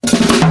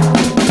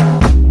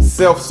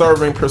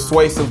self-serving,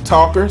 persuasive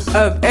talkers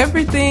of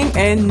everything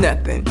and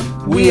nothing.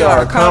 We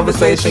are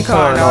Conversation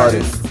Con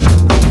Artists.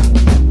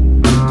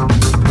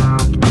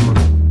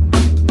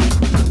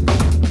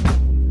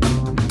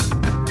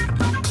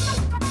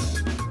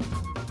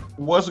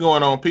 What's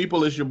going on,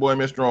 people? It's your boy,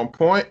 Mr. On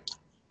Point.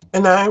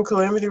 And I'm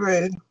Calamity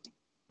Red.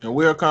 And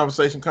we're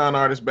Conversation Con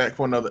Artists back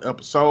for another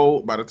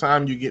episode. By the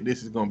time you get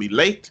this, it's going to be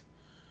late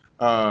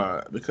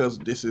because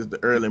this is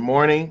the early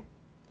morning.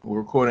 We're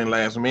recording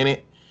last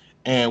minute,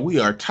 and we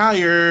are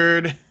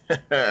tired,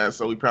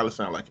 so we probably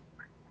sound like it.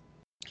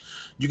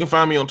 You can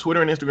find me on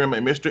Twitter and Instagram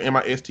at Mr.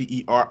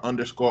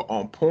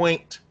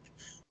 MISTER_on-point.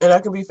 And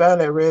I can be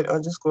found at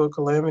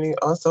red_calamity.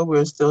 Also,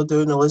 we're still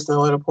doing the listener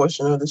letter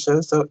portion of the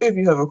show. So if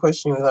you have a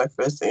question you'd like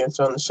for us to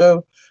answer on the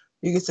show,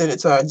 you can send it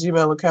to our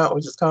Gmail account,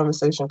 which is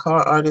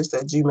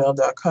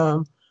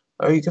conversationconartists@gmail.com.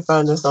 Or you can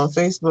find us on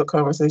Facebook,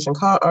 Conversation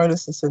Con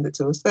Artists, and send it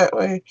to us that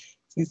way.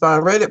 If you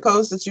find Reddit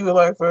posts that you would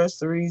like for us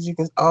to read, you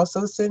can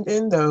also send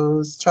in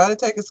those. Try to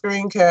take a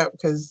screen cap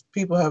because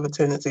people have a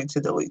tendency to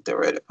delete their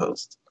Reddit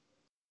posts.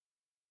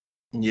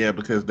 Yeah,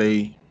 because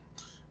they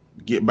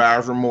get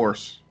buyer's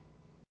remorse.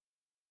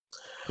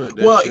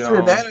 Well,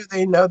 either that or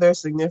they know their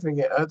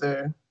significant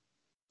other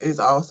is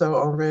also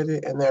on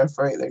Reddit and they're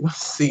afraid they're going to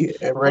see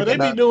it and recognize.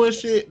 Well, they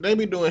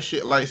be doing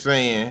shit like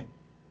saying,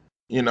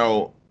 you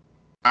know,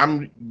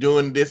 I'm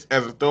doing this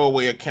as a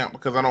throwaway account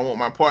because I don't want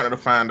my partner to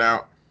find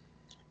out.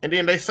 And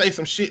then they say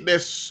some shit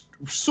that's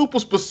super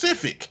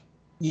specific.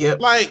 Yep.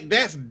 Like,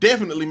 that's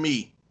definitely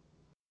me.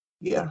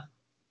 Yeah.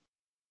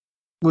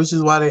 Which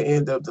is why they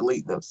end up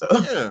deleting them. So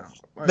yeah,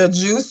 like, the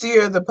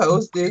juicier the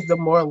post is, the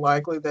more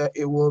likely that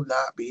it will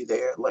not be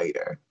there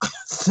later.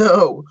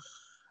 So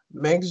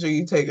make sure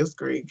you take a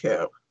screen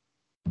cap.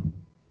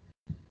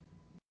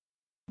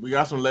 We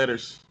got some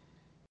letters.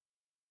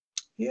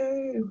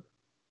 Yay.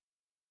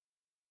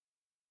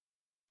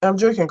 I'm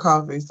drinking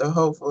coffee, so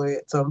hopefully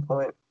at some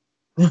point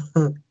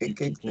it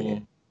kicks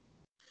in.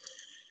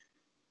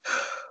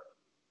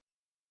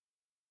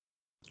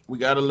 We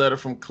got a letter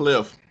from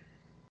Cliff,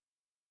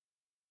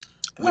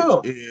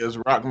 which is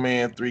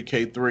Rockman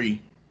 3K3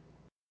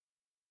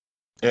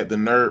 at the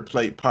Nerd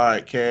Plate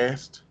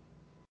Podcast.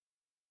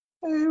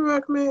 Hey,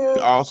 Rockman.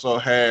 He also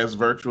has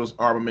Virtuous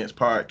Armaments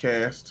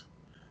Podcast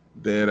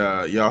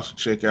that y'all should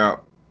check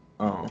out.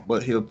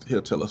 But he'll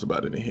tell us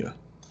about it in here.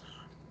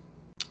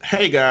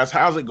 Hey guys,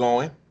 how's it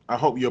going? I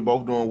hope you're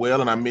both doing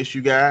well, and I miss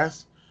you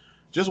guys.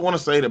 Just want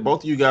to say that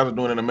both of you guys are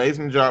doing an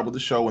amazing job with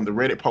the show, and the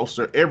Reddit posts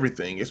are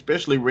everything,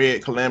 especially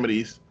Red's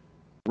calamity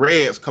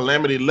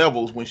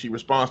levels when she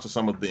responds to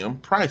some of them,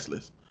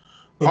 priceless.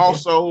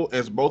 Also,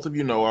 as both of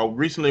you know, I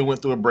recently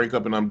went through a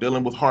breakup and I'm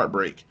dealing with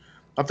heartbreak.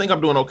 I think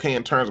I'm doing okay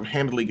in terms of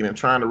handling it and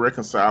trying to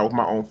reconcile with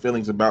my own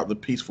feelings about the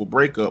peaceful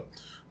breakup.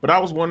 But I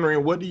was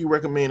wondering, what do you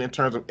recommend in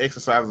terms of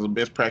exercises or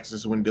best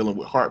practices when dealing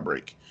with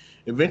heartbreak?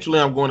 Eventually,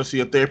 I'm going to see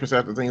a therapist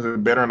after things are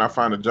better and I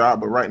find a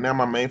job, but right now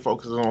my main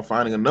focus is on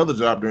finding another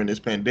job during this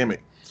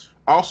pandemic.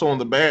 Also, on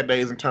the bad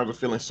days in terms of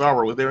feeling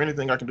sorrow, is there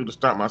anything I can do to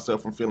stop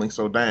myself from feeling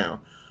so down?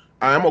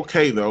 I am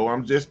okay, though.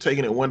 I'm just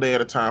taking it one day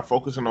at a time,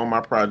 focusing on my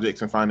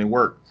projects and finding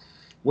work.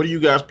 What are you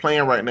guys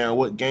playing right now?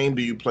 What game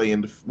do you play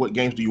what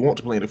games do you want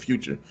to play in the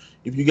future?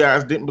 If you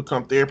guys didn't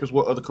become therapists,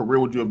 what other career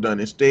would you have done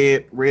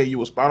instead? Red, you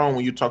were spot on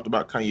when you talked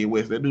about Kanye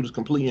West. That dude is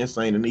completely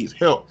insane and needs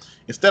help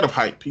instead of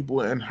hype people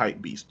and hype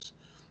beasts.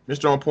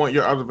 Mr. On Point,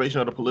 your observation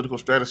of the political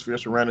stratosphere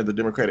surrounding the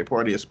Democratic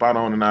Party is spot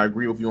on, and I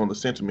agree with you on the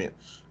sentiment.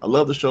 I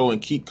love the show and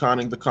keep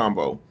conning the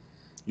combo.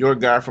 Your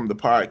guy from the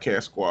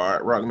podcast squad,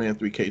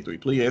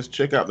 Rockman3K3. Please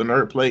check out the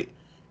Nerd Plate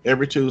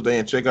every Tuesday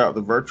and check out the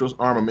Virtuous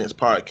Armaments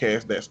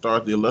Podcast that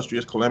stars the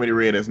illustrious Calamity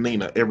Red as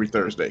Nina every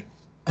Thursday.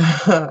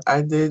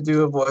 I did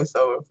do a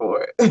voiceover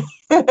for it.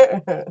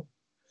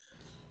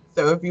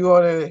 So if you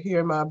want to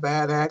hear my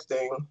bad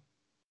acting,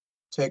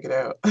 check it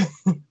out.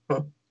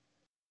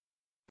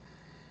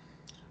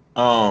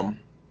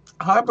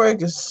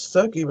 Heartbreak is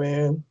sucky,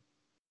 man.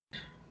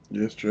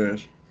 It's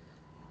trash.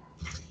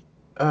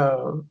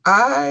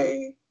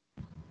 I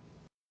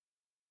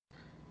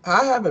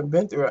haven't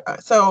been through it.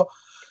 So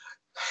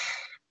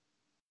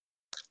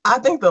I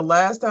think the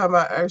last time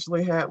I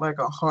actually had like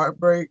a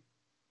heartbreak,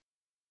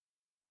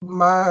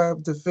 my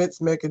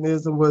defense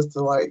mechanism was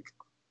to like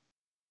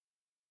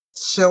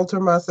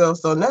shelter myself.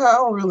 So now I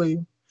don't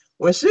really,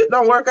 when shit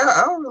don't work out,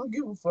 I don't really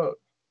give a fuck.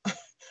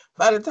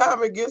 By the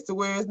time it gets to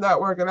where it's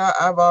not working out,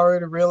 I've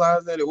already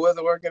realized that it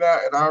wasn't working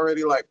out and I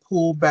already like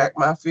pulled back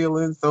my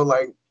feelings. So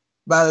like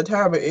by the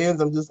time it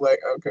ends, I'm just like,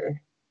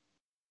 okay.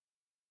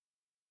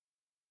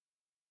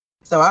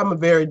 So I'm a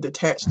very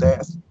detached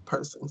ass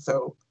person,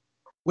 so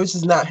which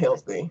is not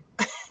healthy.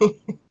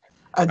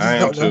 I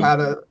don't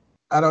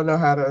know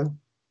how to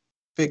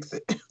fix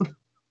it.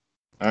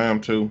 I am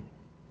too.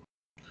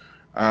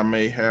 I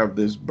may have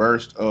this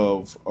burst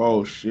of,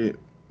 oh shit,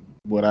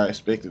 what I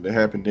expected to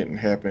happen didn't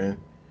happen.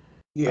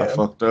 Yeah. I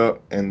fucked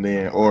up, and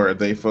then, or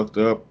they fucked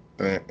up,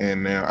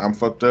 and now I'm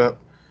fucked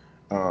up.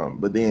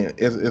 But then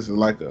it's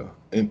like a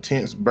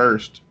intense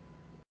burst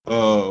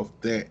of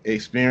that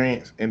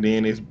experience, and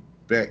then it's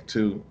back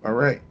to, all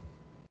right,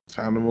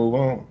 Time to move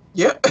on.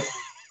 Yep.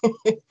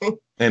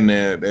 And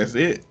then that's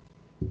it.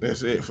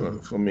 That's it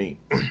for me.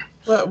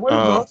 But we're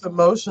both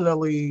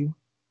emotionally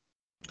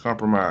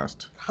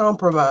compromised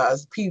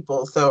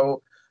people.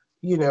 So,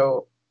 you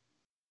know,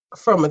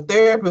 from a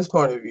therapist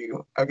point of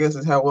view, I guess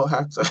is how we'll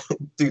have to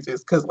do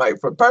this. Because, like,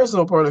 from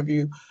personal point of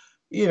view,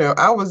 you know,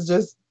 I was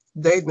just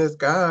dating this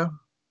guy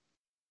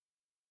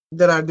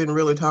that I didn't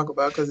really talk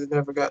about because it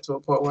never got to a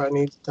point where I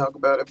need to talk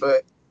about it.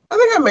 But I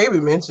think I maybe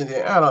mentioned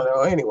it. I don't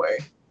know. Anyway,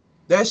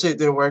 that shit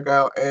didn't work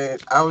out.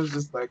 And I was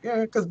just like,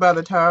 yeah, because by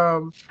the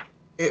time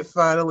it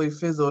finally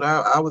fizzled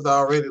out, I was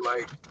already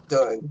like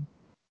done.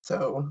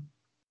 So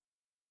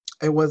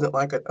it wasn't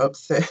like an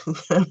upset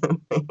kind of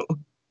thing.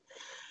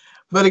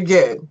 But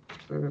again,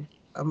 I'm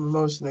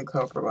emotionally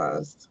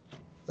compromised.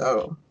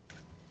 So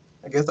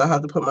I guess I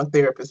have to put my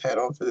therapist hat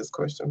on for this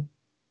question.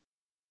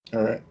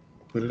 All right,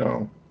 put it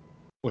on.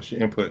 What's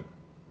your input?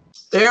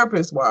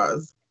 Therapist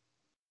wise,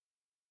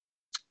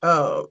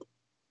 you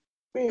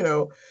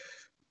know,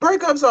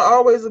 breakups are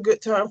always a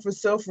good time for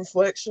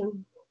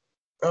self-reflection.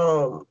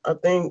 I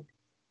think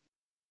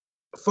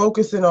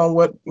focusing on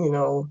what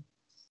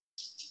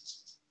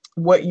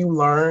you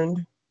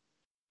learned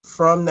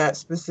from that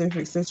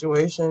specific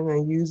situation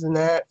and using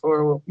that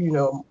for,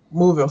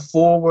 moving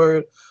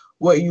forward,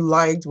 what you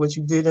liked, what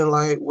you didn't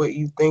like, what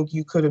you think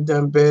you could have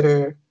done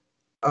better.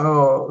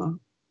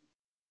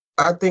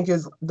 I think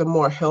is the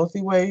more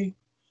healthy way,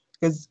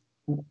 because,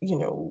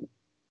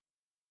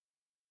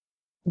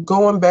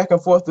 going back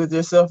and forth with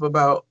yourself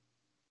about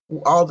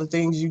all the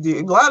things you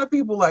did. A lot of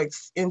people like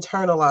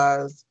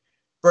internalize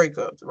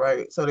breakups,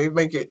 right? So they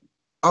make it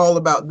all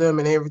about them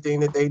and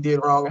everything that they did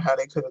wrong and how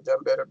they could have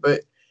done better.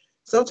 But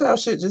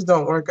sometimes shit just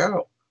don't work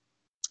out.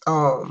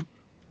 So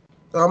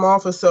I'm all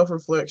for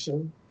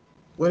self-reflection.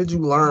 What did you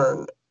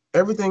learn?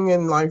 Everything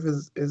in life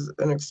is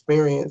an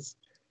experience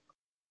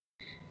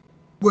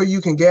where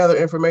you can gather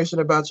information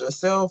about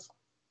yourself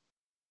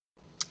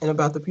and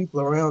about the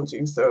people around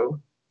you. So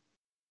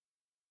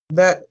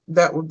that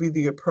would be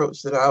the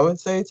approach that I would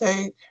say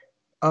take.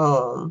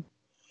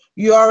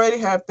 You already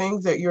have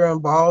things that you're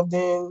involved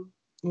in.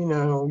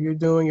 You're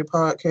doing your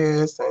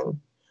podcast and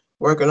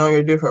working on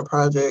your different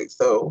projects.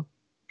 So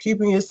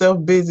keeping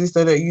yourself busy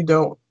so that you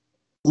don't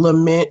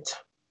lament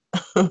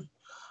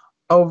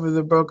over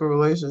the broken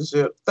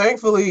relationship.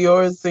 Thankfully,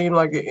 yours seemed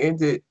like it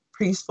ended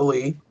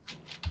peacefully.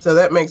 So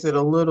that makes it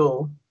a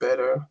little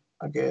better,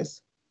 I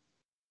guess.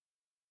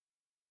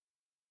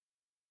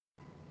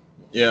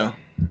 Yeah.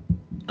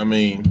 I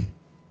mean,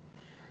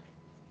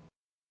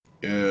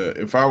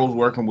 if I was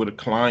working with a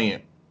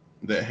client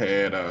that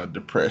had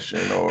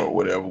depression or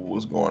whatever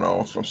was going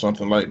on from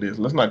something like this,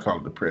 let's not call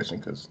it depression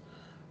because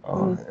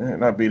it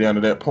not be down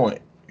to that point.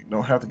 You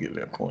don't have to get to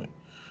that point.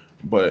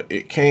 But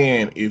it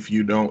can if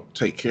you don't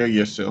take care of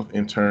yourself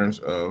in terms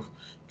of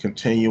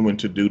continuing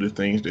to do the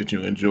things that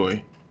you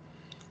enjoy.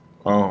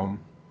 And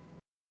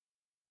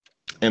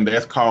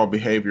that's called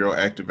behavioral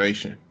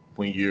activation.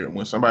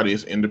 When somebody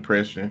is in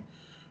depression,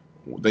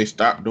 they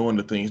stop doing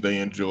the things they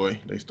enjoy.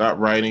 They stop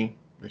writing.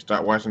 They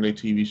stop watching their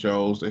TV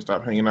shows. They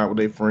stop hanging out with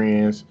their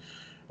friends.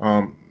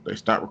 They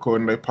stop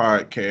recording their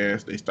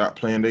podcasts. They stop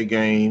playing their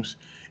games,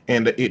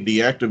 and it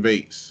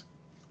deactivates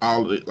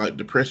all of it. Like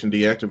depression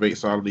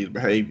deactivates all of these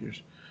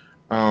behaviors.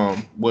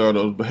 Well,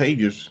 those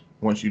behaviors,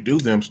 once you do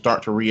them,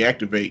 start to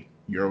reactivate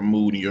your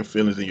mood and your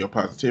feelings and your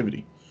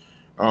positivity.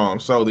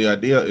 So the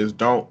idea is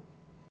don't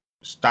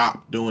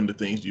stop doing the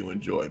things you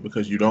enjoy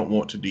because you don't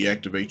want to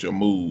deactivate your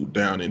mood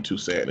down into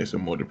sadness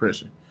and more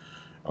depression.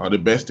 The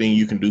best thing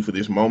you can do for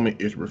this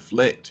moment is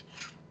reflect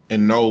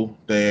and know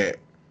that,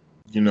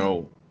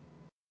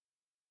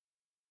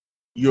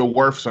 you're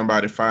worth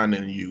somebody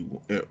finding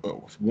you,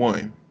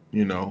 one,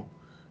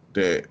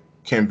 that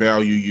can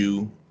value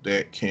you,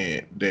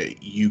 that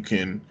you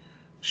can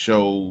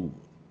show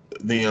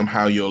them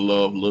how your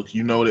love looks.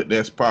 You know that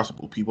that's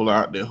possible. People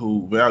out there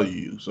who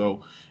value you.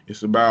 So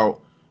it's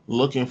about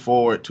looking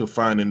forward to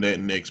finding that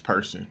next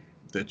person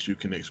that you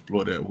can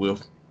explore that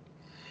with.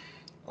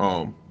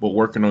 But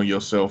working on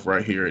yourself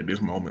right here at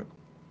this moment,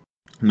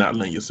 not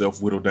letting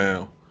yourself whittle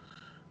down.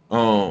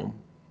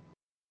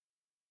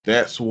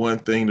 That's one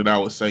thing that I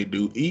would say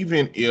do,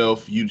 even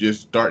if you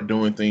just start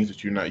doing things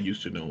that you're not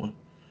used to doing.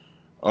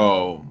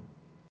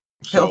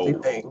 Healthy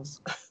things.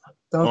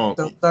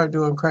 Don't start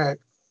doing crack.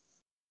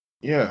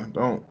 Yeah,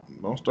 don't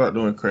start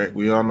doing crack.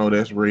 We all know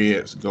that's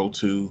Red's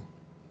go-to.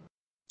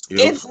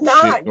 It's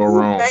not.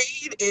 You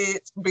made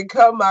it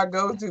become my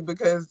go-to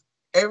because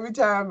every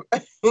time,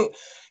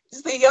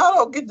 see, y'all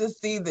don't get to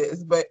see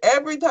this, but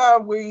every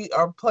time we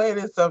are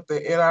planning something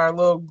in our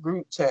little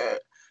group chat,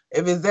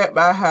 if it's at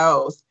my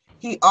house,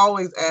 he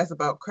always asks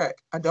about crack.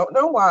 I don't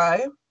know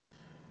why.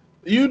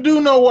 You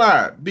do know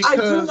why. Because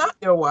I do not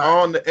know why.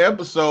 On the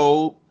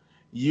episode,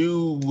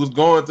 you was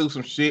going through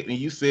some shit and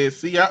you said,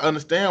 see, I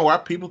understand why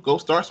people go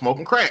start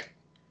smoking crack.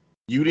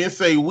 You didn't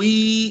say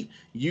weed.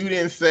 You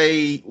didn't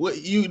say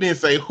what. You didn't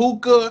say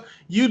hookah.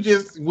 You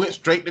just went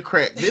straight to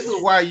crack. This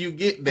is why you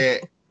get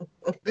that.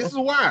 This is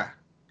why.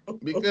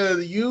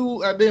 because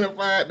you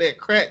identified that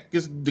crack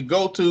is the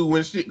go-to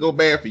when shit go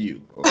bad for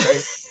you. Okay,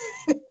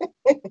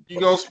 you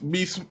gonna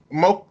be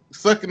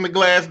sucking the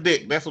glass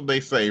dick. That's what they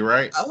say,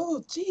 right?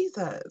 Oh,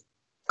 Jesus.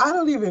 I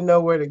don't even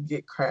know where to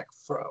get crack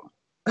from.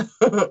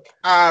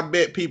 I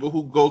bet people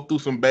who go through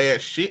some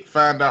bad shit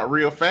find out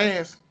real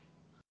fast.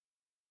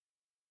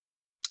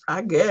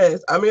 I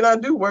guess. I mean, I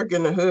do work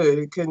in the hood.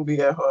 It couldn't be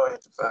that hard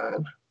to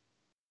find.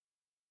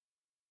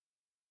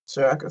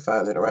 Sure, I could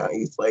find it around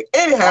East Lake.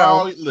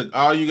 Anyhow.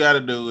 All you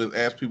gotta do is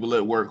ask people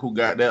at work who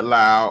got that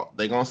loud.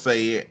 They gonna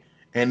say it,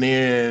 and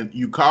then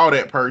you call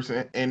that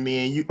person, and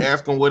then you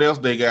ask them what else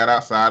they got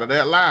outside of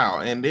that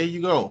loud, and there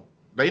you go.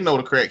 They know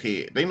the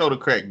crackhead. They know the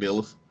crack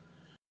dealers.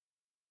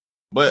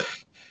 But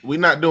we're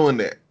not doing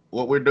that.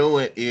 What we're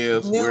doing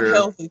is New we're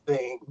healthy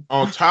thing.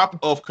 on top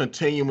of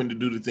continuing to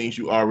do the things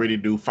you already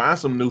do. Find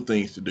some new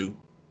things to do.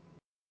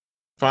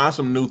 Find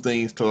some new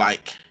things to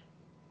like.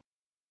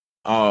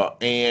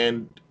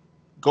 And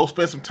go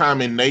spend some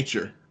time in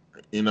nature.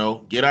 You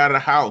know, get out of the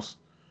house,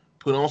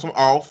 put on some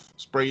off,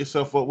 spray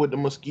yourself up with the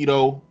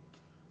mosquito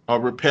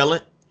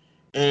repellent,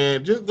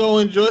 and just go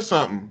enjoy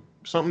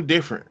something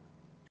different.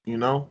 You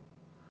know.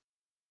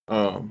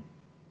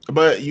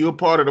 But you're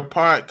part of the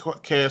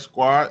podcast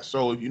squad,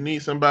 so if you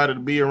need somebody to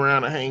be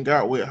around and hang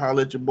out with,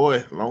 holler at your boy.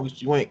 As long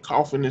as you ain't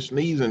coughing and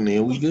sneezing,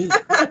 then we good.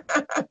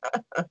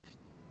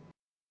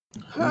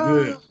 We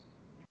good.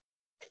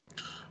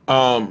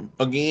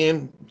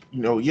 Again,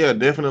 yeah,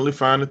 definitely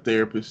find a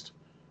therapist.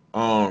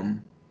 That's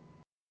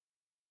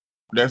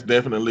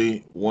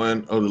definitely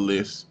one of the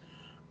lists.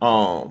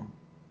 But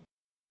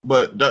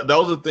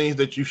those are things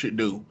that you should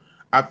do.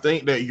 I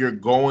think that you're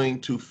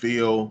going to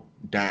feel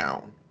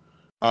down.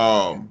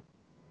 I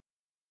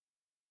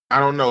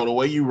don't know, the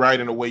way you write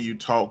and the way you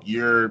talk,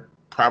 you're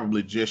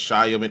probably just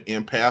shy of an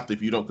empath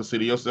if you don't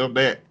consider yourself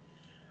that.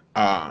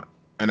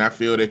 And I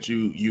feel that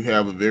you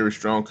have a very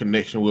strong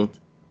connection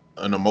with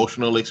an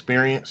emotional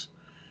experience.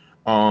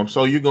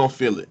 So you're gonna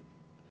feel it,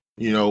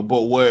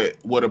 But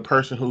what a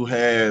person who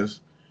has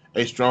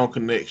a strong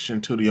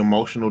connection to the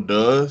emotional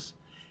does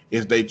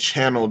is they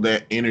channel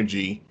that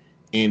energy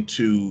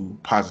into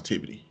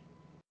positivity.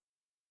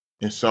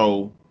 And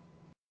so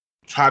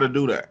try to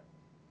do that,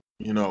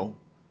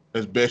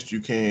 as best you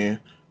can,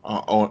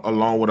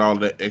 along with all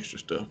that extra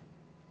stuff.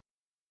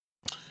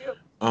 Yep.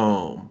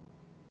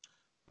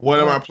 What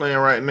am I playing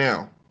right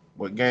now?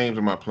 What games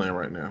am I playing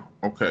right now?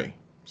 Okay,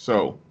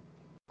 so,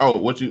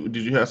 did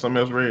you have something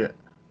else, Red?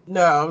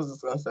 No, I was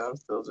just gonna say I'm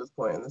still just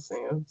playing The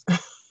Sims.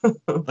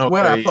 Okay,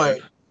 when I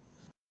play.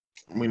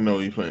 We know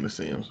you're playing The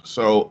Sims.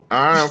 So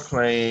I'm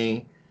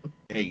playing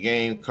a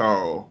game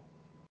called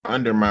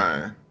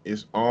Undermine.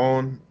 It's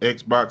on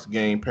Xbox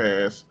Game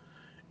Pass.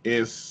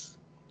 It's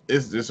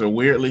just a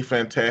weirdly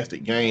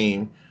fantastic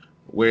game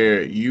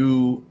where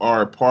you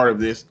are part of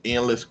this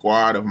endless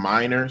squad of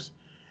miners,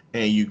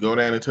 and you go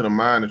down into the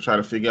mine to try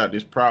to figure out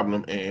this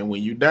problem. And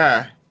when you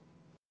die,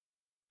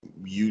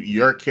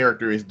 your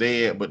character is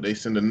dead, but they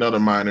send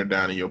another miner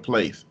down in your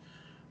place.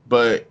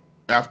 But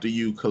after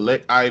you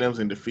collect items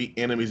and defeat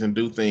enemies and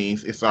do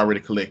things, it's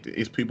already collected.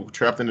 It's people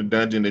trapped in the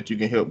dungeon that you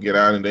can help get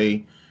out, and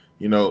they,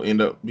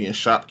 end up being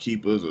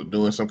shopkeepers or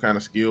doing some kind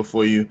of skill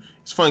for you.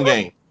 It's a fun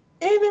game.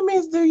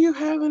 Enemies do you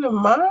have in a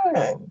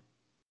mine?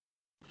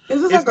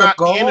 Is this It's like a not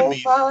gold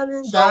enemies.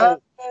 mining So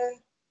diamond?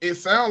 it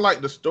sounds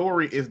like the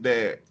story is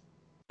that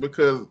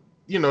because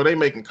they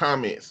making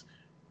comments.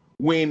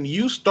 When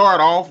you start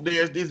off,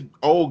 there's this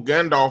old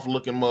Gandalf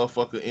looking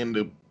motherfucker in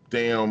the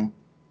damn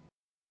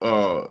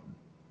the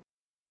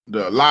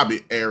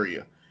lobby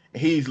area.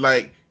 And he's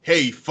like, "Hey,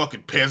 you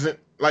fucking peasant!"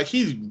 Like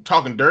he's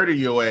talking dirty to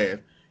your ass.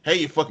 "Hey,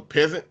 you fucking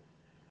peasant!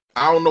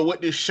 I don't know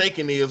what this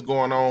shaking is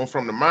going on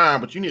from the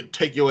mine, but you need to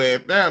take your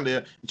ass down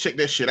there and check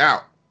that shit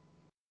out,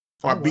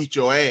 or I beat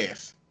your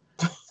ass."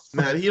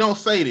 Now he don't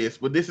say this,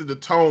 but this is the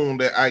tone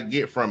that I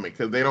get from it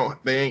because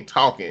they ain't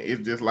talking.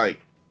 It's just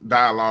like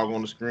dialogue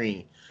on the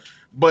screen.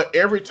 But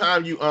every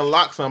time you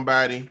unlock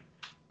somebody,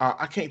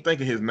 I can't think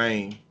of his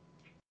name.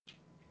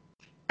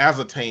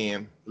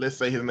 Azatan. Let's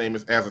say his name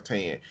is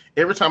Azatan.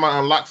 Every time I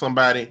unlock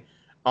somebody,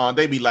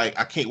 they be like,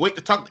 "I can't wait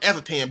to talk to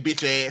Azatan,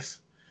 bitch ass."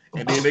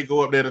 And then they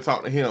go up there to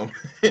talk to him.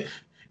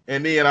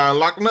 And then I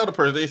unlock another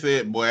person. They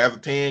said, "Boy,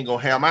 Azatan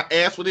gonna have my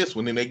ass for this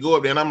one." And they go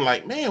up there, and I'm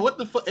like, "Man, what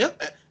the fuck?"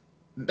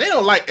 They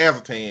don't like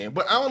Azatan,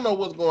 but I don't know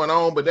what's going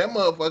on. But that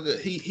motherfucker,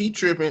 he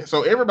tripping.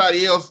 So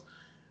everybody else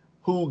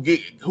who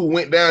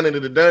went down into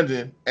the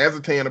dungeon,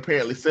 Azatan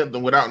apparently sent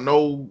them without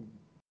no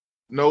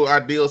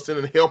idea of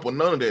sending help or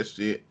none of that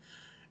shit.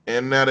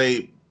 And now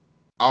they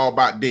all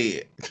about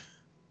dead.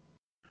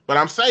 But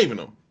I'm saving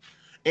them.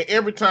 And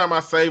every time I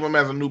save them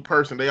as a new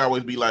person, they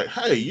always be like,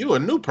 "Hey, you a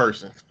new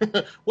person.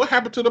 What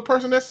happened to the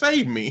person that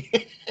saved me?"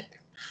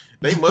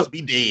 They must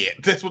be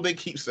dead. That's what they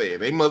keep saying.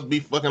 They must be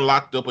fucking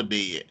locked up or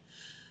dead.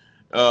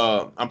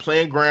 I'm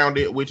playing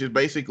Grounded, which is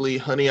basically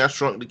Honey, I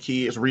Shrunk the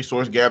Kids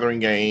resource gathering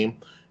game.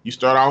 You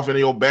start off in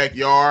your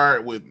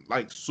backyard with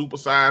like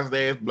supersized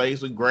ass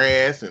blades of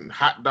grass and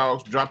hot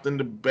dogs dropped in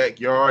the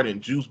backyard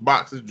and juice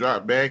boxes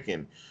dropped back,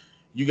 and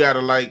you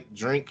gotta like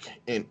drink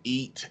and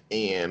eat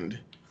and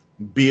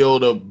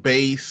build a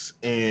base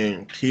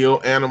and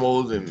kill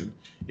animals, and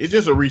it's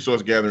just a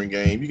resource gathering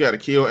game. You gotta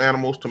kill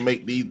animals to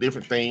make these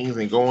different things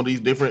and go on these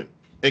different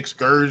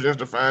excursions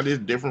to find this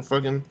different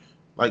fucking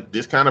like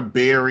this kind of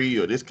berry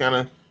or this kind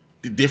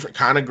of different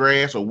kind of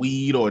grass or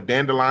weed or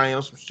dandelion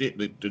or some shit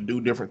to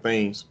do different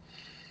things.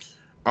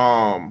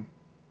 Um,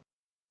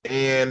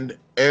 and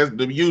as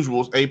the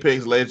usuals,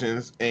 Apex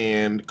Legends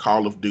and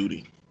Call of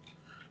Duty,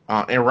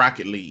 and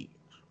Rocket League.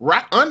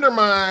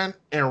 Undermine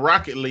and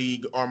Rocket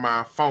League are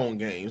my phone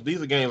games.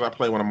 These are games I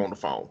play when I'm on the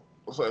phone.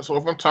 So if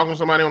I'm talking to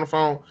somebody on the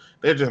phone,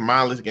 they're just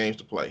mindless games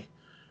to play.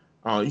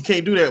 You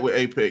can't do that with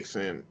Apex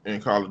and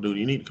Call of Duty.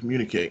 You need to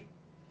communicate.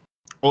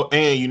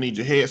 And you need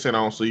your headset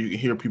on so you can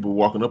hear people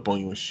walking up on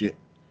you and shit.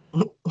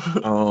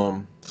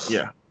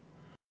 Yeah.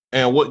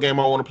 And what game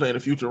I want to play in the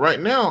future? Right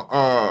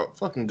now,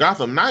 fucking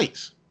Gotham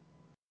Knights.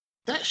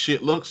 That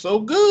shit looks so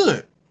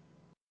good.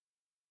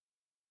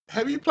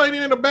 Have you played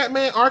any of the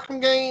Batman Arkham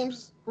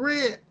games,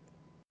 Red?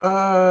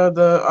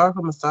 The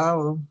Arkham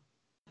Asylum.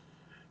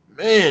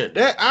 Man,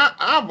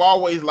 I've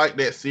always liked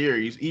that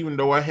series, even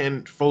though I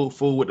hadn't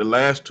fooled with the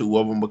last two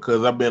of them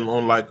because I've been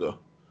on like a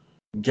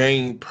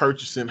game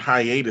purchasing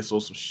hiatus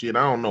or some shit.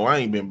 I don't know. I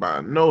ain't been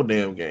buying no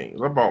damn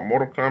games. I bought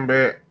Mortal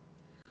Kombat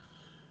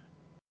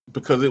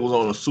because it was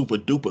on a super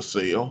duper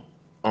sale.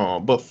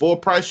 But full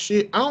price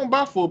shit, I don't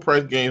buy full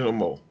price games no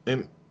more.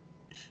 And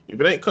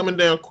if it ain't coming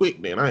down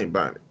quick, then I ain't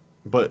buying it.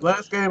 But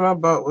last game I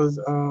bought was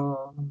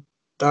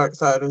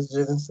Darksiders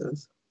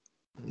Genesis.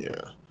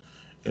 Yeah.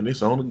 And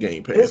it's on the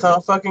Game Pass. It's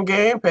on fucking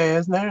Game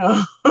Pass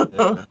now.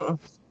 Yeah.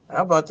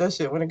 I bought that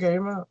shit when it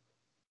came out.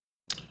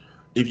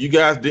 If you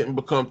guys didn't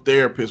become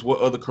therapists, what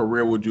other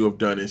career would you have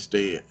done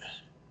instead?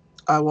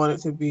 I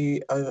wanted to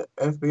be an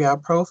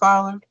FBI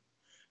profiler.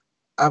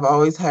 I've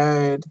always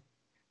had,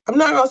 I'm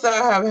not going to say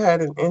I haven't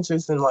had an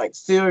interest in like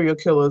serial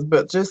killers,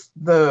 but just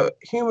the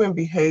human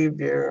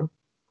behavior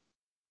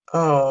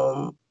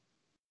has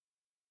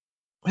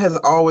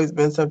always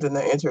been something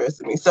that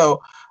interested me.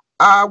 So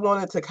I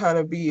wanted to kind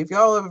of be, if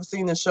y'all ever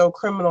seen the show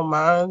Criminal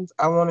Minds,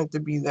 I wanted to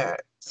be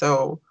that.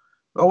 So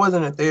if I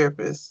wasn't a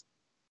therapist,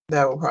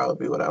 that would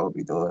probably be what I would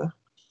be doing.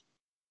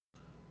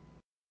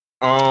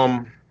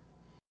 If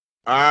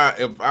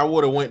I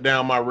would have went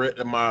down my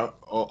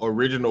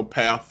original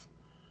path,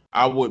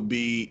 I'd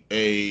be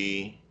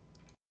an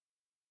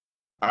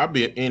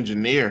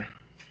engineer.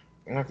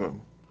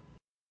 An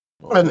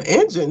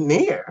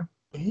engineer?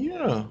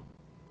 Yeah.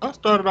 I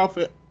started off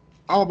at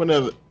Auburn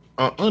as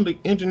an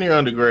engineer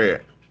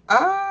undergrad.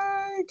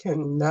 I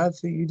cannot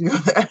see you do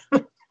that.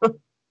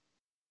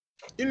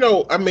 You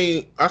know, I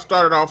mean, I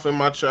started off in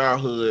my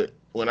childhood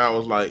when I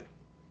was like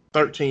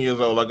 13 years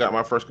old. I got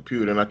my first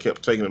computer and I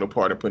kept taking it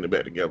apart and putting it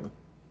back together.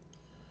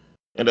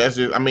 And that's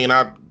just, I mean,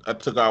 I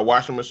took our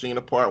washing machine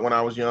apart when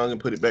I was young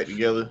and put it back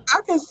together. I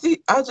can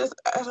see, I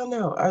don't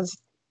know.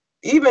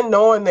 Even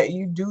knowing that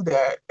you do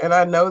that, and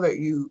I know that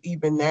you,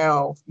 even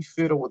now, you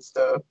fiddle with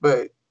stuff,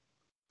 but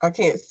I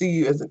can't see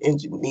you as an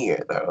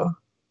engineer, though.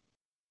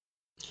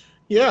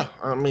 Yeah,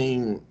 I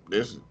mean,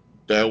 that's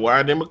why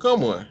I didn't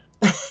become one.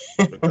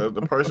 Because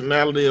the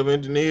personality of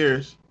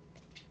engineers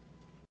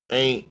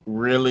ain't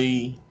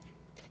really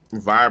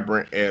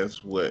vibrant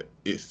as what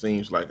it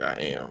seems like I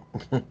am.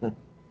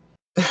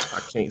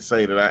 I can't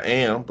say that I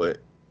am, but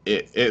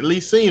it at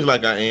least seems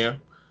like I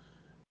am.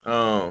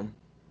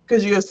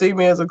 Because you see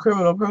me as a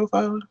criminal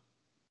profiler?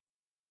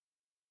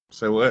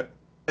 Say what?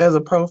 As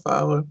a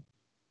profiler.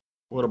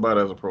 What about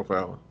as a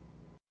profiler?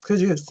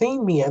 Because you have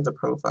seen me as a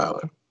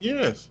profiler.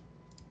 Yes.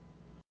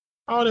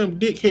 All them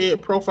dickhead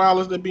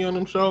profilers that be on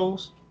them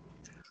shows.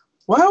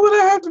 Why would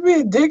I have to be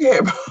a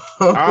dickhead?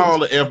 All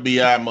the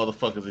FBI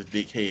motherfuckers is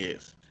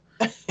dickheads.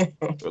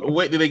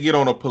 Wait till they get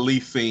on a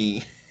police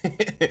scene.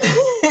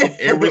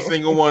 Every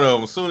single one of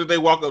them. As soon as they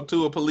walk up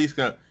to a police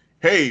car,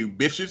 hey,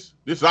 bitches,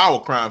 this is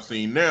our crime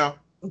scene now.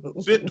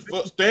 Stand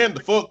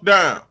the fuck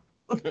down.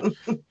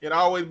 It'd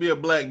always be a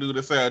black dude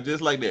that sounds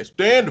just like that.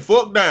 Stand the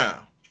fuck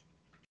down.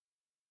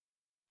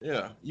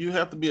 Yeah, you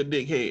have to be a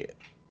dickhead.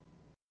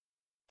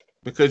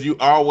 Because you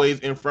always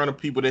in front of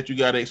people that you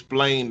got to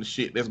explain the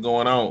shit that's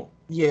going on.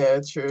 Yeah,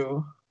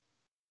 true.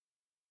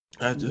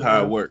 That's just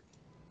how it works.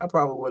 I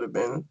probably would have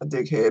been a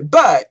dickhead.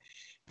 But,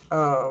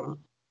 and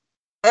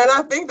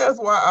I think that's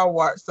why I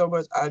watch so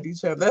much ID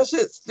channel. That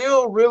shit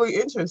still really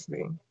interests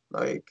me.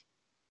 Like,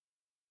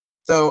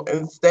 so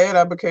instead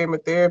I became a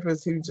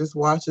therapist who just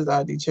watches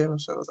ID channel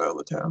shows all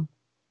the time.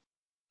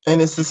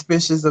 And is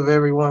suspicious of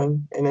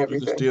everyone and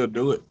everything. You can still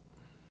do it.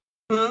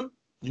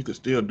 You could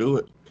still do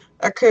it.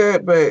 I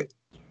could, but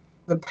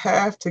the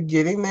path to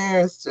getting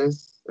there is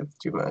just, it's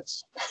too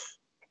much.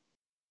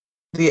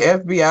 The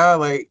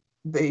FBI,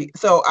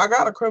 so I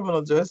got a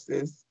criminal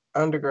justice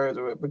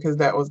undergraduate because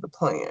that was the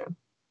plan.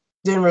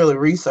 Didn't really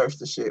research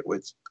the shit,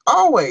 which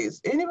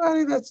always,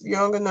 anybody that's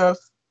young enough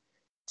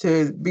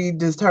to be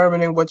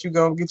determining what you're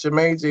going to get your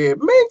major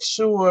in, make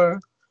sure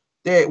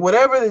that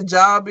whatever the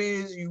job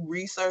is, you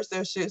research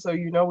that shit so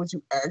you know what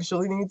you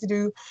actually need to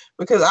do.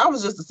 Because I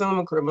was just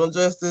assuming criminal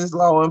justice,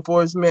 law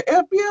enforcement,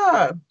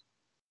 FBI.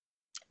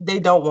 They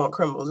don't want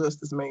criminal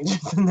justice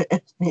majors in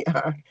the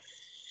FBI.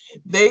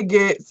 They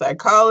get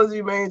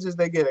psychology majors,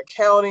 they get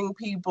accounting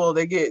people,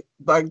 they get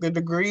like the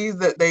degrees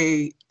that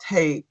they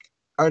take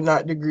are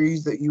not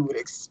degrees that you would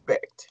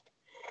expect.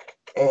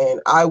 And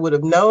I would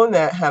have known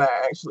that had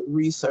I actually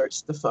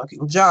researched the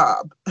fucking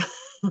job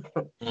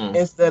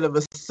instead of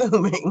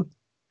assuming.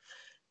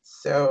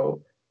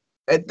 So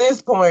at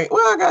this point,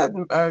 well, I got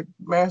a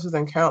master's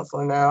in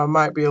counseling now. It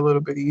might be a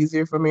little bit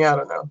easier for me. I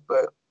don't know.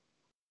 But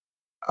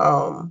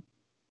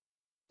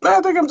I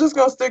think I'm just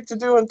going to stick to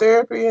doing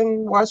therapy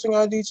and watching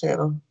ID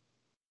channel.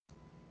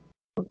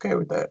 Okay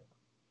with that.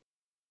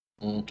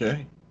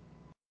 Okay.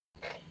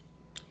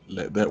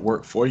 Let that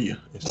work for you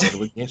instead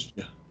of against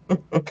you.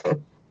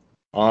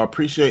 I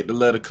appreciate the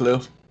letter,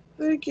 Cliff.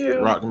 Thank you.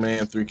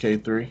 Rockman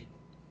 3K3.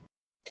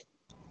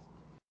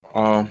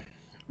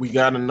 We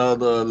got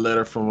another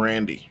letter from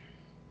Randy.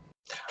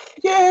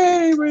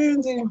 Yay,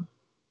 Randy.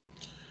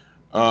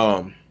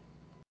 I'm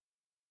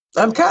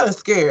kind of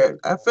scared.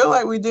 I feel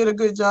like we did a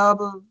good job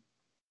of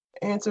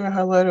answering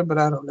her letter, but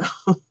I don't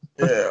know.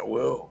 Yeah,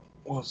 well,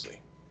 we'll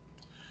see.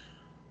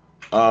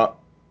 A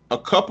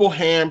couple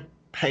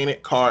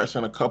hand-painted cards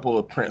and a couple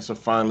of prints are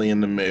finally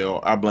in the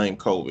mail. I blame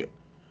COVID.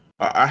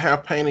 I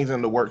have paintings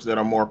in the works that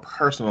are more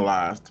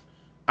personalized.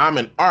 I'm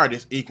an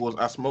artist equals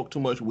I smoke too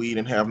much weed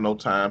and have no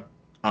time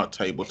on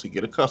table to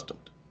get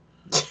accustomed.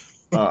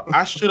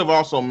 I should have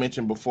also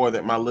mentioned before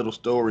that my little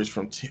stories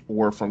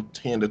were from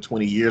 10 to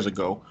 20 years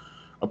ago.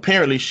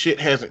 Apparently, shit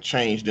hasn't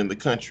changed in the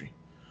country.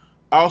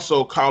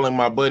 Also, calling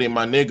my buddy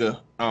my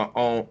nigga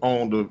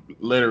on the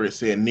letter, it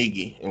said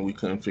niggy, and we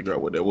couldn't figure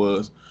out what that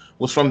was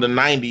from the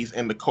 90s,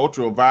 and the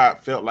cultural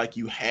vibe felt like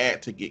you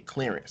had to get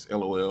clearance,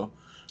 LOL.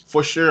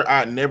 For sure,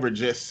 I'd never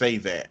just say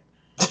that.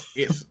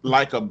 It's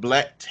like a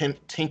black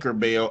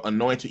Tinkerbell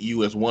anointed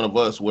you as one of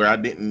us, where I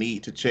didn't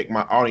need to check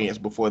my audience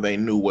before they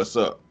knew what's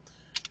up.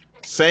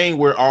 Saying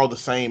we're all the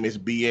same is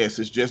BS.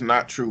 It's just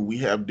not true. We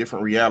have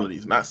different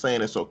realities. Not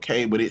saying it's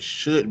okay, but it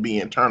should be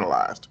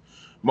internalized.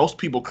 Most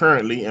people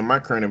currently, in my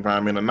current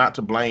environment, are not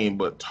to blame,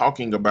 but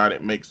talking about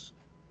it makes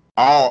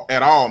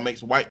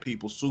white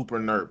people super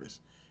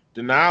nervous.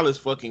 Denial is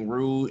fucking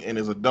rude and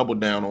is a double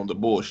down on the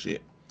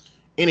bullshit.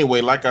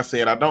 Anyway, like I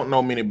said, I don't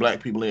know many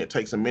black people, and it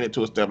takes a minute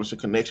to establish a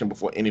connection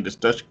before any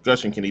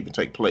discussion can even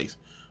take place.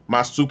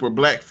 My super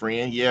black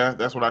friend, yeah,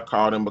 that's what I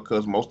called him,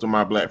 because most of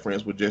my black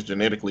friends were just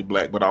genetically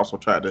black, but also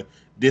tried to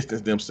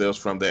distance themselves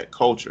from that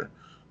culture.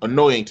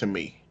 Annoying to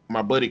me.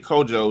 My buddy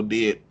Kojo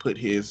did put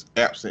his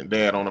absent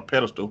dad on a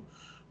pedestal,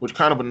 which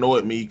kind of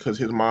annoyed me because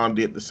his mom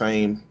did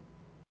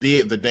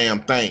the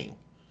damn thing.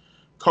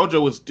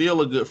 Kojo was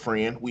still a good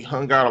friend. We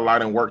hung out a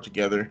lot and worked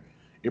together.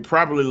 It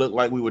probably looked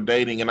like we were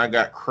dating, and I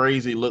got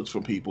crazy looks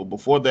from people.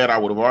 Before that, I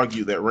would have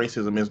argued that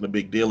racism isn't a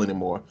big deal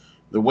anymore.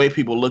 The way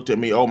people looked at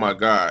me, oh my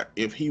God,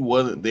 if he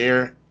wasn't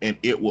there and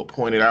it would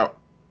point it out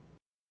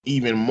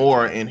even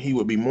more and he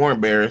would be more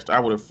embarrassed, I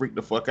would have freaked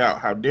the fuck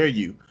out. How dare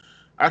you?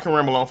 I can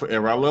ramble on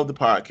forever. I love the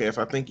podcast.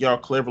 I think y'all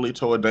cleverly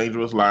told a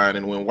dangerous line,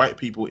 and when white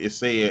people is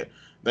said,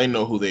 they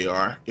know who they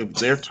are. If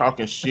they're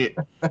talking shit,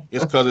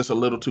 it's because it's a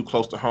little too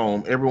close to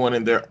home. Everyone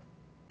is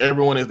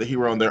the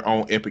hero in their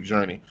own epic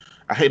journey.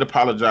 I hate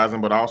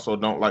apologizing, but I also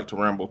don't like to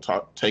ramble,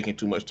 taking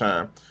too much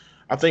time.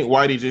 I think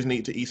whitey just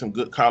need to eat some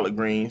good collard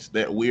greens,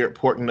 that weird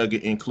pork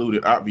nugget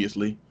included,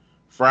 obviously,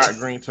 fried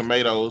green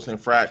tomatoes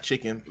and fried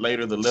chicken.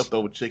 Later, the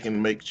leftover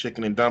chicken make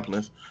chicken and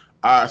dumplings.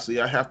 See,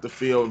 I have to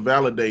feel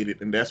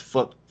validated, and that's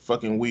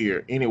fucking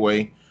weird.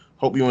 Anyway,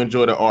 hope you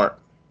enjoy the art.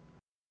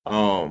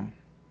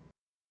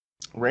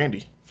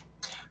 Randy.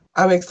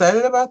 I'm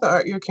excited about the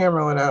art. Your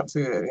camera went out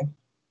too, Eddie.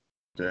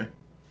 Okay.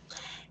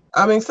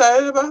 I'm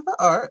excited about the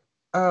art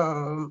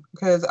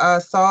because I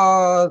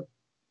saw.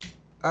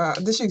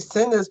 Did she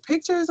send us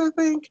pictures? I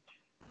think.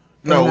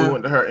 No, we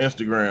went to her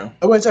Instagram.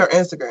 I went to her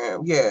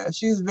Instagram. Yeah,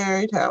 she's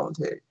very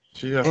talented.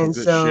 She has some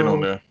good shit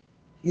on there.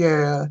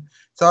 Yeah,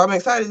 so I'm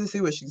excited to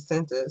see what she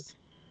sent us.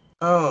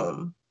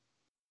 I'm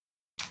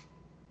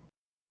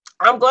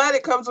glad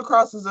it comes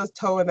across as us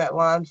towing that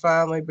line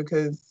finally,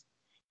 because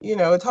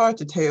it's hard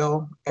to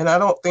tell, and I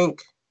don't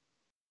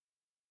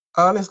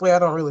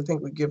really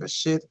think we give a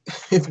shit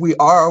if we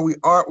are or we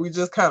aren't. We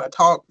just kind of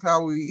talk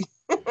how we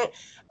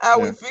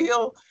we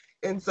feel.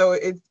 And so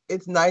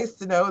it's nice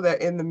to know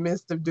that in the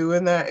midst of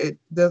doing that, it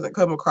doesn't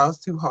come across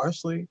too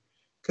harshly,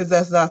 because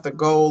that's not the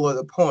goal or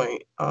the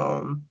point.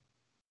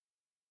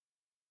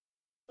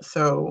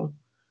 So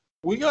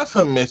we got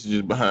some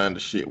messages behind the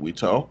shit we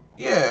talk.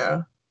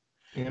 Yeah.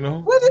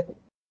 What is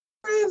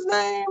his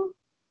name?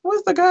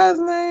 What's the guy's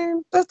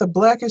name? That's the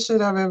blackest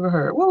shit I've ever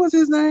heard. What was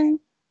his name?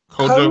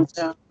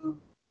 Kojo.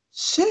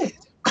 Shit.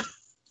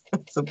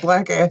 It's a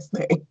black ass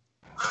name.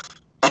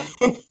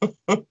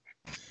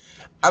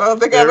 I don't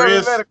think I've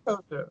ever met a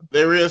Kojo.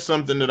 There is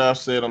something that I've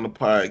said on the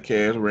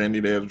podcast, Randy,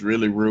 that's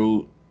really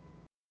rude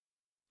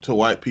to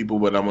white people,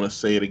 but I'm going to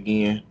say it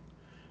again.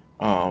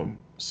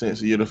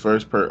 since you're the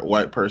first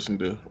white person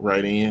to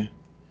write in,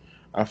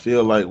 I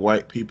feel like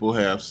white people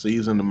have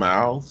seasoned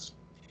mouths,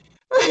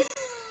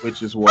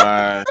 which is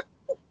why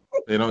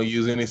they don't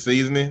use any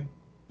seasoning.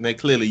 Now,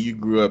 clearly, you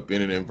grew up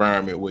in an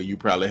environment where you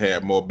probably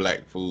had more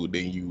black food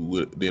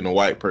than a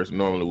white person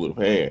normally would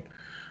have had,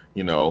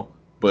 you know.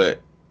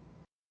 But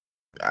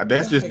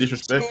that's just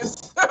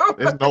disrespectful.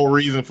 There's no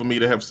reason for me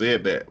to have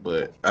said that,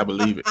 but I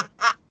believe it.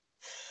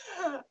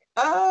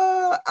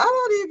 I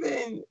don't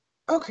even.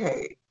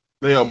 Okay.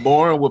 They are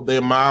born with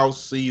their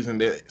mouths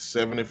seasoned at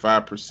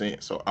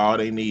 75%. So all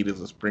they need is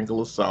a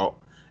sprinkle of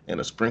salt and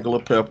a sprinkle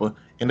of pepper,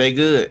 and they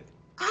good.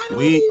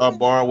 We are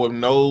born with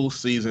no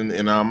season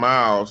in our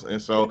mouths,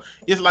 and so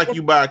it's like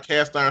you buy a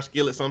cast iron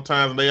skillet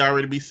sometimes and they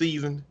already be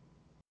seasoned.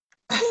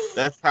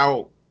 That's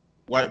how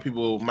white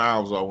people's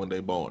mouths are when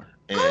they're born.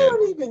 And I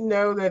don't even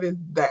know that it's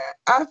that.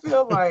 I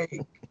feel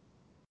like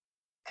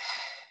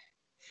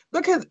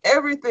because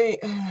everything,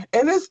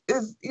 and this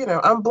is,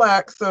 I'm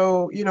black,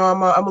 so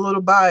I'm a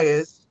little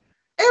biased.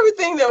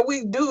 Everything that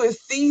we do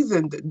is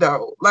seasoned,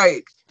 though.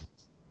 Like,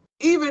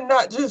 even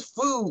not just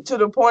food, to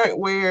the point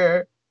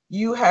where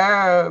you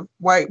have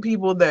white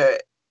people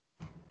that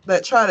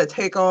try to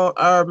take on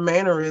our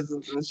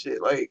mannerisms and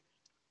shit. Like,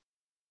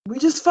 we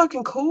just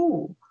fucking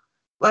cool.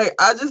 Like,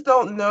 I just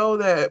don't know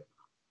that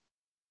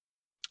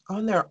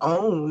on their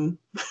own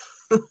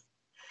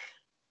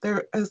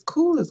they're as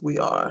cool as we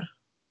are.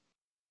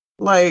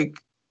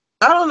 Like,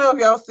 I don't know if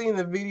y'all seen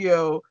the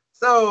video.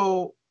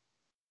 So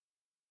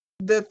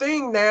the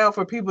thing now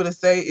for people to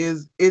say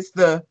is it's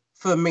the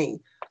for me.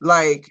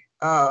 Like,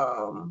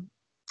 I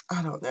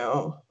don't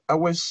know. I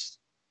wish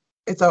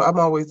I'm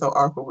always so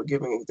awkward with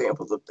giving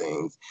examples of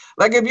things.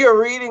 Like, if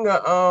you're reading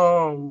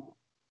a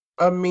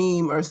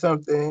meme or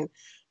something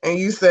and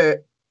you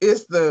said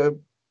it's the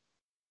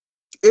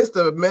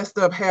messed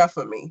up half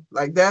of me.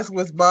 Like, that's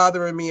what's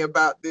bothering me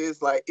about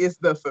this. Like, it's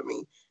the for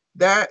me.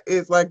 That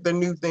is like the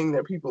new thing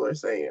that people are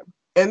saying.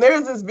 And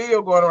there's this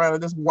video going around of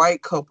this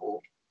white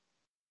couple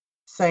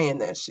saying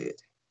that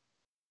shit.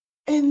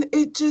 And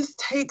it just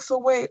takes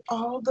away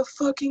all the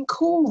fucking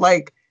cool.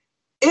 Like,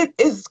 it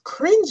is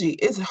cringy.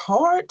 It's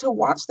hard to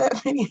watch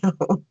that video.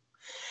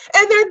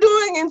 And they're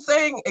doing and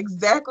saying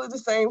exactly the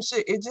same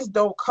shit. It just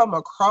don't come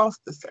across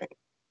the same.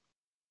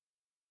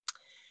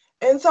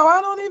 And so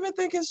I don't even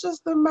think it's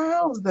just the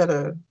mouths that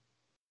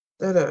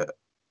are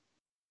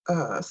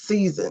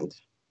seasoned.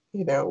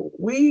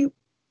 We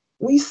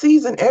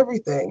season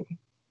everything.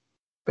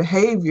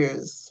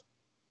 Behaviors.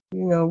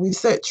 We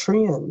set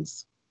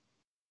trends.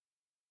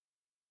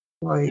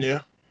 Like,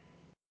 yeah.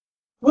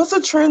 What's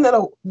a trend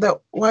that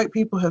white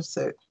people have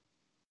set?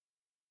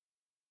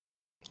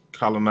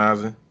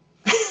 Colonizing.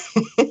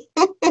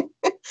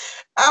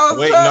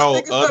 Wait,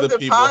 no, other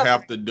people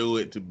have to do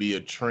it to be a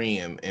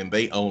trend, and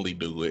they only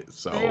do it.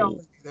 So they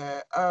only do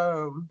that.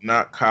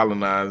 Not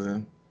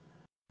colonizing.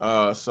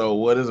 So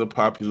what is a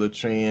popular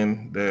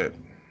trend that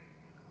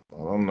I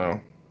don't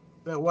know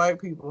that white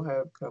people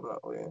have come up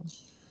with?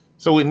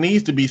 So it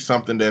needs to be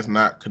something that's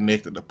not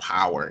connected to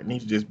power. It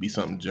needs to just be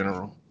something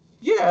general.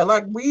 Yeah,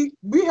 like we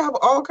have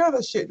all kind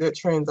of shit that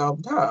trends all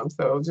the time.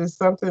 So just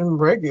something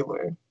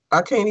regular.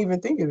 I can't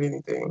even think of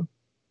anything.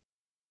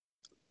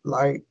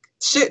 Like,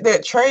 shit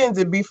that trends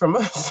would be from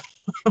us.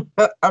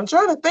 I'm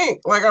trying to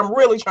think. Like, I'm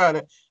really trying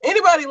to.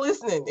 Anybody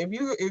listening, if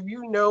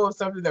you know of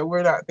something that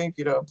we're not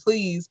thinking of,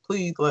 please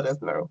let us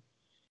know.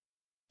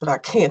 But I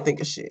can't think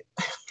of shit.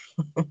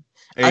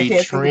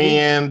 A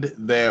trend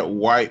that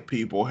white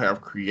people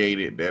have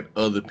created that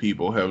other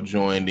people have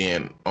joined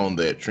in on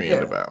that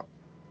trend about.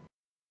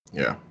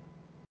 Yeah.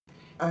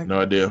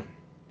 No idea.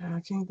 I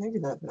can't think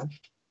of that.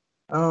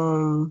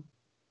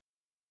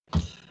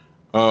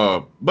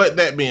 But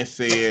that being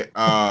said,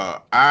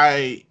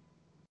 I,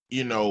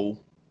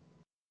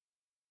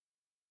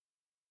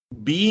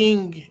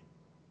 being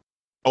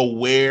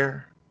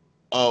aware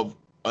of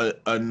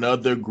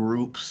another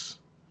group's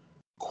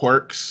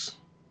quirks,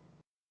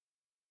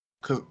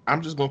 because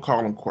I'm just gonna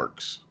call them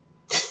quirks,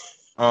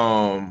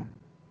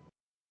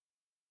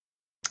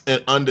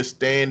 and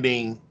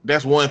understanding,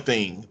 that's one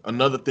thing.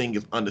 Another thing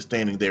is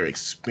understanding their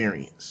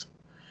experience.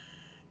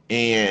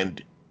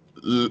 And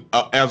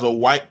as a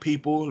white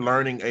people,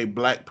 learning a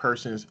black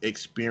person's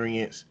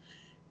experience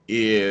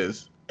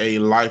is a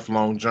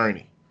lifelong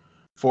journey.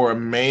 For a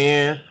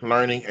man,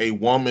 learning a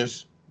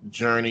woman's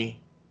journey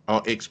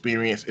or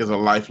experience is a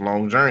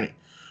lifelong journey.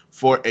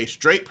 For a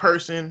straight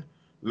person,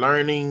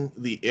 learning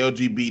the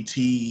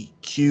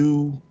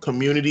LGBTQ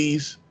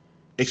community's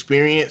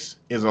experience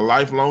is a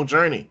lifelong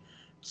journey.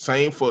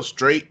 Same for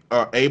straight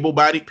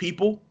able-bodied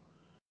people.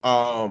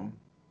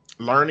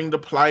 Learning the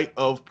plight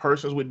of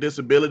persons with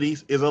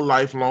disabilities is a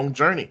lifelong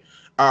journey.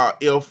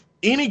 If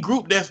any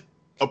group that's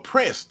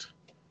oppressed,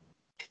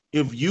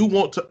 if you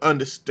want to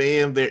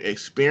understand their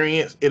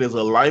experience, it is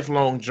a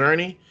lifelong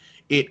journey.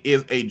 It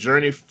is a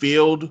journey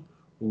filled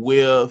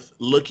with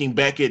looking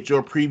back at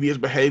your previous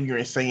behavior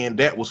and saying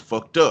that was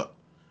fucked up.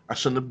 I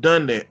shouldn't have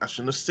done that. I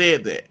shouldn't have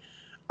said that.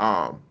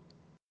 I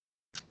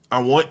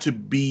want to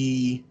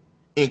be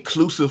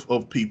inclusive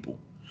of people.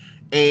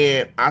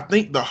 And I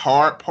think the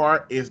hard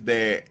part is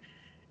that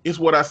it's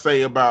what I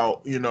say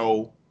about,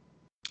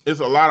 it's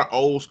a lot of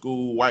old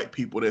school white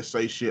people that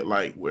say shit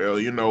like, well,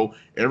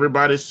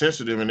 everybody's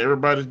sensitive and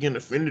everybody's getting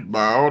offended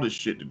by all this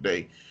shit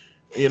today.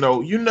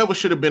 You never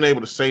should have been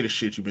able to say the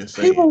shit you've been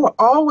saying. People were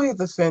always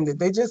offended.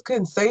 They just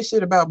couldn't say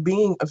shit about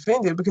being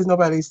offended because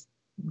nobody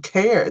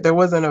cared. There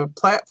wasn't a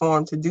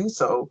platform to do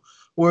so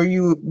where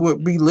you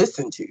would be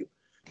listened to.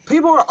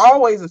 People were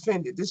always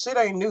offended. This shit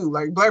ain't new.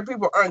 Like, Black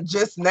people aren't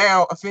just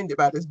now offended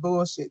by this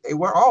bullshit. They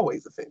were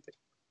always offended.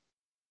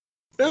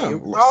 Yeah,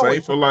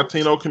 same for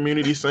Latino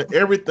community.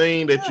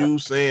 Everything that you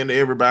saying to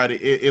everybody,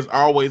 it's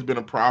always been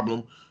a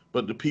problem.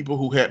 But the people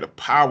who had the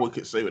power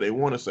could say what they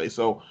want to say.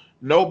 So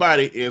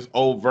nobody is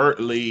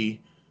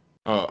overtly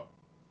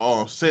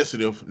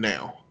sensitive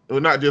now. We're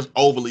not just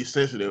overly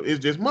sensitive. It's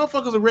just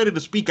motherfuckers are ready to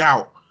speak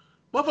out.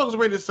 Motherfuckers are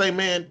ready to say,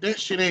 man, that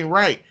shit ain't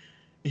right.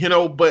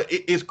 But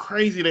it's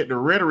crazy that the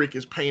rhetoric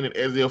is painted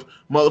as if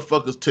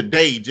motherfuckers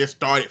today just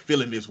started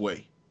feeling this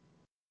way.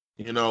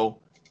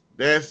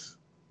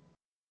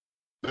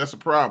 That's a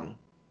problem.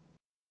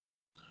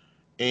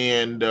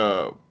 And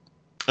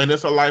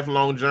it's a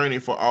lifelong journey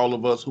for all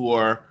of us who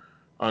are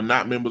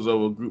not members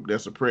of a group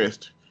that's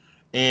oppressed.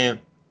 And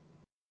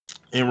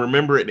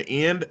remember, at the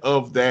end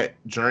of that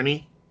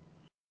journey,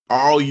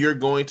 all you're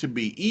going to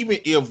be, even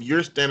if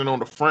you're standing on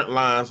the front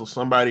lines of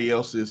somebody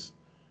else's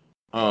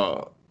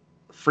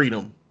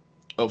freedom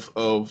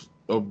of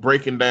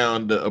breaking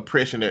down the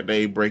oppression that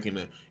they breaking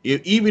in.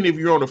 Even if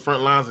you're on the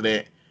front lines of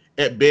that,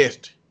 at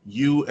best,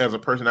 you as a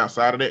person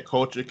outside of that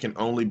culture can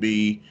only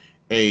be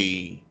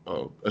a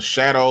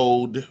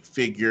shadowed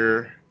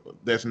figure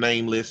that's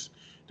nameless,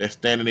 that's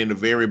standing in the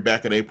very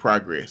back of their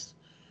progress.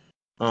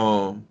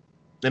 And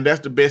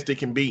that's the best it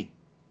can be,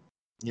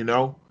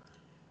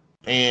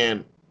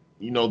 And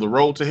the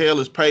road to hell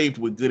is paved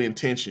with good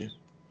intention.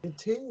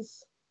 It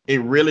is.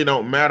 It really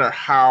don't matter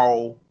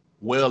how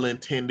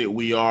well-intended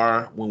we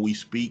are when we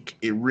speak.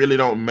 It really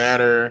don't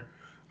matter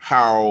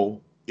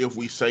if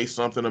we say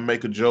something to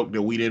make a joke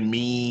that we didn't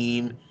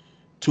mean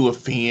to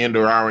offend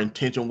or our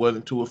intention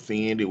wasn't to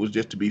offend. It was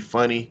just to be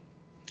funny.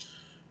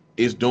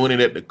 It's doing it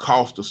at the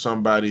cost of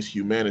somebody's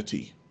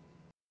humanity.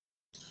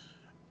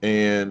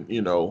 And,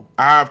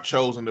 I've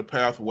chosen the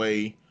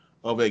pathway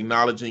of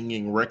acknowledging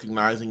and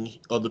recognizing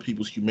other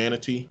people's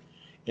humanity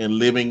and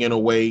living in a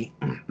way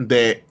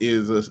that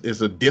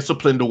is a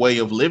disciplined way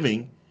of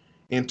living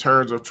in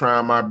terms of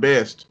trying my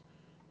best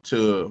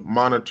to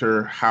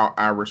monitor how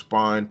I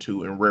respond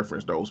to and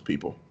reference those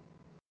people.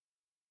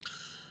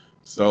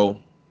 So,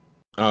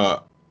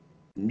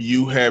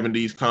 you having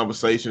these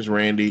conversations,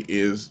 Randy,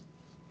 is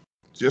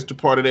just a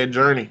part of that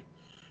journey.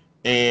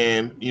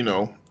 And,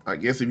 I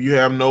guess if you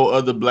have no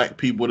other Black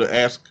people to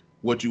ask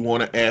what you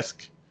want to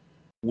ask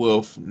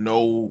with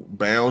no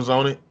bounds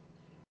on it,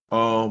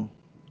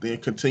 then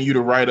continue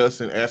to write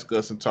us and ask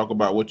us and talk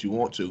about what you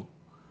want to.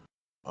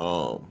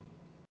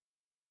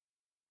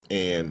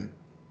 And,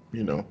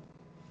 we'll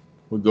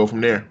go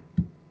from there.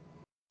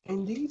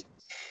 Indeed.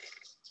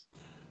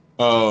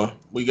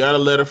 We got a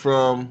letter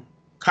from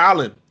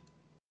Colin.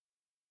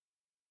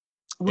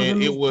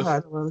 And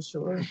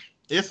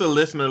it's a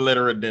listener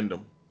letter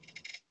addendum.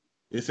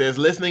 It says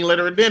listening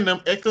letter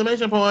addendum, !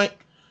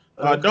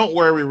 Don't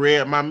worry,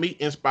 Red. My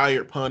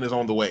meat-inspired pun is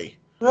on the way.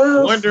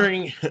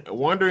 Wondering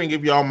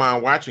if y'all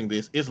mind watching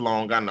this. It's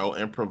long, I know,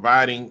 and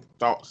providing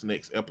thoughts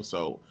next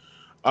episode.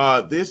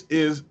 This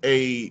is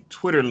a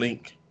Twitter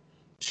link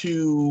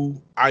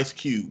to Ice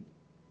Cube.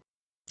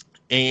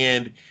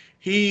 And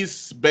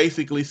he's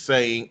basically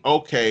saying,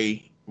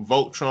 okay,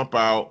 vote Trump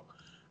out.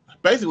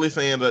 Basically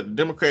saying that the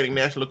Democratic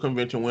National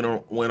Convention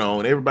went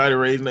on. Everybody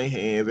raising their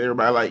hands.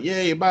 Everybody like,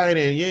 yay,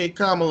 Biden, yay,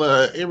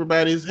 Kamala.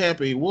 Everybody's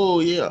happy. Whoa,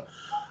 yeah.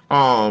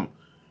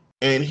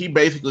 And he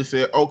basically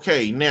said,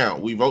 okay, now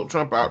we vote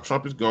Trump out.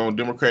 Trump is gone.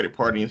 Democratic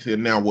Party. And said,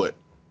 now what?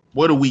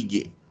 What do we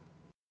get?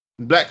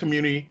 Black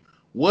community,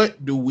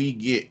 what do we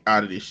get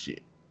out of this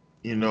shit?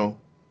 And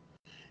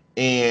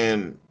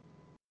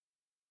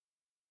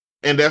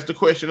that's the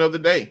question of the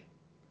day.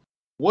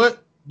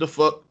 What the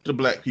fuck do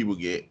Black people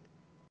get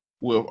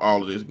with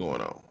all of this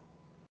going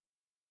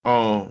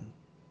on?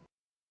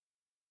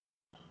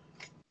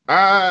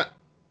 I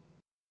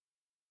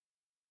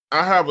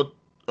have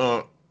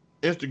a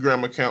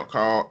Instagram account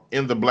called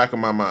In the Black of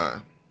My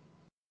Mind,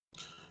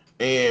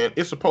 and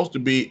it's supposed to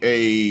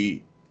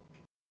be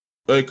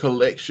a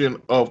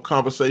collection of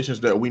conversations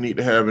that we need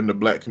to have in the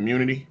Black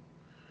community.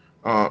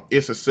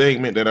 It's a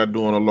segment that I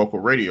do on a local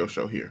radio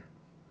show here,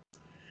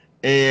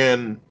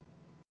 and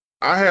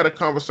I had a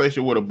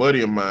conversation with a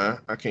buddy of mine.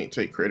 I can't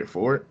take credit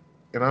for it,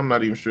 and I'm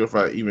not even sure if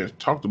I even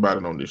talked about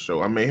it on this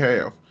show. I may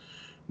have,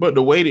 but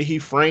the way that he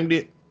framed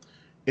it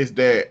is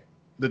that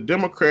the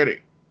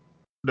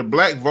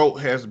Black vote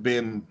has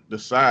been the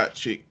side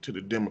chick to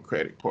the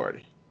Democratic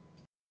Party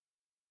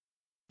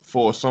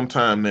for some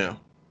time now.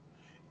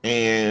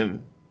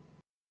 And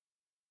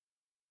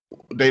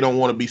they don't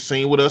want to be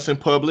seen with us in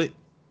public.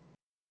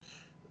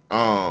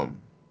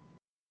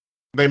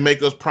 They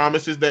make us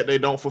promises that they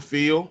don't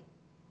fulfill.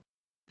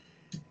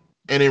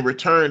 And in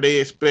return, they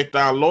expect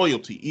our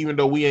loyalty, even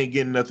though we ain't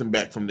getting nothing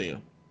back from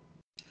them.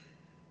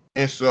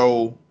 And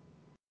so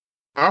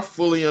I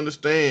fully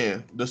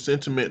understand the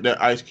sentiment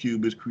that Ice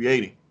Cube is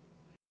creating.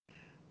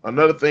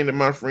 Another thing that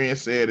my friend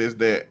said is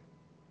that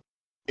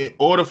in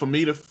order for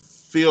me to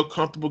feel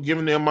comfortable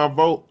giving them my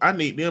vote, I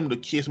need them to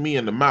kiss me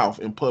in the mouth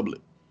in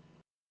public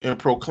and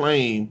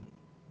proclaim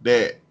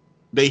that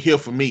they here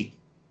for me.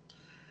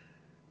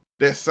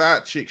 That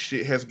side chick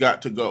shit has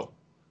got to go.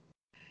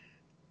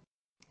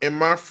 And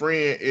my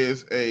friend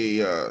is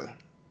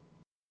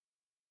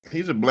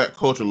he's a black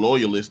culture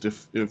loyalist,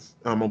 if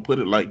I'm gonna put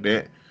it like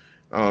that,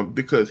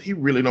 because he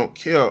really don't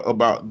care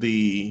about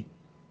the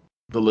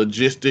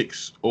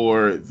logistics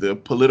or the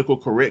political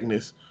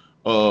correctness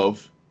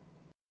of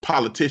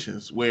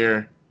politicians,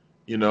 where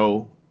you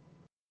know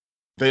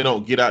they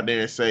don't get out there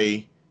and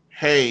say,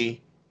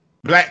 "Hey,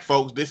 black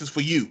folks, this is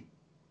for you."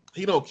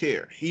 He don't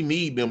care. He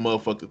need them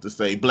motherfuckers to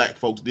say, "Black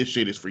folks, this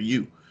shit is for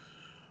you."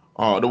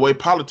 The way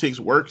politics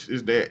works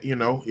is that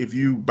if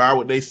you buy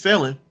what they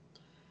selling,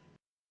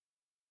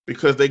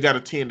 because they got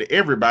to tend to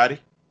everybody,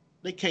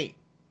 they can't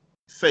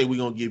say we're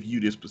gonna give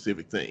you this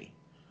specific thing.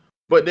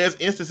 But there's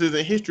instances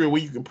in history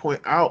where you can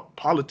point out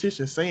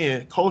politicians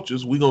saying,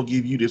 cultures, we're gonna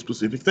give you this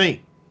specific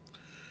thing.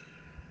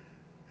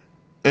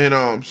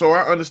 And so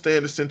I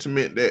understand the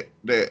sentiment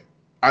that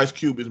Ice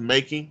Cube is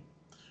making.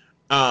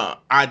 I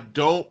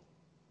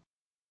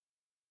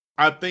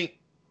think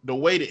the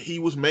way that he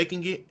was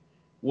making it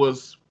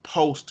was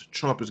post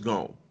Trump is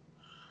gone.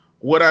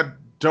 What I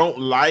don't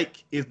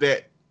like is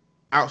that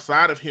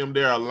outside of him,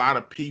 there are a lot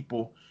of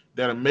people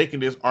that are making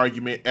this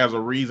argument as a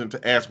reason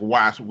to ask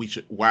why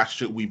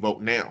should we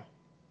vote now?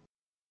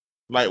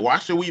 Like, why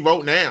should we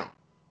vote now?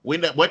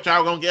 What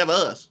y'all gonna give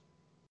us?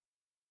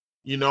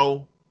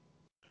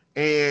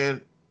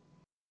 And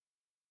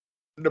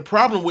the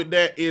problem with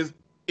that is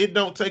it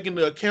don't take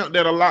into account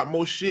that a lot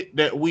more shit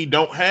that we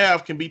don't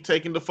have can be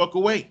taken the fuck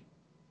away.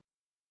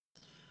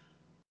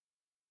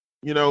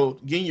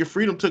 Getting your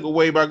freedom took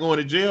away by going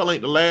to jail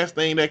ain't the last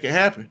thing that can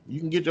happen. You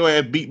can get your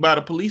ass beat by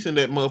the police in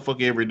that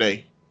motherfucker every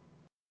day.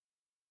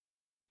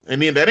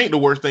 And then that ain't the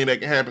worst thing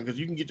that can happen, because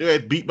you can get your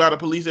ass beat by the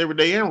police every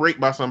day and raped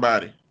by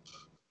somebody.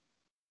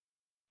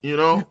 There's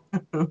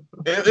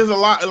a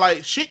lot,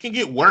 like, shit can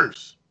get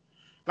worse.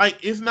 Like,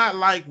 it's not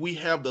like we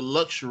have the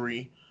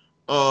luxury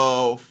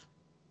of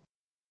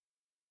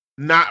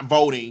not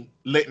voting,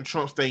 letting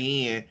Trump stay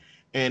in,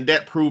 and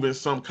that proving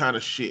some kind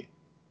of shit.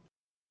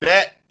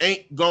 That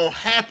ain't gonna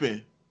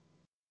happen.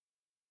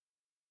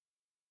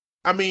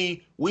 I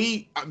mean,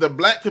 the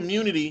black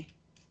community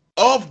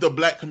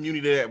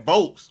that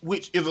votes,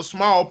 which is a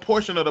small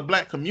portion of the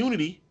black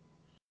community,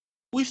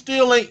 we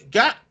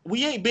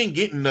ain't been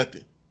getting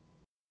nothing.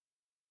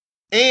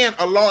 And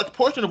a large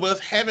portion of us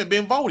haven't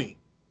been voting.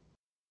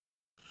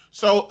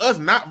 So us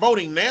not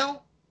voting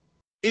now,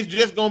 it's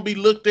just gonna be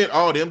looked at,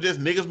 oh, them just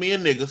niggas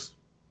being niggas,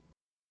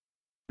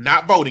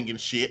 not voting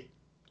and shit.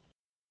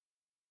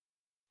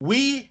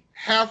 We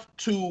have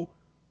to,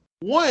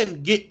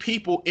 one, get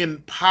people in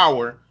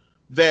power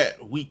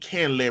that we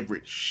can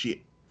leverage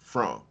shit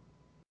from.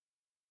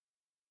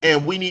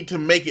 And we need to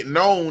make it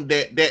known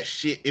that that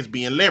shit is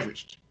being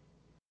leveraged.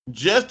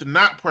 Just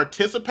not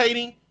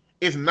participating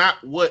is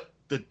not what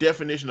the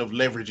definition of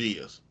leverage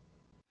is.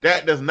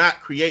 That does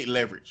not create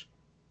leverage.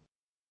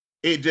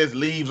 It just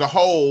leaves a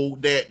hole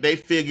that they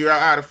figure out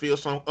how to feel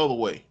some other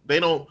way. They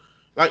don't,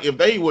 like, if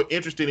they were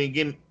interested in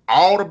getting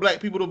all the black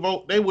people to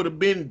vote, they would have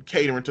been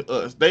catering to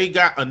us. They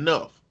got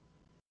enough.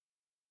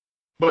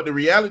 But the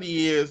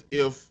reality is,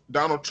 if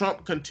Donald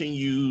Trump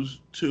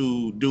continues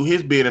to do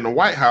his bid in the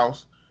White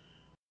House,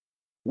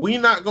 we're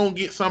not going to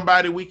get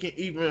somebody we can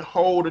even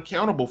hold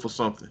accountable for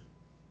something.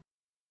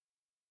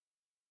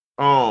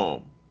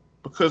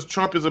 Because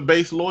Trump is a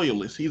base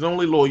loyalist. He's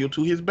only loyal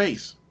to his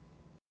base.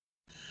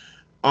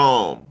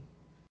 Joe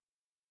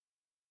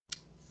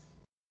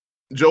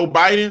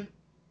Biden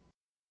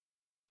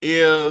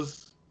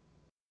is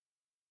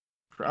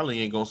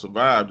probably ain't gonna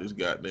survive this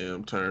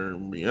goddamn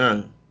term.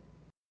 Yeah,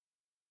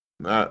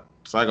 not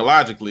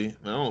psychologically,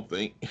 I don't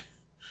think.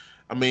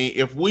 I mean,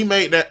 if we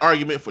made that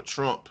argument for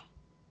Trump,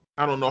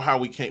 I don't know how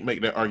we can't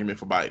make that argument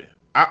for Biden.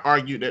 I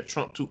argue that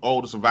Trump too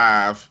old to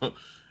survive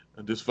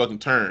this fucking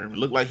term. It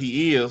look like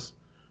he is,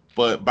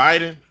 but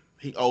Biden,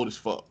 he old as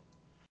fuck.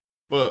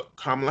 But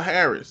Kamala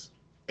Harris,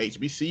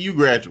 HBCU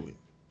graduate.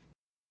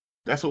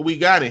 That's what we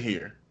got in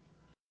here.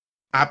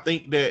 I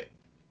think that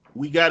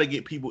we got to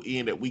get people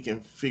in that we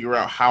can figure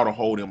out how to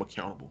hold them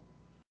accountable.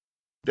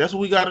 That's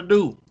what we got to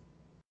do.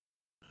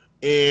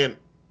 And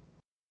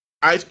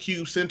Ice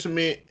Cube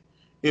sentiment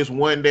is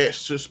one that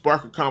should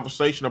spark a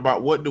conversation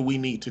about what do we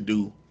need to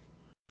do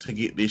to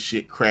get this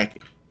shit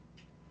cracking.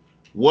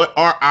 What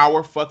are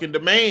our fucking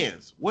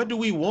demands? What do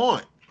we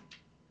want?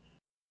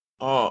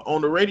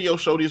 On the radio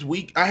show this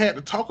week, I had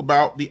to talk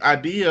about the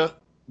idea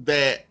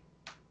that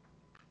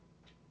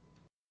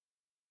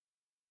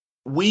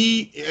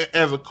we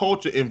as a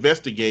culture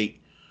investigate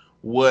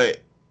what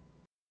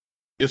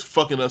is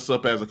fucking us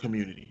up as a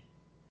community.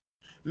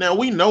 Now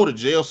we know the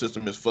jail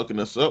system is fucking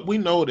us up. We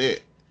know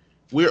that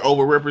we're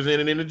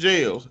overrepresented in the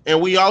jails,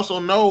 and we also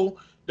know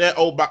that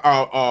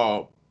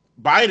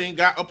Biden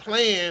got a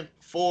plan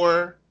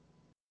for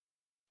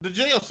the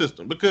jail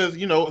system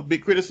because a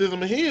big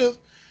criticism of his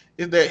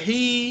is that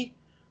he's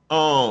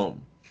a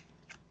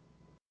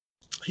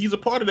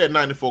part of that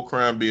 94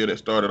 crime bill that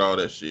started all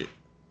that shit.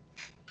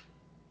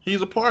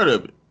 He's a part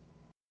of it.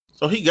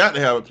 So he got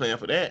to have a plan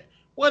for that.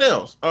 What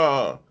else?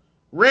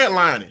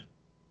 Redlining.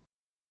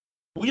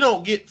 We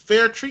don't get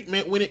fair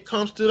treatment when it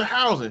comes to the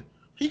housing.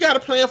 He got a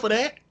plan for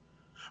that.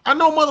 I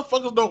know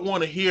motherfuckers don't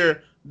want to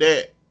hear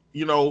that,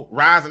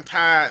 rising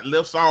tide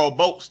lifts all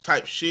boats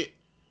type shit,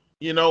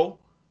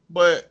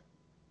 but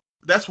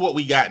that's what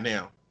we got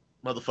now,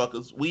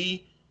 motherfuckers.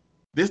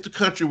 This the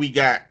country we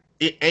got.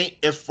 It ain't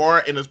as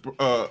far and as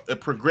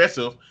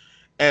progressive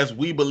as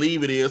we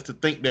believe it is to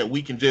think that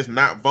we can just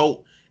not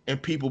vote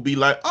and people be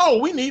like, oh,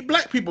 we need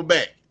black people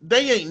back.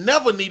 They ain't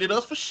never needed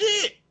us for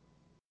shit.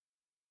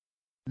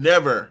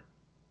 Never.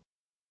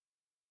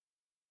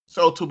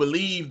 So to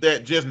believe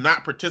that just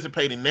not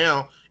participating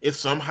now is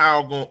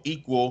somehow going to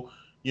equal,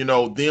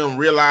 them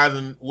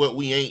realizing what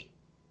we ain't,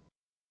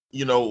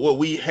 what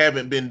we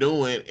haven't been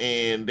doing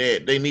and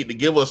that they need to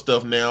give us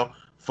stuff now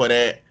for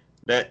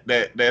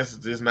that's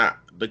just not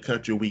the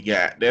country we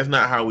got. That's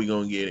not how we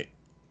going to get it.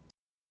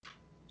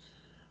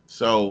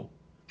 So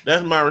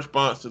that's my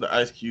response to the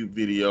Ice Cube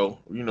video.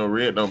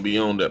 Red don't be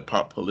on that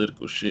pop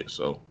political shit,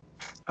 so.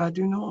 I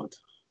do not.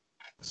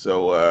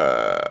 So,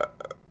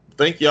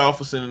 thank y'all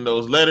for sending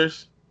those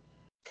letters.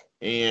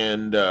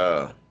 And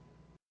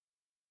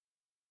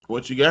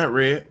what you got,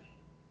 Red?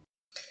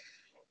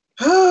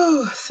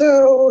 Oh,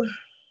 so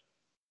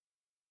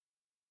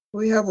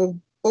we have a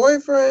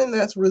boyfriend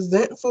that's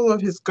resentful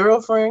of his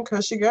girlfriend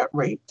because she got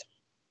raped.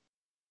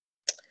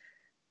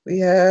 We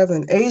have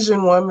an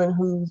Asian woman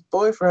whose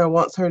boyfriend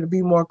wants her to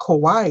be more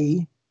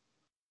kawaii,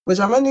 which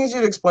I'm going to need you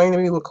to explain to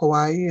me what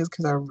kawaii is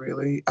because I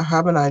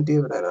have an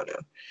idea, but I don't know.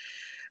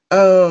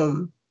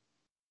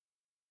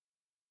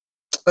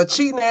 A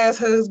cheating ass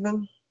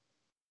husband,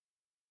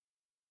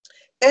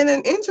 and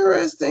an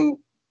interesting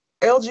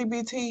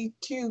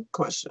LGBTQ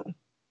question.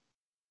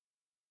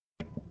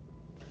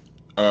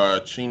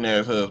 Cheating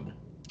ass husband.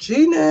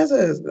 Cheating ass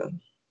husband.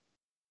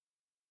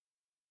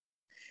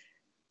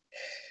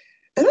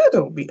 And I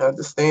don't be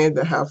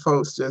understanding how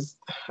folks just,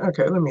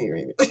 okay, let me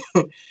read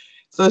it.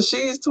 So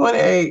she's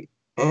 28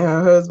 and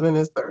her husband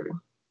is 30.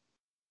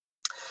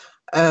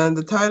 And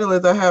the title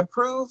is, I have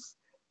proof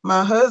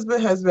my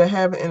husband has been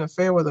having an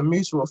affair with a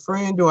mutual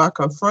friend. Do I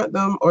confront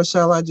them or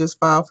shall I just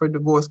file for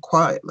divorce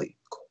quietly?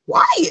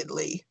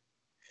 Quietly?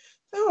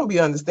 I don't be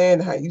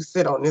understanding how you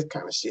sit on this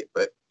kind of shit,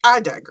 but I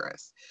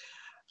digress.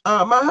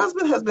 My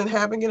husband has been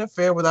having an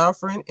affair with our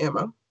friend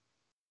Emma.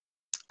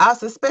 I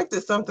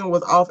suspected something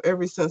was off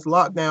ever since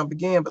lockdown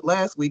began, but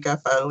last week I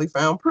finally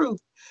found proof.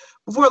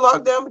 Before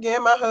lockdown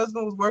began, my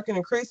husband was working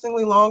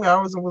increasingly long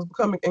hours and was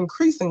becoming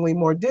increasingly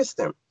more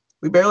distant.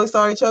 We barely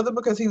saw each other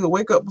because he would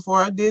wake up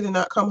before I did and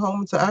not come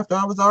home until after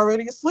I was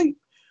already asleep.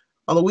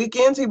 On the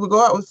weekends, he would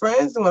go out with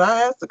friends, and when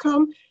I asked to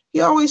come,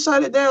 he always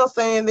shut it down,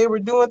 saying they were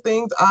doing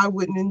things I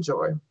wouldn't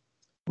enjoy.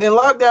 Then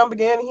lockdown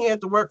began and he had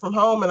to work from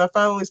home, and I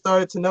finally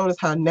started to notice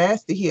how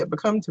nasty he had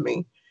become to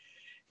me.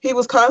 He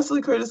was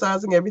constantly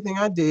criticizing everything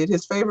I did.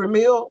 His favorite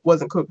meal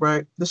wasn't cooked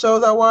right. The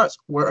shows I watched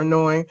were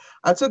annoying.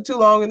 I took too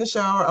long in the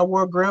shower. I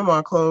wore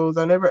grandma clothes.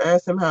 I never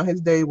asked him how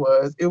his day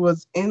was. It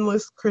was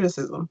endless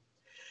criticism.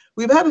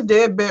 We've had a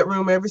dead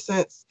bedroom ever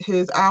since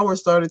his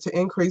hours started to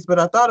increase, but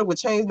I thought it would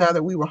change now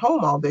that we were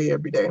home all day,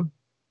 every day.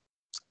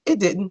 It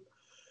didn't.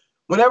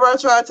 Whenever I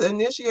tried to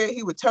initiate,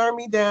 he would turn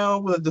me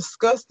down with a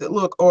disgusted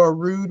look or a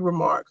rude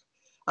remark.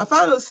 I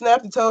finally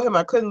snapped and told him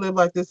I couldn't live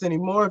like this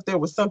anymore. If there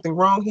was something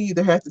wrong, he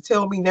either had to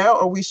tell me now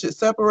or we should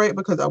separate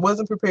because I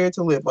wasn't prepared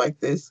to live like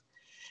this.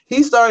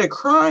 He started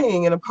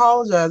crying and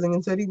apologizing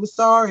and said he was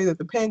sorry that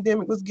the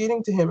pandemic was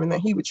getting to him and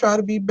that he would try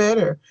to be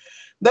better.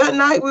 That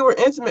night, we were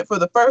intimate for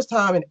the first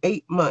time in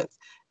 8 months.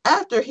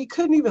 After, he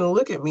couldn't even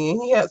look at me,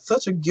 and he had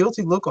such a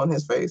guilty look on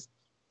his face.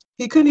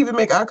 He couldn't even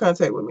make eye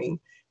contact with me.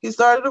 He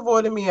started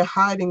avoiding me and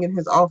hiding in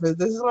his office.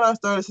 This is when I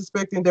started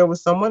suspecting there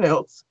was someone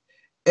else.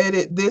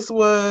 Edit, this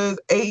was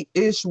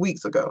 8-ish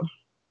weeks ago.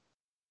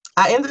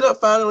 I ended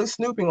up finally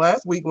snooping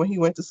last week when he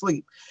went to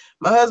sleep.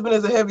 My husband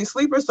is a heavy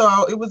sleeper,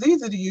 so it was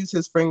easy to use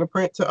his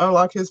fingerprint to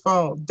unlock his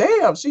phone.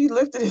 Damn, she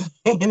lifted his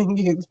hand and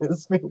used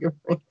his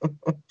fingerprint.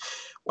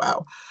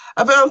 Wow.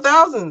 I found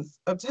thousands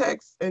of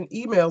texts and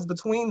emails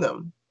between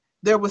them.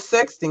 There was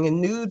sexting and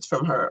nudes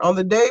from her. On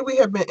the day we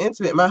had been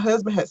intimate, my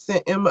husband had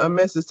sent Emma a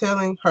message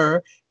telling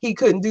her he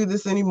couldn't do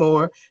this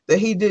anymore, that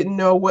he didn't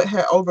know what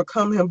had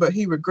overcome him, but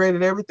he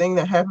regretted everything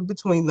that happened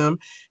between them,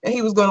 and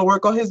he was going to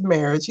work on his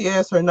marriage. He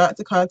asked her not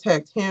to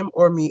contact him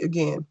or me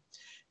again.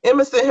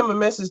 Emma sent him a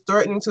message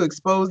threatening to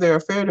expose their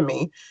affair to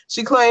me.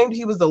 She claimed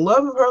he was the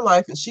love of her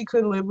life and she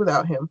couldn't live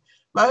without him.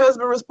 My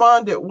husband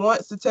responded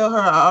once to tell her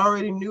I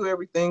already knew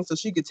everything so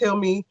she could tell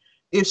me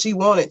if she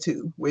wanted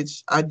to,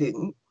 which I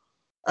didn't.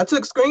 I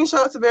took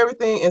screenshots of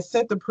everything and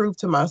sent the proof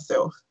to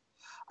myself.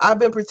 I've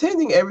been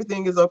pretending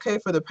everything is okay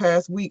for the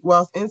past week,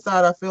 whilst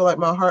inside I feel like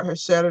my heart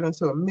has shattered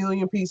into a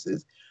million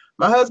pieces.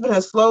 My husband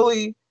has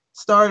slowly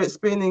started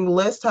spending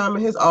less time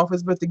in his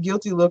office, but the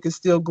guilty look is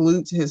still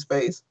glued to his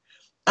face.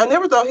 I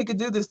never thought he could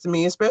do this to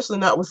me, especially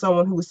not with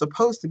someone who was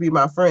supposed to be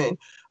my friend.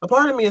 A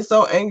part of me is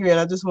so angry and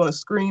I just want to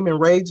scream and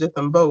rage at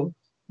them both.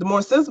 The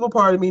more sensible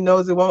part of me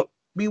knows it won't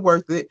be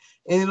worth it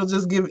and it'll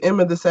just give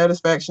Emma the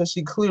satisfaction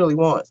she clearly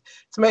wants.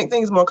 To make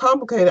things more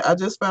complicated, I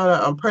just found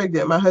out I'm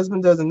pregnant. My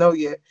husband doesn't know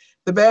yet.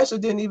 The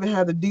bastard didn't even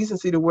have the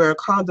decency to wear a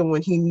condom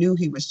when he knew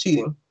he was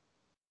cheating.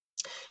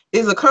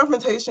 Is a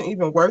confrontation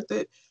even worth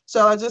it?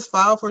 Shall I just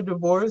file for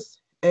divorce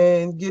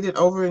and get it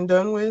over and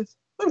done with?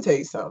 Let me tell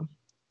you something.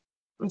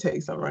 Let me tell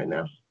you something right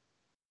now.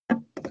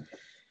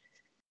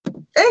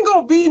 Ain't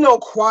gonna be no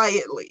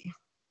quietly,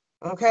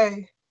 okay?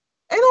 Ain't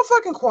no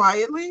fucking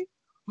quietly.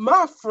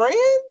 My friend?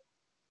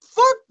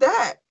 Fuck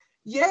that.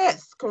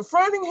 Yes,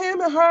 confronting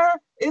him and her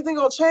isn't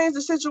gonna change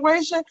the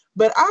situation,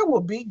 but I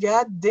will be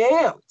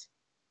goddamned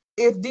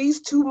if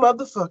these two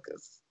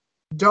motherfuckers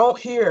don't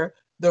hear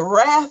the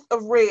wrath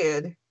of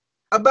Red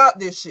about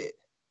this shit.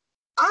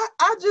 I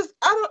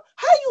don't,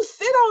 how you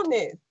sit on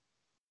this?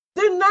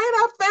 The night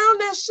I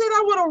found that shit,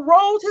 I would have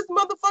rolled his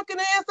motherfucking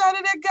ass out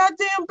of that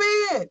goddamn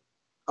bed.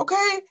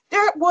 Okay?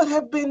 That would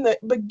have been the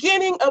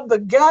beginning of the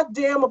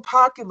goddamn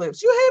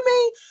apocalypse. You hear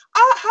me?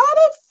 How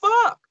the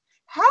fuck?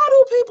 How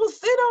do people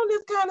sit on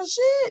this kind of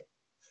shit?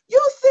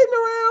 You're sitting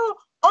around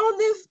on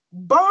this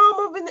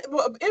bomb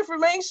of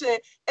information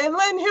and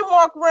letting him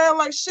walk around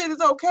like shit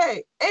is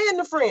okay. And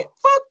the friend.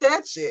 Fuck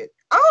that shit.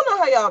 I don't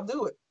know how y'all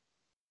do it.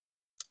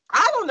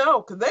 I don't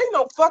know, because there's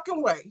no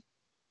fucking way.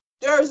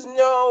 There's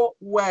no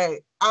way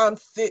I'm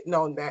sitting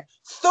on that.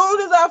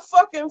 Soon as I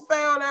fucking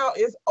found out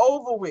it's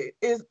over with,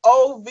 it's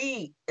OV,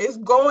 it's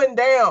going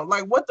down.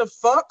 Like, what the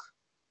fuck?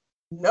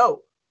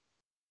 No.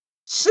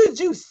 Should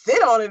you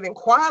sit on it and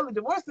quietly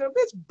divorce them?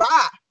 Bitch,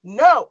 bye.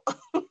 No.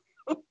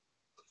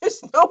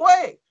 There's no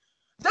way.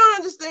 Don't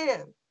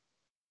understand.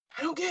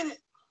 I don't get it.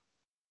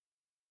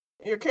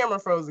 Your camera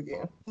froze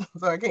again,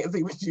 so I can't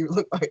see what you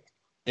look like.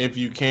 If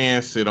you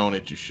can sit on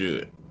it, you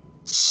should.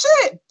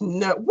 Shit.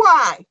 No.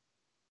 Why?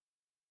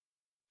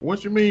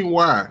 What you mean,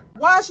 why?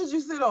 Why should you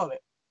sit on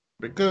it?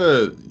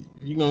 Because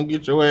you gonna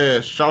get your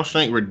ass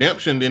Shawshank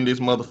Redemption in this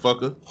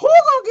motherfucker. Who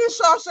gonna get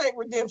Shawshank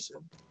Redemption?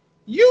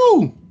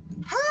 You.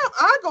 How am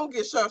I gonna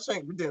get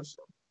Shawshank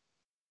Redemption?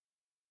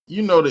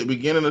 You know, the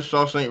beginning of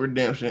Shawshank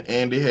Redemption,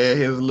 Andy had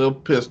his little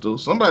pistol.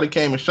 Somebody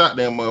came and shot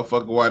that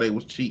motherfucker while they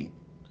was cheating.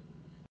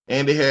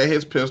 Andy had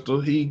his pistol.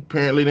 He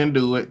apparently didn't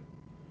do it.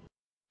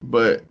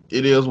 But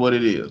it is what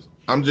it is.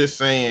 I'm just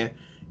saying,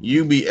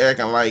 you be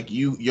acting like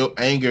your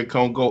anger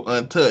can't go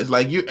untouched.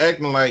 Like, you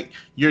acting like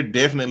you're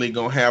definitely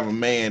gonna have a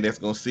man that's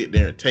gonna sit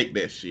there and take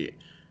that shit.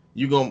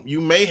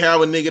 You may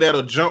have a nigga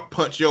that'll jump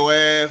punch your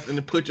ass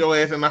and put your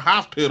ass in the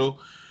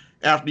hospital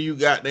after you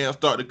goddamn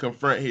start to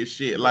confront his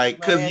shit. Like,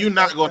 cause you're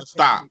not gonna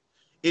stop.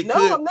 I'm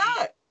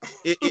not.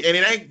 And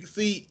it ain't,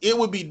 see, it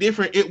would be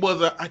different. It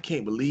was I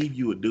can't believe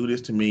you would do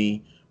this to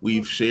me.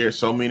 We've shared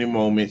so many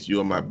moments.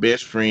 You're my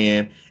best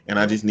friend, and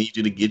I just need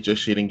you to get your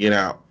shit and get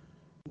out.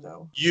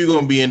 No. You're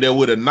gonna be in there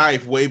with a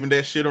knife waving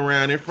that shit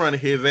around in front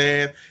of his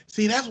ass.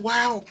 See, that's why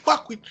I don't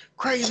fuck with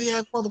crazy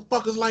ass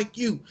motherfuckers like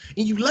you.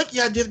 And you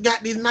lucky I just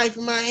got this knife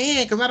in my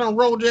hand because I done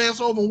rolled your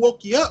ass over and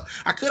woke you up.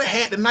 I could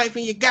have had the knife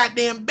in your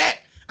goddamn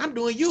back. I'm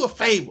doing you a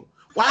favor.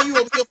 Why you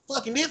over here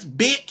fucking this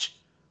bitch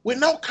with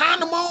no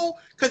condom on?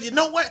 Because you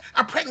know what?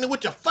 I'm pregnant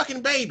with your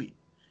fucking baby.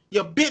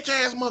 You bitch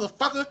ass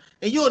motherfucker.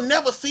 And you'll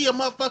never see a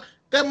motherfucker.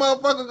 That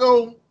motherfucker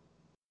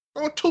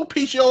go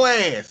two-piece your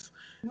ass.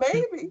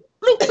 Maybe.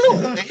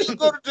 And you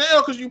go to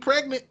jail because you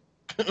pregnant.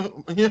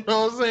 You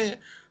know what I'm saying?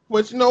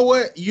 But you know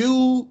what?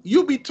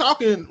 You be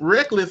talking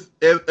reckless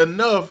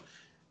enough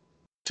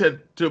to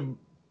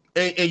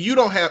and you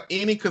don't have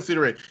any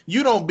consideration.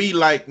 You don't be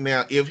like,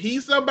 now, if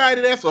he's somebody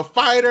that's a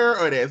fighter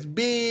or that's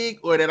big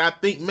or that I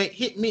think may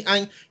hit me,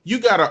 you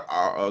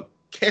gotta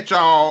catch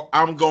all.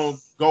 I'm gonna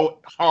go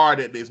hard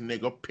at this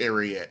nigga,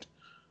 period.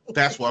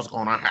 That's what's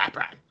gonna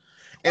happen.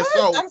 And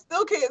what? So I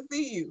still can't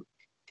see you.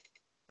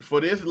 For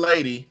this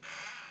lady,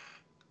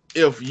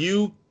 if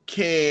you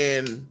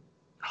can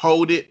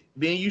hold it,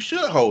 then you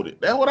should hold it.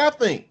 That's what I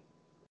think.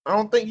 I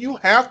don't think you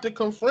have to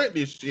confront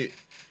this shit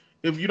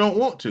if you don't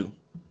want to.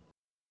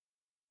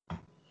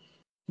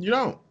 You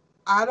don't.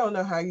 I don't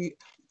know how you.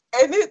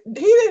 And he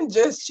didn't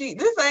just cheat.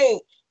 This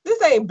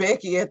ain't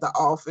Becky at the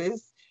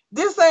office.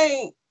 This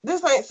ain't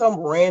some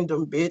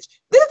random bitch.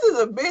 This is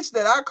a bitch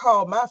that I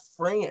call my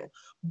friend.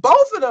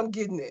 Both of them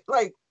getting it.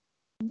 Like,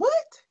 what?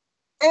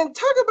 And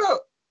talk about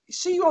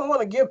she don't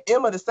want to give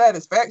Emma the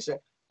satisfaction.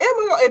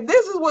 Emma, if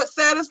this is what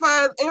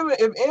satisfies Emma,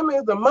 if Emma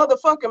is a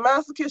motherfucking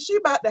masochist, she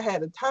about to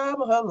have the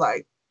time of her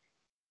life.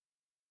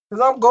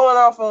 Because I'm going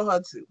off on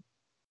her too.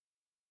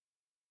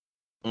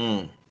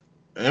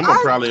 Emma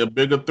probably a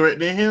bigger threat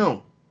than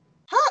him.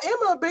 How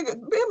Emma bigger?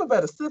 Emma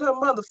better sit her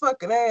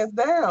motherfucking ass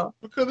down.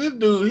 Because this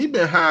dude, he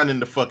been hiding in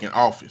the fucking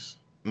office,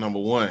 number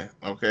one,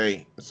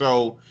 okay?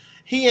 So,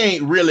 he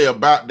ain't really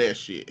about that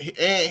shit.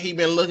 He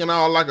been looking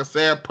all like a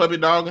sad puppy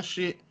dog and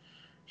shit.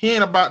 He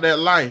ain't about that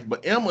life.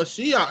 But Emma,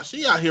 she out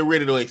here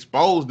ready to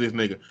expose this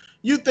nigga.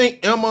 You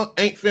think Emma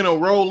ain't finna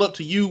roll up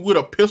to you with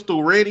a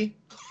pistol ready?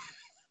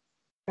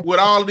 With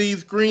all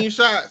these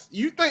screenshots?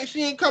 You think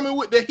she ain't coming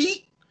with the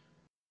heat?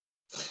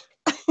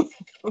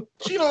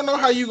 She don't know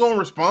how you gonna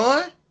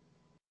respond.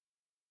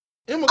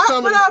 Emma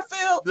coming. But I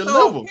feel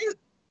deliver. so.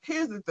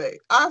 Here's the thing.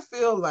 I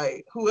feel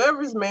like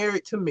whoever's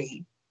married to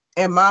me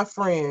and my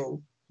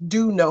friends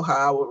do know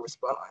how I would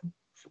respond.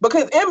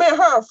 Because Emma and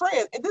her are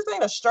friends, and this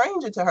ain't a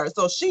stranger to her.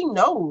 So she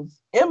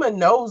knows. Emma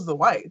knows the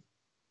wife.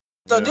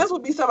 So this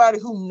would be somebody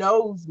who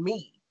knows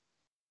me.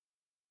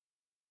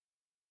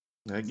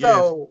 I guess.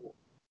 So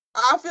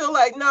I feel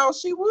like no,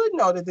 she would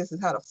know that this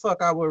is how the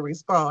fuck I would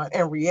respond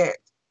and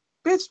react.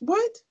 Bitch,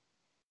 what?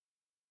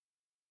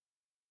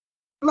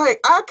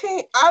 Like I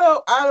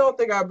don't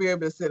think I'll be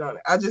able to sit on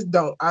it. I just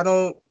don't.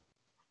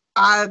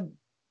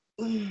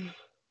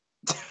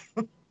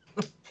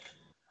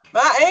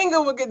 My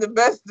anger would get the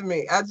best of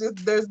me.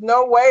 There's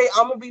no way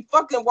I'm gonna be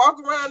fucking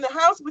walking around the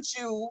house with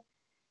you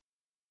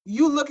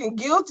looking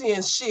guilty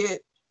and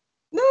shit.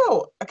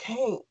 No, I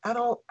can't. I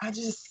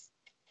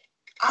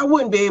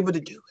wouldn't be able to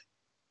do it.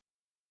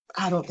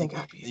 I don't think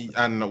I'd be able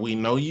to. I know we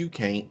know you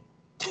can't.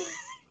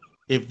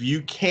 If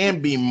you can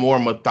be more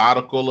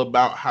methodical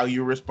about how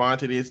you respond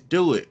to this,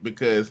 do it,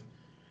 because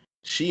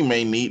she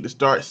may need to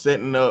start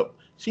siphoning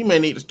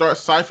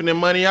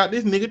money out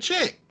this nigga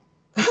check.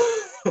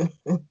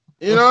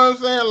 You know what I'm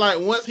saying? Like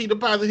once he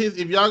deposits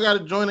if y'all got a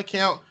joint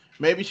account,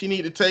 maybe she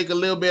need to take a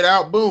little bit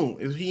out. Boom.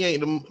 If he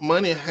ain't the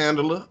money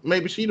handler,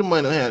 maybe she the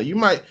money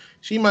handler.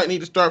 She might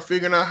need to start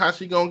figuring out how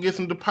she gonna get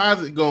some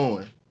deposit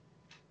going.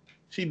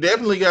 She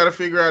definitely got to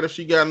figure out if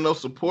she got enough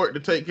support to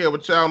take care of a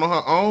child on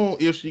her own,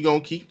 if she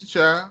gonna keep the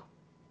child.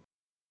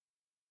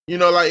 You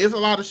know, like it's a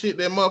lot of shit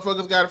that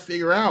motherfuckers got to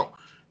figure out.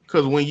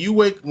 Cause when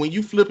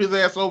you flip his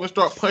ass over and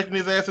start punching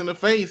his ass in the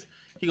face,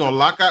 he gonna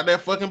lock out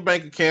that fucking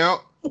bank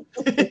account.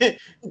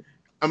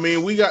 I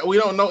mean, we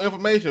don't know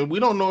information. We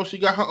don't know if she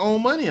got her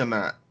own money or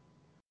not.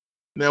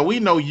 Now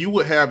we know you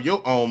would have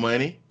your own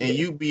money, and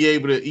you'd be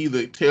able to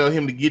either tell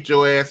him to get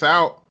your ass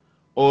out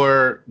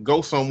or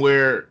go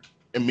somewhere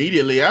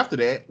immediately after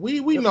that. We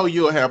know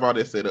you'll have all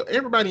that set up.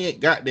 Everybody ain't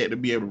got that to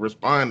be able to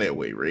respond that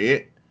way,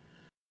 Red.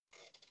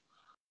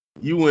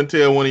 You wouldn't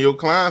tell one of your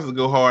clients to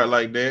go hard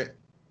like that.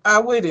 I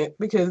wouldn't,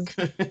 because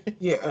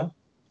yeah.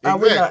 Exactly. I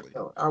would not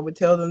know. I would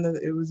tell them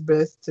that it was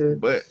best to.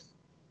 But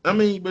I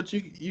mean,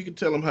 you can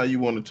tell them how you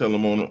want to tell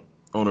them on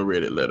a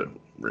Reddit letter,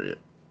 Red.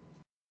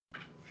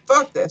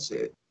 Fuck that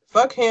shit.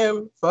 Fuck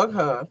him. Fuck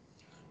her.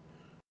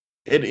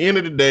 At the end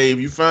of the day, if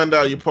you find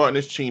out your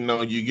partner's cheating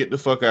on you, get the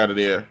fuck out of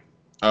there.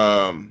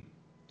 I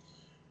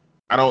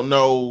don't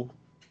know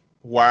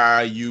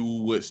why you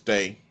would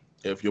stay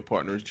if your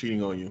partner is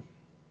cheating on you.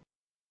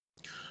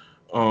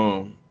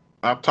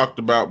 I've talked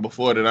about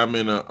before that I'm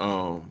in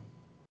a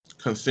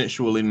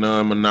consensually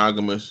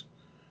non-monogamous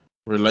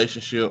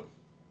relationship,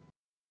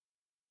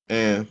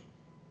 and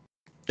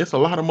it's a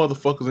lot of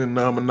motherfuckers in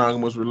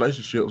non-monogamous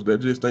relationships that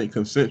just ain't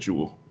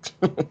consensual.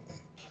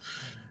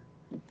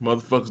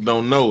 Motherfuckers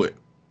don't know it.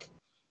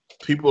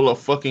 People are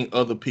fucking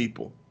other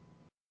people.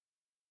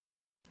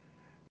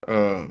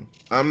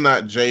 I'm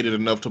not jaded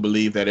enough to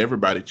believe that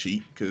everybody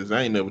cheat, because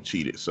I ain't never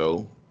cheated.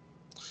 So,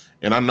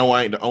 and I know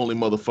I ain't the only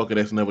motherfucker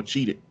that's never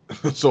cheated.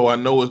 So I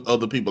know there's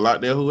other people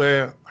out there who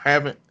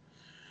haven't.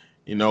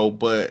 You know,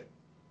 but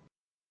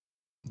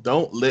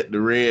don't let the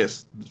red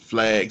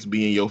flags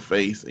be in your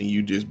face and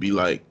you just be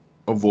like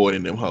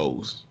avoiding them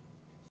hoes.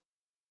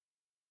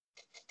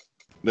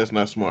 That's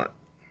not smart.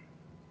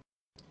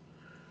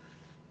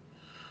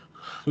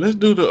 Let's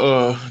do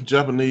the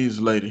Japanese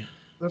lady.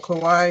 The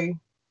kawaii.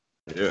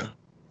 Yeah.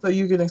 So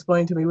you can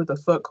explain to me what the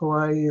fuck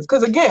kawaii is.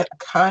 Because again, I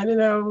kind of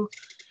know.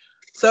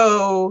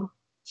 So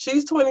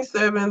she's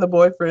 27. The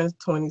boyfriend's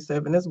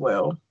 27 as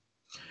well.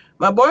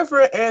 My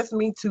boyfriend asked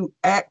me to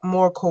act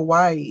more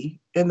kawaii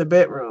in the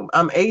bedroom.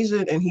 I'm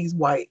Asian and he's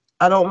white.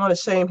 I don't want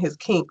to shame his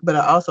kink, but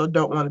I also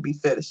don't want to be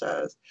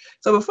fetishized.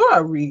 So before I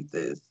read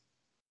this,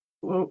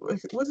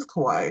 what is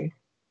kawaii?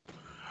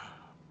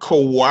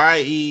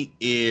 Kawaii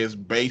is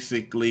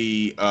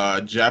basically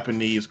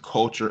Japanese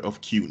culture of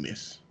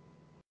cuteness.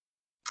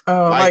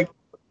 Like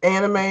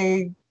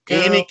anime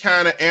girl? Any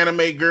kind of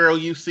anime girl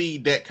you see,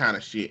 that kind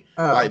of shit.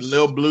 Like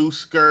little blue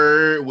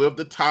skirt with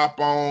the top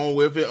on,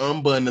 with it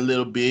unbuttoned a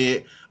little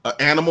bit, an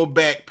animal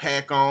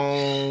backpack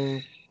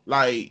on.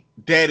 Like,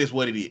 that is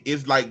what it is.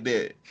 It's like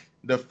the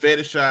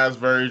fetishized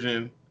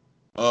version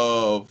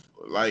of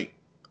like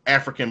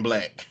African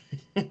black.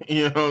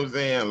 You know what I'm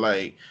saying?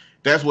 Like,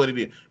 that's what it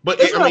is. But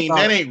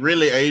that ain't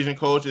really Asian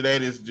culture.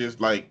 That is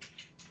just like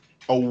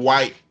a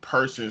white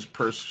person's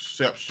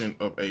perception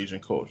of Asian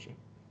culture.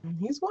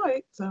 He's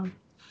white, so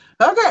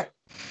okay.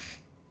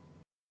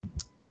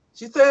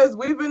 She says,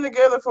 we've been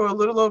together for a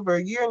little over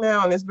a year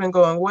now and it's been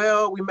going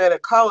well. We met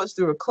at college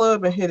through a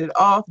club and hit it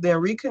off, then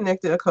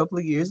reconnected a couple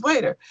of years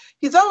later.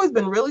 He's always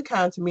been really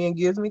kind to me and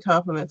gives me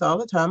compliments all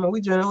the time, and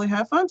we generally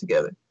have fun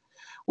together.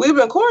 We've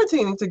been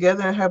quarantining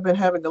together and have been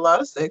having a lot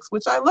of sex,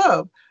 which I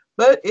love,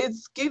 but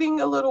it's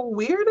getting a little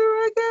weirder,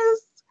 I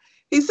guess.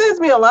 He sends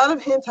me a lot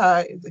of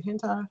hentai. Is it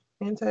hentai?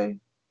 Hentai?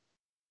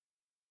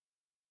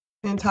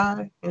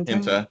 Hentai? Hentai?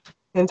 Hentai.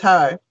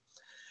 Hentai.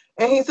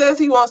 And he says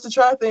he wants to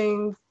try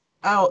things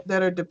out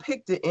that are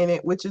depicted in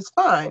it, which is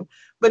fine.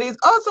 But he's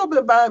also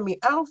been buying me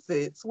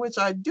outfits, which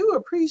I do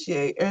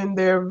appreciate. And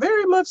they're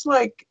very much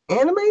like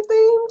anime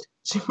themed.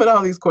 She put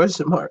all these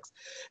question marks.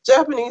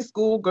 Japanese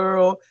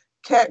schoolgirl,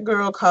 cat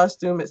girl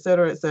costume,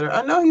 etc., etc.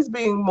 I know he's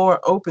being more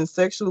open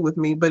sexually with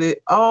me, but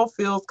it all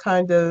feels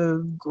kind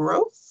of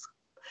gross.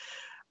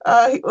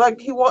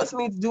 He wants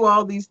me to do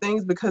all these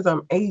things because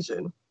I'm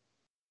Asian.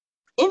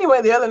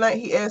 Anyway, the other night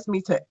he asked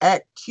me to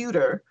act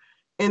cuter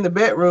in the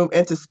bedroom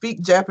and to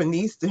speak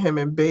Japanese to him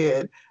in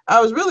bed.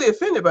 I was really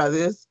offended by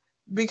this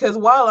because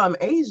while I'm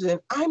Asian,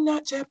 I'm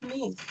not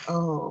Japanese.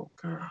 Oh,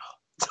 girl.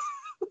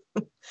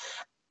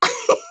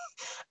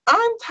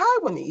 I'm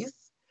Taiwanese,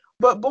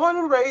 but born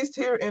and raised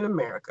here in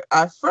America.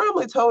 I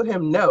firmly told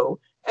him no,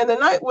 and the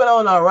night went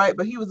on all right,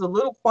 but he was a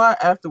little quiet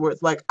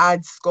afterwards, like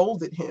I'd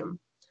scolded him.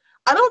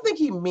 I don't think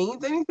he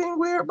means anything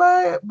weird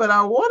by it, but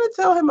I want to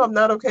tell him I'm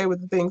not okay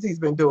with the things he's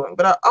been doing.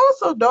 But I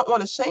also don't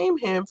want to shame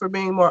him for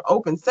being more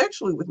open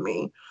sexually with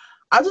me.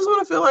 I just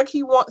want to feel like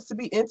he wants to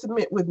be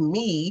intimate with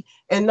me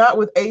and not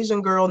with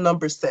Asian girl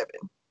number 7,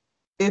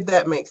 if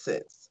that makes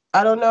sense.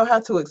 I don't know how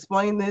to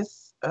explain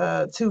this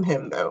to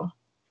him, though.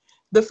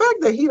 The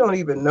fact that he don't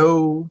even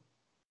know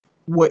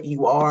what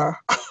you are,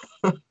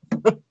 he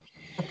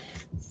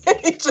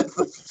just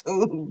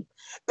assumed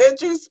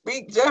that you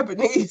speak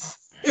Japanese.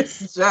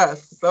 It's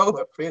just so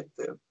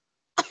offensive.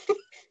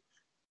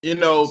 You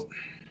know,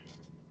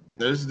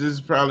 this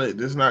is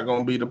not going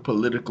to be the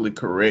politically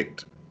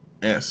correct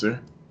answer,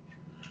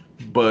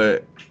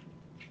 but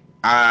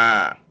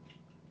a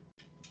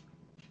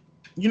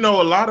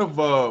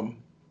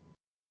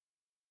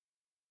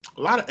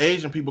lot of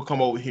Asian people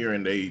come over here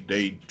and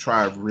they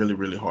try really,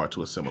 really hard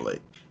to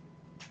assimilate.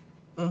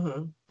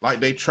 Mm-hmm. Like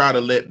they try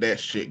to let that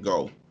shit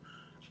go.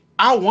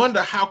 I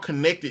wonder how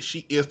connected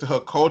she is to her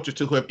culture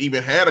to have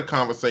even had a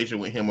conversation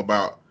with him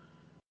about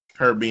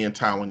her being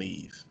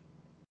Taiwanese.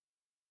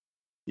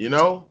 You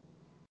know?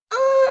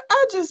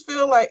 I just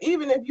feel like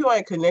even if you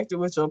ain't connected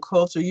with your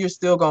culture, you're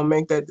still gonna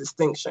make that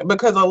distinction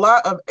because a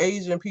lot of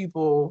Asian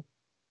people,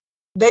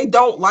 they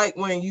don't like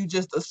when you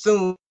just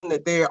assume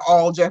that they're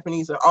all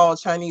Japanese or all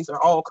Chinese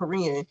or all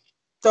Korean.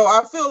 So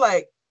I feel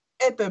like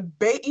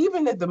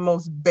even at the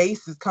most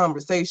basic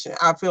conversation,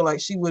 I feel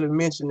like she would have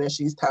mentioned that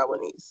she's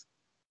Taiwanese.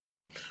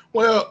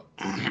 Well,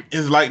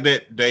 it's like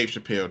that Dave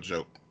Chappelle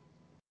joke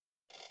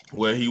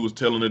where he was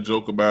telling a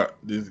joke about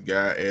this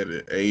guy at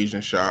an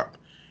Asian shop,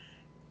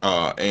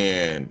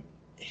 and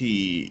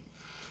he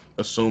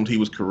assumed he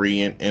was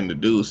Korean, and the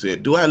dude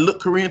said, "Do I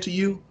look Korean to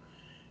you?"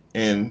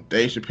 And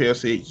Dave Chappelle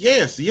said,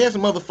 yes,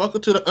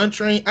 motherfucker, to the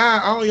untrained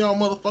eye, all y'all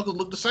motherfuckers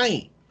look the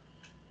same.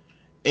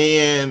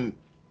 And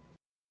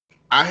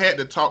I had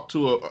to talk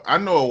to I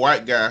know a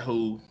white guy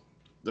who,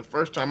 the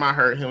first time I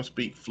heard him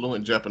speak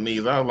fluent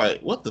Japanese, I was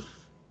like, what the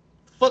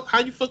fuck?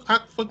 How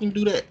fucking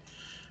do that?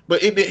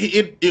 But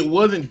it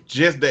wasn't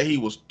just that he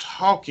was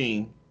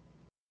talking.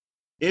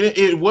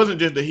 It wasn't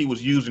just that he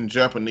was using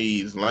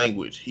Japanese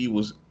language.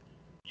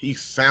 He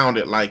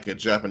sounded like a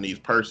Japanese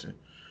person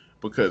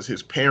because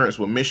his parents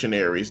were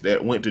missionaries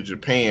that went to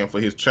Japan for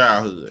his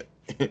childhood.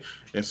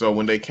 And so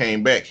when they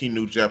came back, he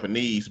knew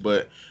Japanese.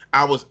 But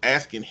I was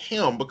asking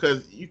him,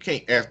 because you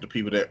can't ask the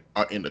people that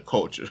are in the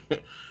culture,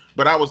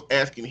 but I was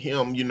asking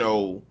him,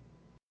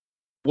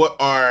 what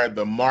are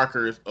the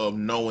markers of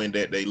knowing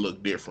that they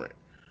look different?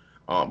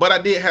 But I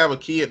did have a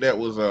kid that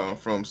was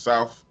from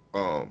South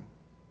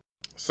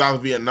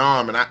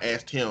Vietnam, and I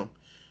asked him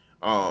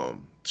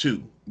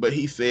too. But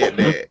he said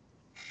that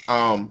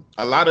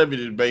a lot of it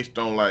is based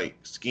on like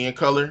skin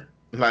color.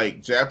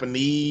 Like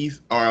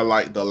Japanese are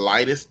like the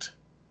lightest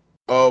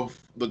of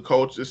the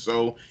culture.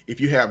 So if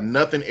you have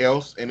nothing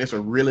else and it's a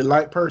really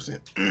light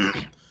person,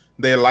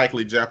 they're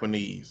likely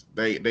Japanese.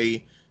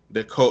 The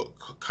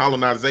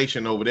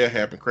colonization over there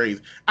happened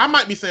crazy. I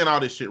might be saying all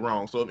this shit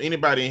wrong. So if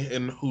anybody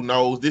who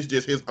knows, this is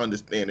just his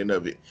understanding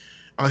of it.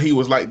 He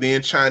was like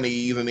then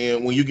Chinese, and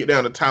then when you get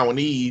down to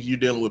Taiwanese, you're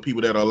dealing with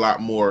people that are a lot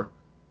more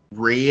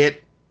red,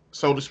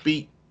 so to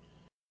speak.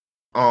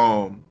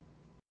 And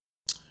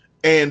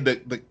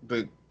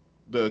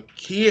the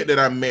kid that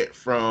I met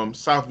from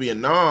South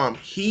Vietnam,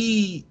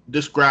 he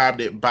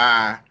described it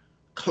by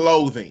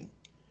clothing.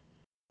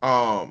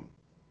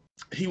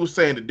 He was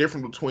saying the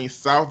difference between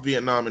South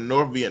Vietnam and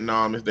North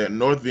Vietnam is that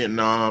North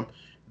Vietnam,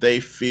 they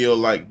feel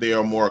like they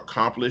are more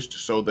accomplished,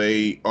 so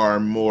they are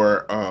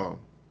more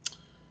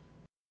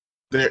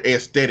they're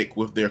aesthetic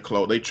with their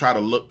clothes. They try to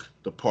look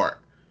the part,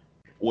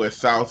 where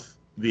South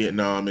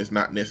Vietnam is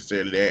not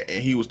necessarily that.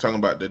 And he was talking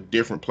about the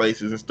different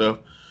places and stuff.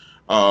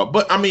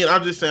 But I mean,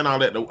 I'm just saying all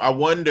that.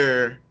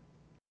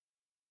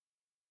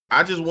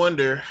 I just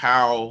wonder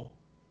how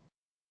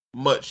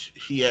much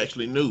he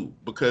actually knew,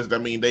 because I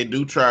mean, they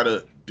do try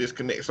to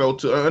disconnect. So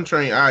to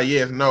untrained eye,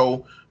 yes,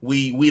 no,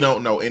 we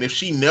don't know. And if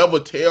she never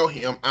tell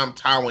him I'm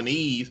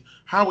Taiwanese,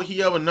 how would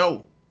he ever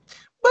know?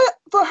 But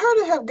for her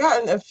to have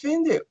gotten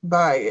offended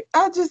by it,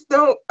 I just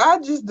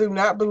do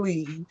not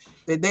believe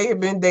that they have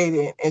been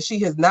dating and she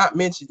has not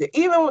mentioned it.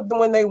 Even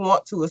when they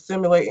want to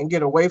assimilate and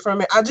get away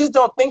from it, I just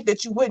don't think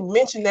that you wouldn't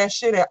mention that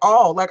shit at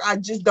all. Like, I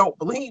just don't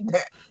believe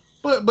that.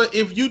 But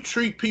if you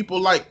treat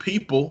people, like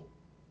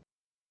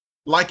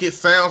it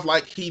sounds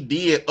like he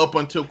did up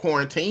until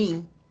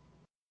quarantine,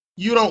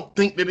 you don't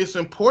think that it's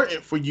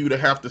important for you to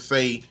have to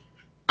say,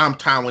 I'm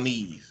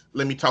Taiwanese.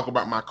 Let me talk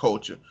about my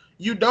culture.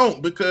 You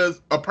don't, because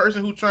a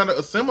person who's trying to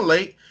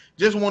assimilate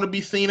just want to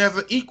be seen as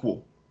an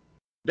equal.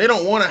 They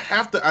don't want to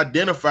have to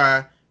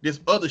identify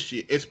this other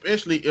shit,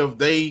 especially if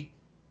they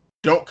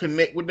don't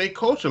connect with their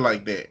culture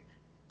like that.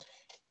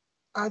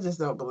 I just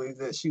don't believe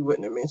that she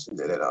wouldn't have mentioned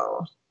it at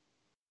all.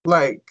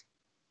 Like,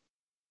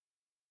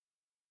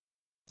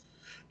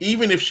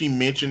 even if she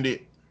mentioned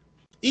it,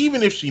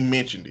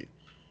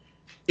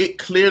 it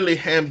clearly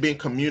hadn't been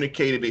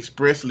communicated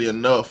expressly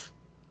enough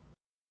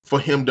for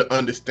him to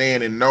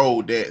understand and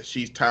know that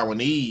she's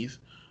Taiwanese,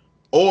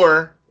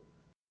 or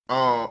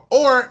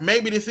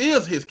maybe this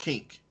is his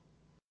kink.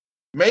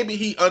 Maybe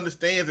he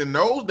understands and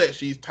knows that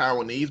she's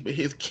Taiwanese, but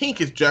his kink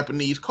is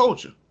Japanese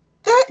culture.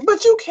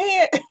 But you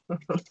can't.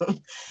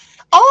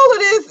 All of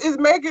this is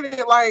making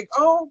it like,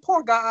 oh,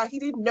 poor guy, he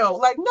didn't know.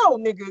 Like, no,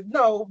 nigga,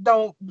 no,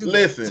 don't do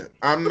Listen, that.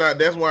 I'm not.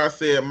 That's why I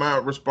said my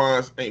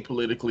response ain't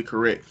politically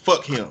correct.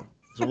 Fuck him.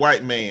 It's a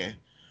white man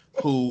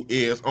who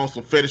is on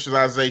some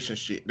fetishization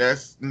shit.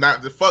 That's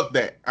not the fuck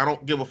that. I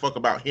don't give a fuck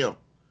about him.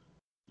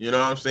 You know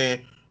what I'm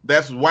saying?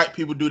 That's white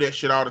people do that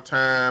shit all the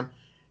time.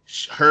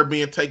 Her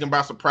being taken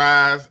by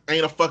surprise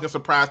ain't a fucking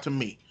surprise to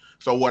me.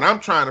 So what I'm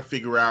trying to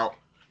figure out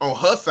on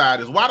her side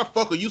is, why the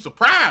fuck are you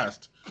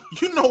surprised?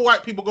 You know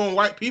white people going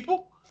white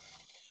people.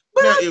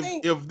 But now,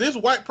 if this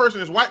white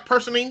person is white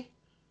personing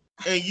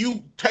and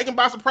you taken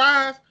by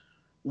surprise,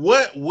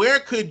 where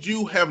could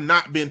you have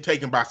not been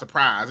taken by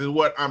surprise is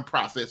what I'm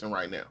processing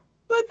right now.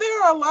 But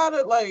there are a lot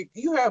of, like,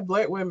 you have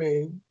black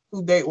women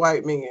who date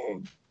white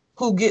men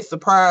who get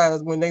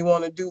surprised when they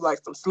want to do like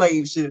some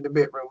slave shit in the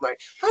bedroom.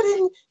 Like,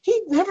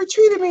 he never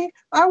treated me.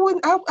 I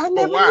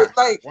never why?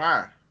 Like,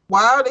 why?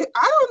 I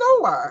don't know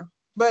why.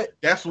 But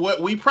that's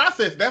what we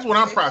process. That's what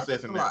I'm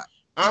processing now.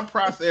 I'm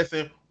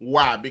processing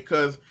why,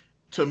 because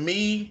to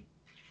me,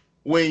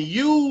 when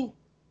you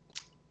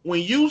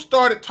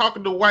started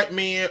talking to white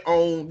men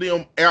on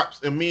them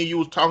apps and me and you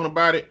was talking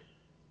about it,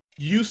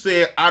 you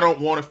said, I don't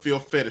want to feel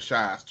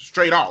fetishized.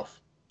 Straight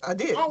off. I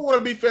did. I don't want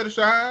to be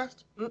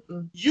fetishized.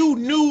 You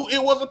knew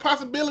it was a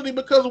possibility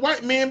because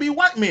white men be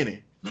white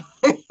men.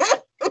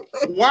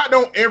 Why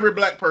don't every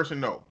black person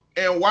know?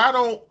 And why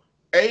don't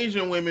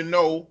Asian women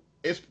know,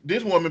 it's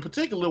this woman in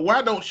particular,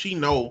 why don't she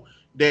know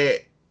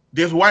that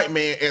this white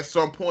man at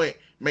some point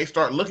may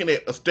start looking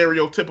at a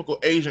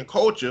stereotypical Asian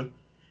culture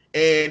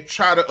and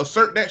try to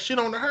assert that shit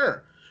onto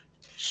her?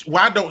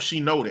 Why don't she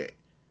know that?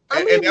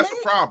 And that's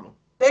a problem.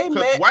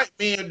 Because white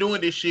men doing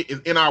this shit is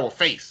in our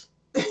face.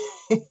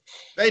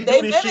 They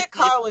met at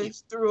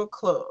college through a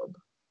club.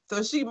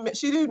 So she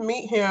didn't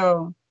meet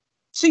him.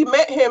 She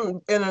met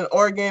him in an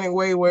organic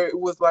way where it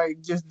was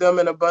like just them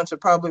and a bunch of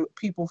probably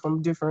people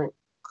from different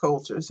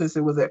cultures, since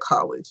it was at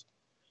college.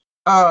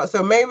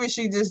 So maybe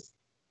she just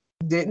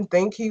didn't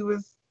think he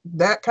was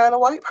that kind of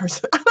white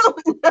person.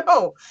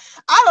 I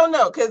don't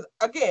know. Because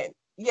again,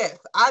 yes,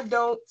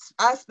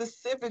 I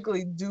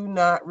specifically do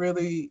not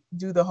really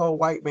do the whole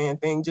white man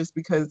thing, just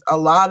because a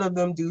lot of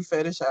them do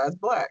fetishize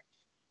black.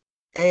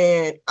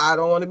 And I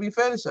don't want to be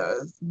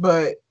fetishized.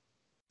 But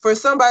for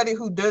somebody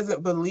who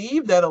doesn't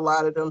believe that a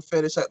lot of them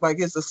fetishize, like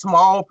it's a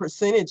small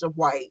percentage of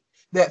white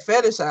that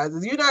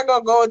fetishizes, you're not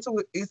going to go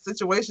into a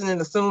situation and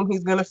assume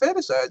he's going to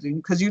fetishize you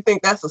because you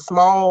think that's a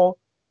small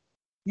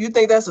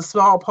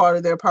part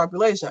of their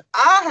population.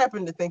 I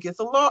happen to think it's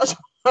a large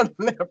part of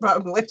their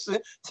population.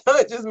 So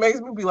it just makes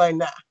me be like,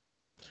 nah.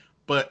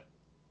 But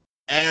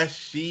as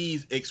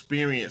she's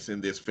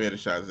experiencing this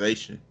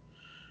fetishization,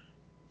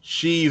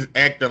 she's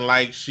acting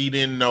like she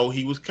didn't know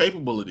he was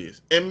capable of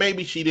this. And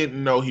maybe she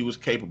didn't know he was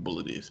capable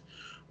of this.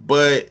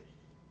 But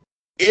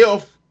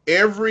if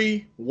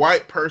every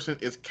white person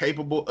is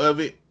capable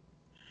of it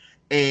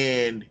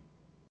and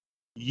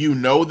you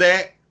know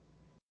that,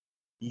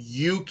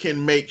 you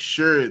can make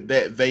sure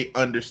that they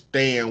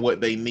understand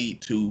what they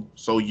need to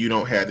so you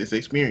don't have this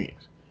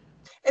experience.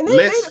 And they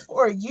dated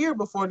for a year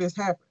before this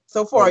happened.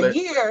 So for a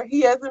year,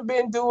 he hasn't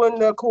been doing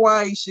the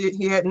kawaii shit.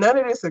 None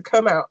of this had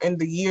come out in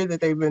the year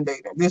that they've been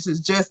dating. This is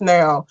just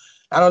now.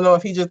 I don't know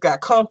if he just got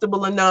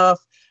comfortable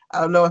enough.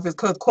 I don't know if it's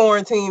because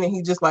quarantine and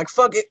he just like,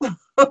 fuck it.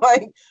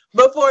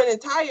 But for an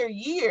entire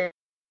year,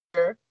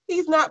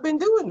 he's not been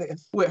doing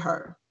this with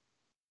her.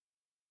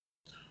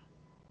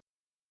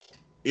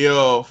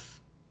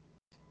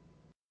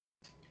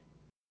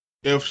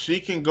 If she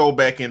can go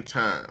back in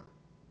time,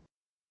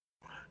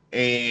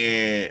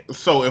 and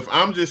so if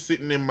I'm just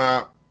sitting in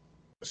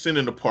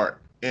the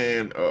park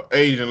and an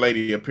Asian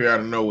lady appear out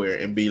of nowhere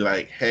and be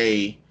like,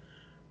 hey,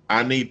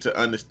 I need to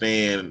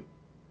understand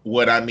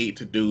what I need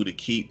to do to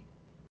keep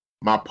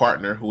my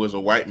partner, who is a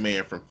white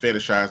man, from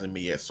fetishizing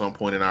me at some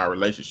point in our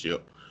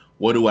relationship.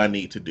 What do I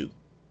need to do?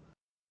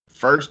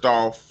 First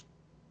off,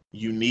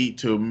 you need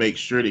to make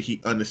sure that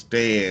he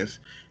understands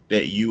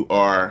that you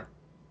are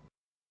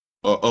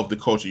of the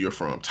culture you're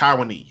from,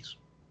 Taiwanese.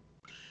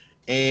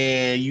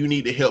 And you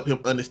need to help him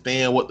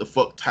understand what the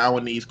fuck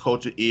Taiwanese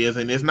culture is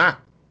and is not.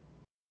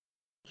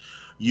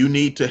 You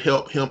need to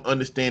help him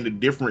understand the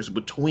difference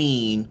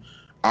between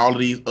all of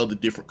these other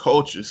different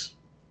cultures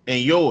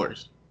and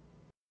yours.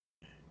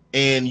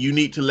 And you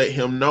need to let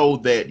him know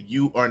that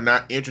you are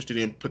not interested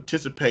in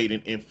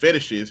participating in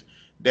fetishes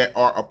that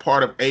are a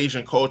part of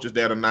Asian cultures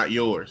that are not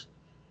yours.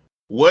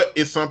 What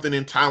is something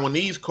in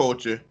Taiwanese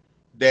culture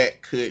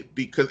that could,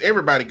 because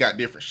everybody got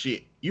different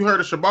shit. You heard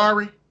of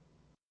shibari?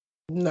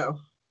 No.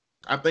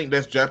 I think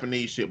that's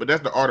Japanese shit, but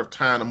that's the art of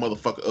tying a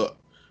motherfucker up.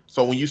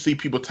 So when you see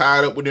people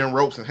tied up with them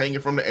ropes and hanging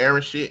from the air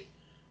and shit,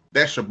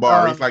 that's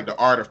shibari. It's like the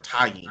art of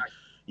tying.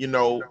 You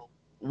know,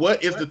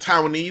 what is the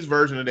Taiwanese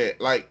version of that?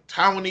 Like,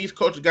 Taiwanese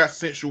culture got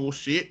sensual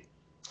shit.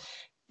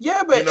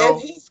 Yeah, but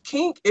if his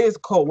kink is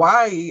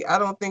kawaii, I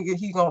don't think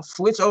he gonna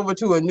switch over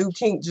to a new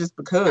kink just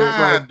because.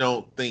 I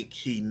don't think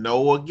he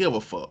know or give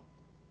a fuck.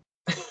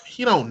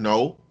 He don't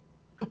know.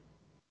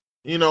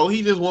 You know,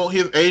 he just want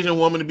his Asian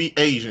woman to be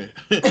Asian.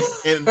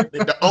 And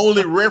the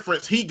only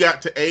reference he got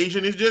to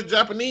Asian is just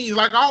Japanese,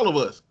 like all of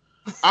us.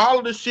 All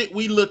of the shit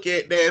we look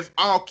at that's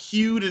all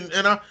cute and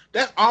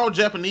that's all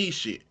Japanese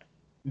shit.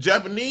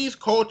 Japanese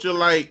culture,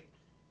 like,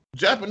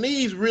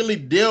 Japanese really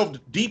delved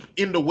deep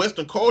into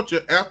Western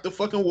culture after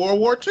fucking World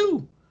War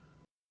II.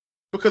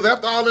 Because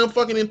after all them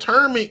fucking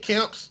internment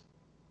camps.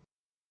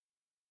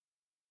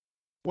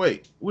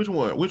 Wait, which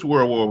one? Which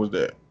World War was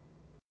that?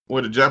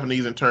 Where the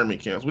Japanese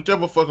internment camps?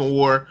 Whichever fucking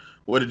war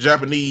where the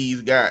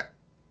Japanese got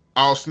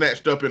all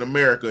snatched up in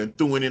America and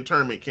threw in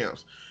internment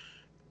camps.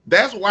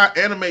 That's why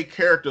anime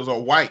characters are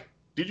white.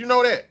 Did you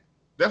know that?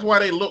 That's why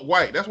they look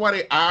white. That's why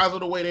their eyes are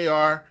the way they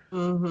are.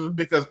 Mm-hmm.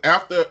 Because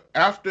after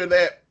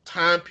that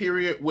time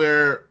period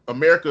where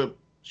America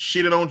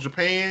shitted on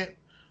Japan,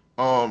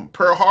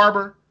 Pearl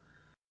Harbor,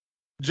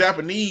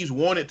 Japanese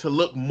wanted to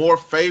look more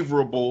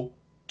favorable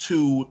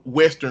to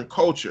Western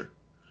culture.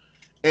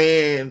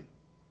 And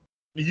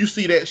you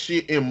see that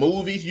shit in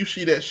movies. You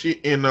see that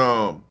shit in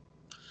The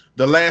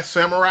Last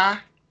Samurai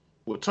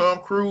with Tom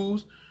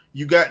Cruise.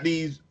 You got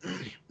these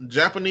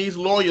Japanese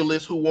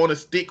loyalists who want to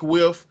stick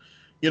with,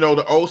 you know,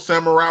 the old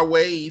samurai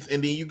ways.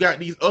 And then you got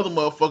these other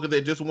motherfuckers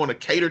that just want to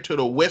cater to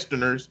the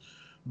Westerners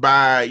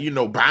by, you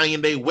know,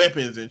 buying their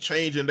weapons and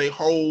changing their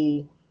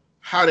whole,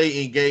 how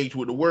they engage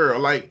with the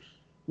world. Like,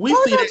 we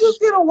why see not that just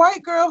get a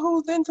white girl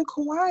who's into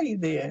kawaii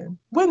then?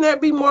 Wouldn't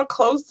that be more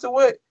close to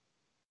what,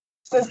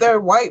 since they're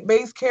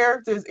white-based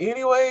characters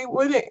anyway,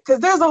 wouldn't it? Because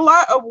there's a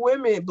lot of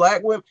women,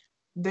 black women.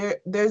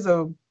 There's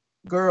a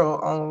girl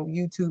on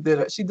YouTube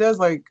that she does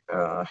like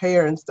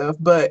hair and stuff,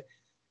 but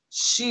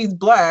she's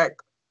black,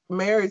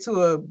 married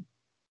to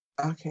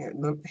I can't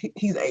remember,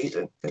 he's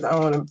Asian, because I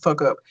don't want to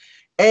fuck up.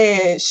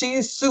 And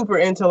she's super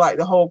into like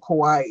the whole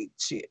kawaii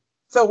shit.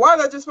 So why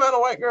not just find a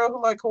white girl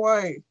who like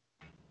kawaii?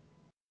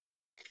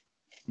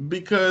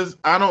 Because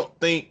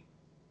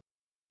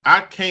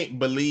I can't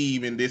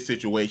believe in this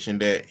situation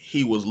that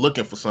he was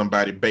looking for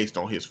somebody based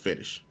on his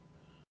fetish.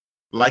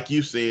 Like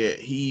you said,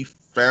 he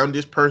found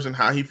this person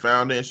how he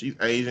found her, and she's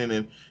Asian,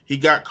 and he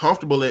got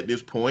comfortable at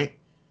this point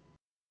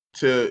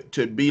to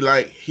be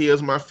like,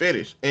 here's my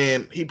fetish.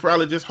 And he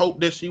probably just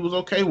hoped that she was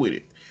okay with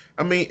it.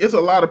 I mean, it's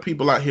a lot of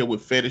people out here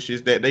with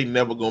fetishes that they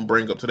never gonna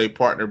bring up to their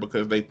partner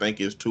because they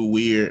think it's too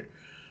weird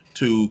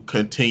to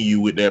continue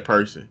with that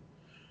person.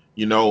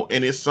 You know,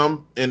 and it's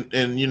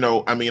and you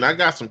know, I mean, I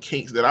got some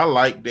kinks that I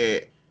like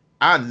that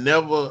I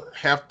never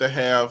have to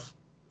have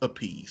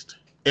appeased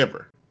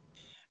ever.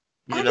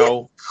 You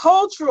know,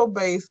 cultural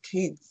based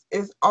kinks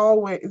is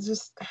always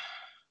just.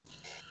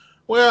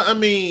 Well, I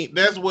mean,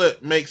 that's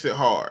what makes it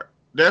hard.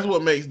 That's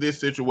what makes this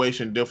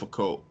situation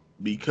difficult,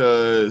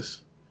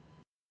 because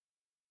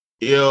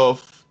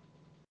if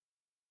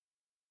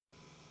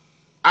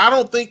I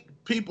don't think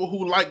people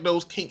who like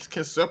those kinks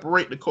can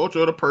separate the culture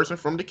of the person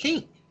from the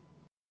kink.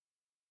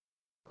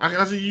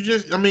 I said,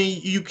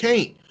 you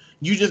can't.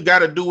 You just got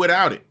to do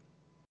without it.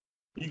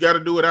 You got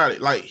to do without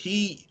it. Like,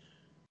 he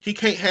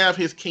can't have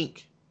his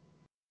kink.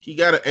 He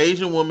got an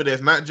Asian woman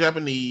that's not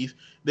Japanese.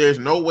 There's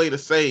no way to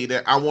say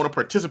that I want to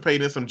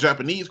participate in some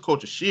Japanese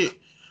culture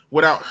shit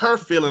without her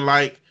feeling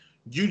like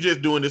you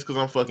just doing this because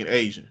I'm fucking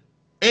Asian.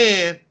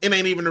 And it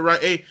ain't even the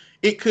right age.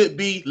 It could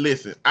be,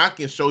 listen, I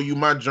can show you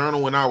my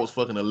journal when I was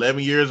fucking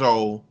 11 years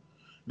old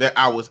that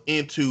I was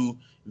into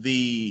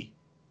the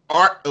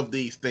art of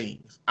these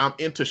things. I'm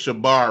into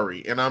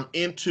shibari and I'm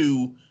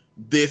into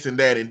this and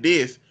that and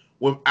this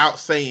without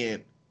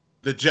saying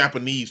the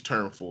Japanese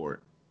term for it.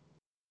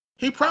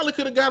 He probably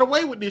could have got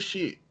away with this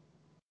shit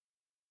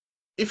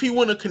if he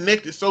wouldn't have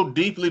connected so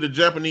deeply to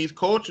Japanese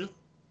culture.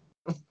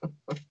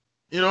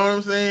 You know what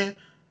I'm saying?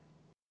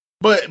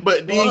 But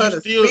then you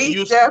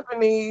still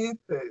Japanese.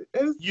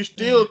 You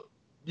still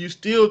you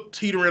still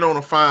teetering on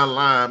a fine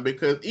line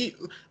because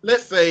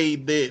let's say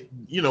that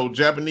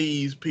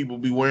Japanese people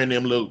be wearing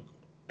them little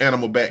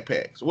animal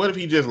backpacks. What if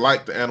he just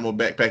liked the animal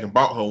backpack and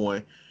bought her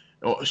one?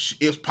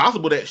 It's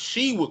possible that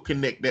she would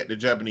connect that to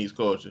Japanese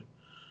culture.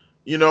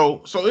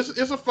 So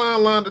it's a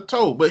fine line to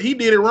toe. But he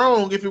did it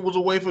wrong if it was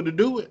a way for him to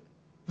do it.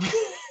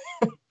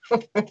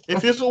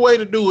 If it's a way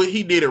to do it,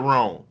 he did it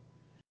wrong.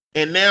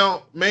 And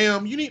now,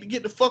 ma'am, you need to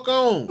get the fuck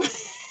on.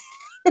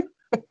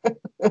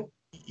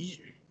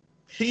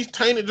 He's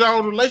tainted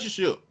y'all's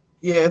relationship.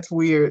 Yeah, it's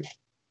weird.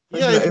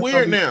 It's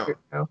weird now.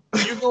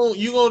 You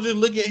gonna just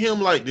look at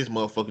him like this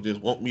motherfucker just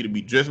want me to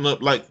be dressing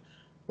up like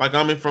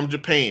I'm from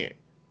Japan.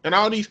 And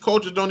all these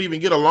cultures don't even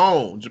get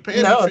along.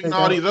 Japan is treating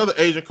all these other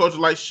Asian cultures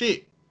like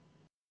shit.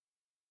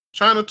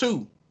 China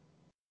too.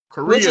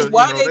 Korea, which is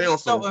why they get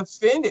so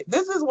offended.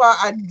 This is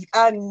why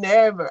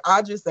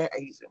I just say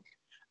Asian.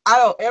 I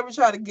don't ever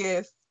try to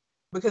guess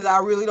because I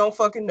really don't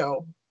fucking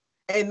know.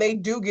 And they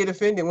do get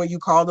offended when you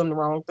call them the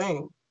wrong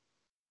thing.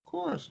 Of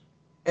course.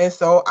 And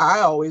so I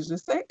always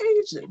just say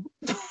Asian.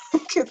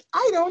 Because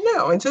I don't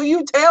know. Until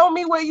you tell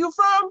me where you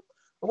from,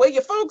 where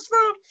your folks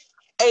from,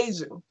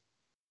 Asian.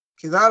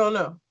 Because I don't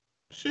know.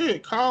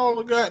 Shit,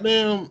 call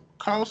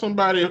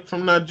somebody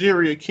from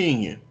Nigeria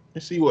Kenyan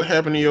and see what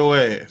happened to your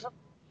ass.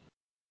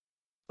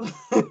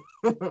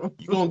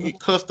 You're going to get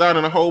cussed out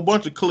in a whole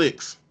bunch of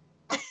clicks.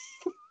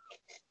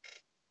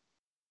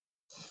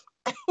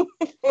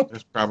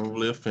 That's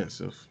probably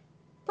offensive.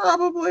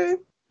 Probably.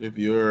 If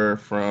you're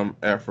from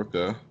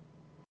Africa.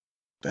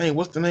 Dang,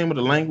 what's the name of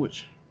the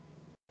language?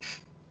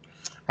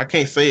 I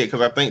can't say it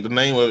because I think the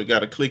name of it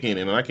got a click in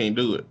it and I can't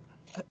do it.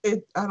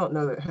 I don't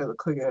know that it has a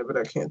click in it, but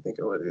I can't think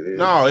of what it is.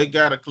 No, it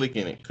got a click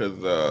in it because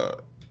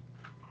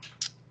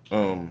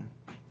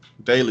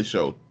Daily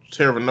Show,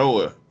 Trevor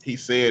Noah, he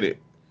said it.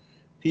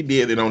 He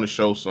did it on the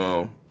show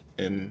some,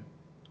 and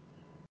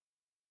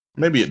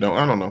maybe it don't.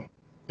 I don't know.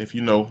 If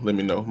you know, let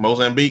me know.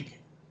 Mozambique,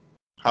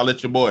 holla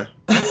at your boy.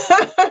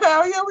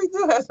 Oh yeah, we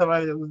do have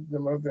somebody that lives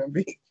in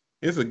Mozambique.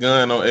 It's a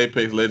gun on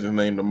Apex Legends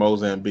named the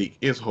Mozambique.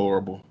 It's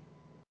horrible.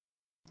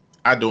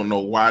 I don't know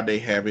why they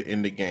have it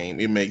in the game.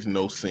 It makes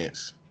no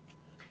sense.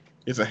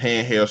 It's a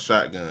handheld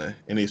shotgun,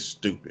 and it's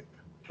stupid.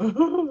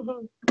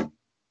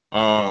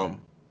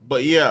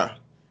 But yeah.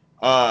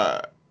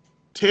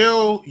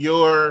 Tell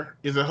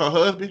is it her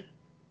husband?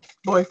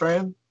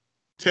 Boyfriend.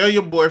 Tell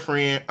your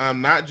boyfriend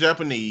I'm not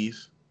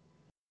Japanese.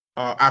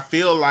 I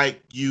feel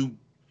like you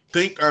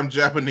think I'm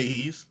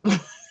Japanese.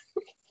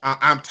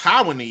 I'm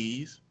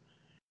Taiwanese,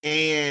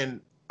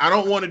 and I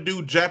don't want to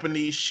do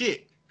Japanese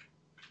shit.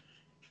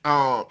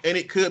 And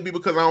it could be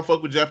because I don't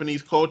fuck with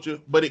Japanese culture,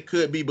 but it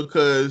could be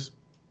because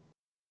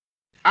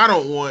I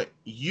don't want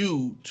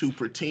you to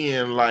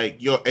pretend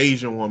like your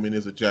Asian woman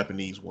is a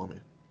Japanese woman,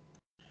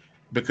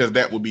 because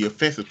that would be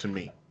offensive to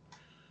me.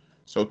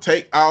 So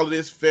take all of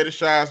this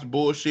fetishized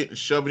bullshit and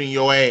shove it in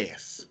your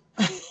ass.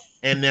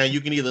 And now you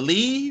can either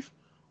leave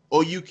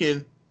or you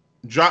can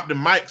drop the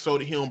mic so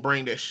that he don't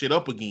bring that shit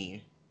up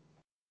again.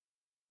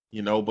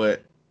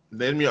 But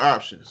there's your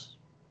options.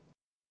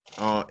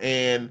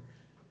 And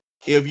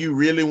if you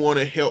really want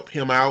to help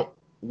him out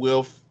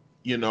with,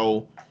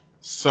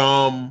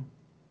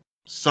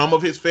 some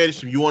of his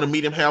fetish, if you want to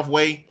meet him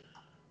halfway,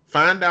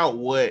 find out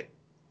what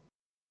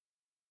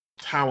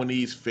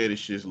Taiwanese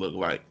fetishes look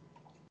like.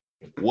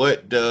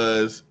 What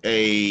does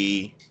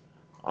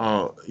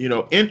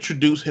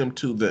introduce him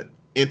to the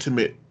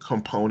intimate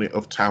component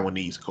of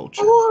Taiwanese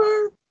culture.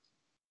 Or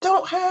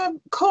don't have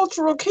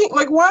cultural kink.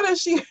 Like, why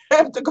does she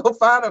have to go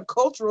find a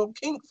cultural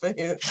kink for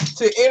him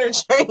to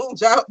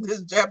interchange out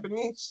this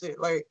Japanese shit?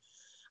 Like,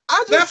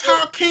 that's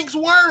how kinks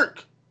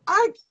work.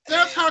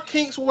 That's how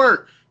kinks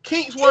work.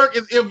 Kinks work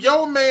is if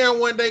your man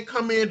one day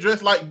come in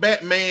dressed like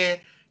Batman,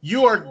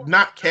 you are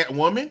not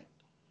Catwoman.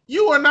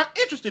 You are not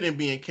interested in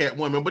being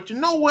Catwoman. But you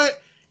know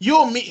what?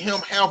 You'll meet him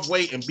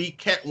halfway and be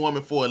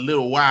Catwoman for a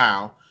little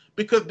while.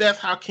 Because that's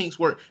how kinks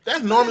work.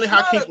 That's normally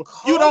how kinks work.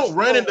 You don't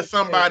run into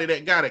somebody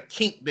that got a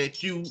kink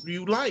that you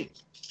like.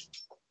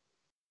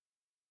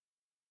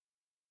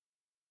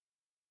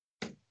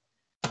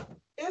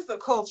 It's a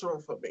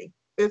cultural for me.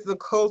 It's the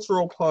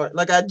cultural part.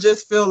 Like, I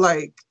just feel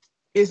like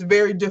it's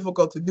very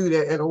difficult to do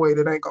that in a way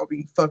that ain't gonna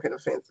be fucking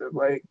offensive.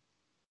 Like,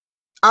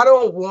 I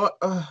don't want.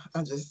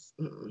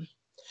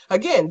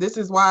 Again, this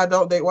is why I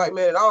don't date white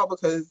men at all,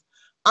 because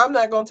I'm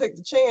not gonna take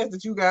the chance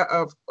that you got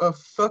a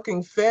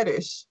fucking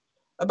fetish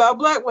about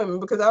black women,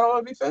 because I don't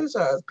want to be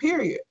fetishized,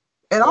 period,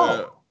 at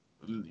all.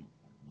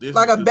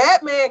 Like, a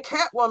Batman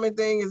Catwoman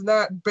thing is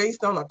not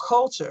based on a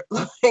culture.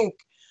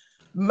 Like,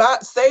 my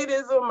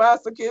sadism,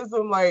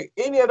 masochism, like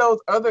any of those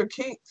other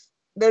kinks,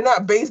 they're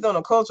not based on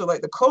a culture.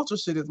 Like, the culture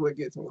shit is what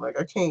gets me. Like,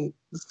 I can't.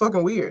 It's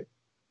fucking weird.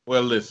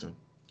 Well, listen,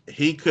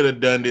 he could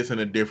have done this in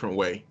a different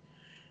way.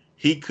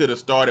 He could have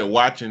started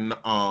watching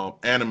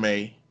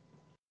anime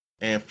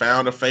and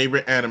found a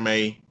favorite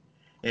anime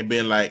and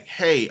been like,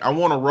 hey, I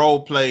want to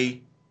role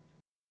play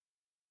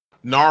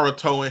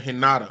Naruto and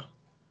Hinata,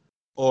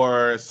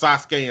 or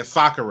Sasuke and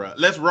Sakura.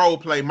 Let's role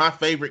play my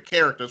favorite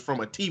characters from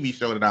a TV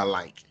show that I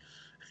like.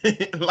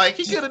 Like,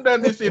 he could have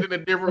done this shit in a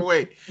different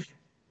way.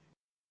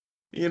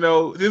 You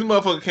know, this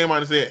motherfucker came out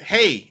and said,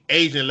 "Hey,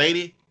 Asian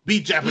lady, be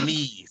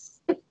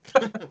Japanese."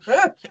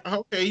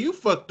 Okay, you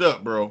fucked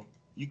up, bro.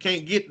 You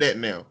can't get that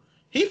now.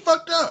 He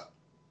fucked up.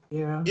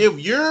 Yeah. If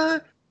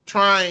you're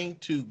trying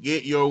to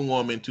get your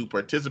woman to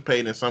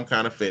participate in some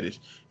kind of fetish,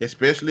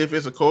 especially if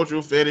it's a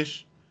cultural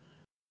fetish,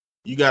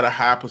 you got a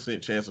high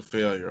 % chance of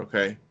failure,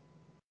 okay?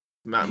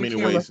 Not Your many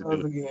camera ways to do froze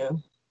it.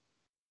 again.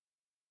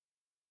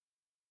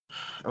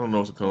 I don't know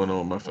what's going on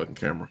with my fucking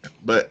camera.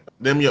 But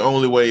them your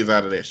only ways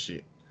out of that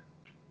shit.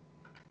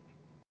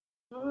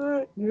 All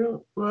right,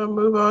 you want to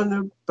move on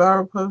to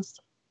viral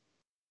post?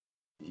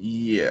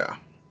 Yeah.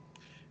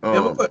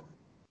 Never put.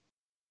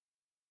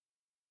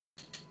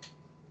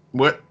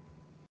 What?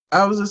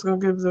 I was just gonna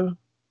give the.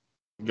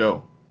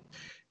 Go.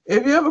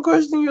 If you have a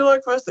question you'd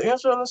like for us to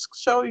answer on the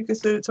show, you can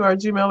send it to our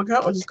Gmail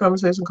account, which is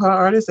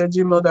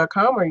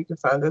conversationconartist@gmail.com, or you can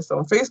find us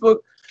on Facebook,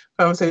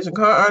 Conversation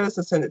Con Artist,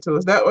 and send it to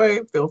us that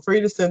way. Feel free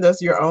to send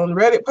us your own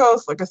Reddit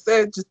post. Like I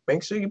said, just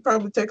make sure you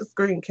probably take a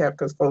screen cap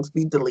because folks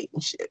be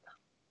deleting shit.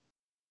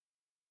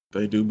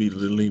 They do be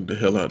deleting the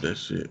hell out of that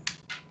shit.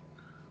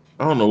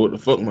 I don't know what the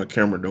fuck my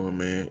camera doing,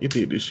 man. It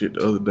did this shit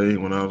the other day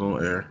when I was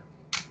on air.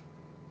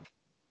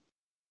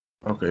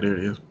 Okay, there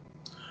it is.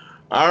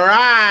 All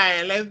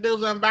right, let's do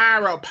some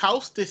viral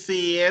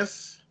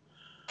postesses.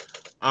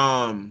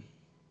 A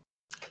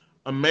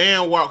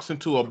man walks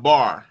into a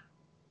bar,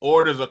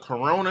 orders a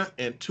Corona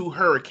and 2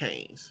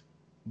 Hurricanes.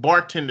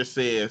 Bartender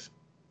says,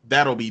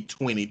 "That'll be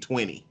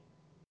 2020."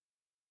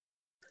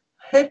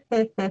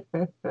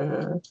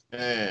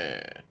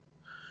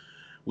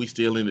 We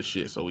still in the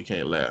shit, so we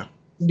can't laugh.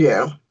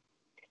 Yeah.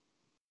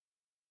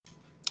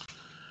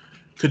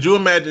 Could you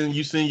imagine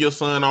you send your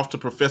son off to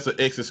Professor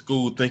X's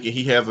school thinking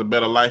he has a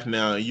better life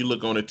now, and you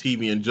look on the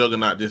TV and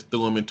Juggernaut just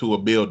threw him into a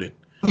building?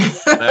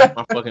 Laugh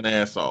my fucking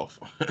ass off.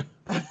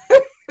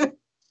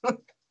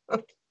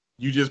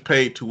 You just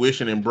paid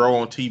tuition and bro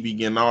on TV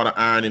getting all the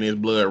iron in his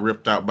blood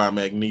ripped out by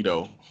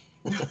Magneto.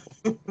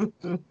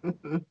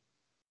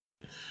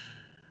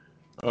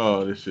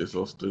 Oh, this shit's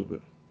so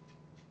stupid.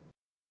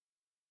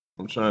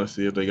 I'm trying to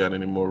see if they got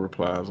any more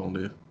replies on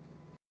this.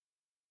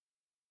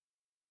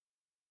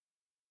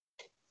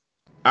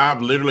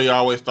 I've literally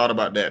always thought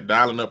about that,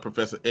 dialing up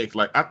Professor X.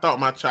 Like, I thought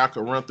my child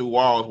could run through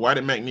walls. Why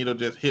did Magneto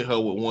just hit her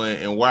with one?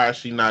 And why is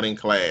she not in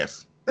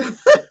class?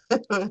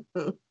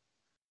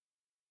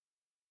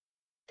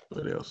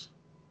 What else?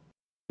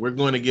 We're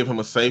going to give him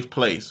a safe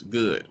place.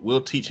 Good.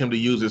 We'll teach him to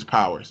use his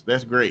powers.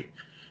 That's great.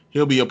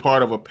 He'll be a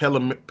part of a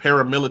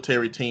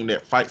paramilitary team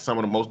that fights some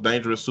of the most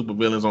dangerous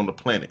supervillains on the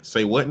planet.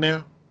 Say what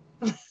now?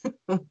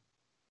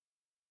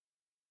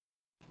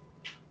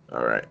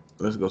 All right,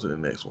 let's go to the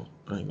next one.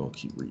 I ain't gonna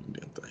keep reading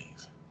them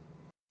things.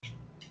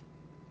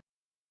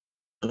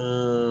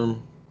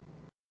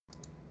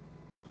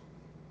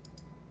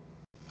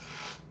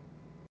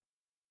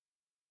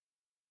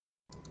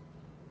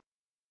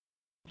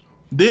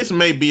 This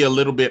may be a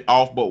little bit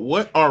off, but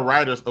what are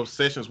writers'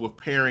 obsessions with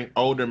pairing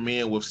older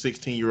men with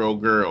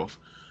 16-year-old girls?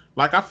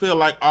 Like, I feel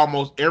like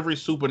almost every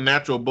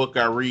supernatural book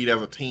I read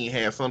as a teen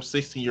has some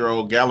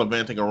 16-year-old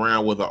gallivanting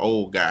around with an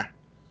old guy.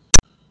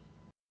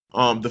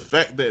 The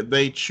fact that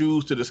they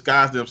choose to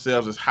disguise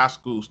themselves as high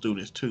school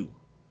students too.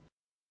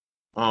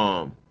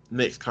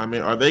 Next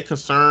comment. Are they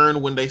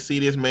concerned when they see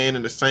this man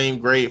in the same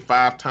grade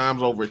 5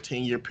 times over a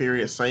 10-year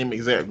period, same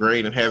exact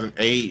grade, and hasn't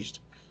aged?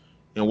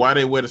 And why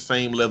they wear the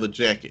same leather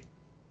jacket?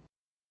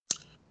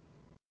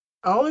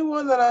 Only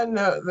one that I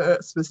know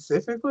that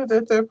specifically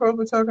that they're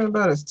probably talking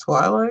about is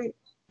Twilight.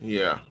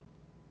 Yeah.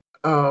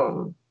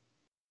 I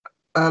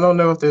don't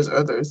know if there's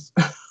others.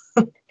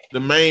 The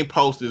main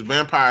post is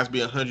vampires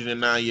be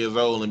 109 years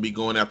old and be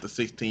going after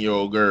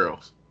 16-year-old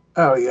girls.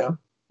 Oh, yeah.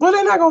 Well,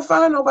 they're not going to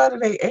find nobody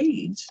their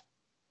age.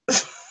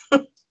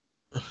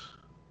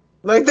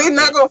 Like, they're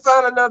not going to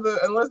find another,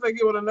 unless they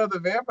get with another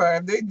vampire.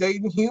 If they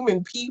dating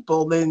human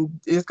people, then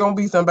it's going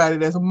to be somebody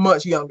that's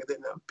much younger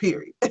than them,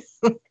 period.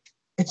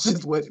 It's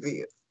just what it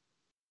is.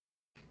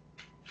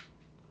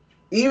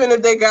 Even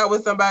if they got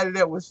with somebody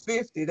that was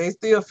 50, they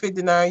still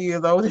 59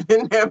 years older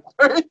than that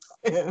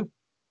person.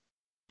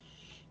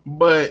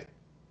 But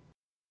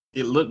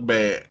it looked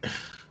bad.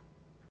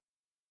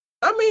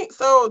 I mean,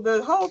 so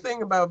the whole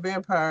thing about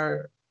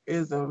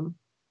vampirism,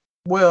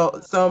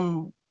 well,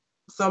 some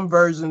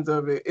versions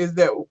of it is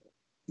that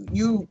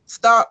you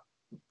stop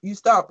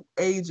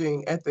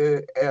aging at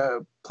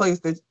the place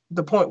that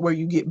the point where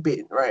you get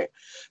bitten, right?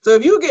 So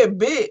if you get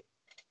bit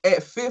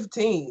at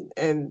 15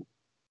 and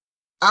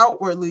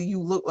outwardly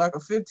you look like a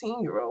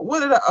 15-year-old,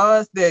 what are the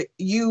odds that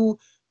you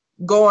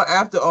going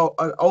after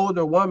an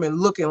older woman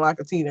looking like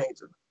a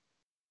teenager?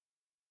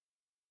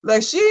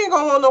 Like, she ain't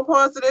gonna want no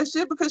parts of that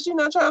shit because she's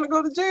not trying to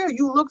go to jail.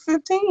 You look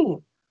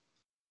 15.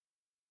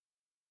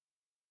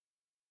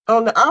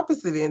 On the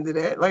opposite end of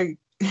that, like,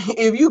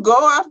 if you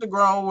go after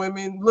grown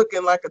women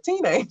looking like a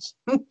teenager,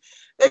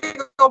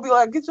 they're gonna be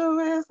like, "Get your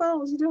ass on!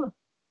 What you doing?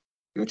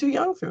 You're too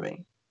young for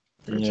me.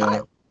 You're a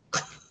child."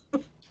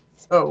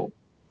 So,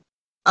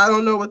 I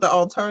don't know what the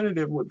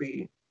alternative would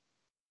be.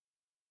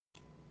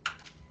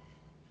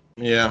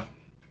 Yeah,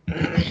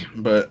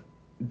 but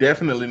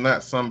definitely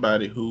not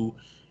somebody who,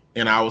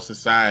 in our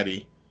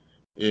society,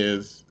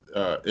 is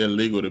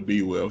illegal to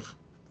be with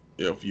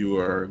if you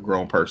are a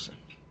grown person.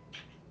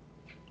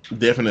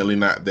 Definitely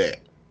not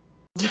that.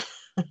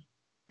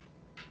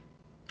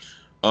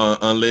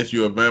 Unless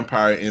you're a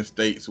vampire in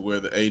states where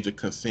the age of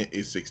consent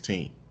is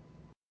 16.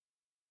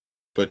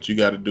 But you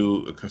got to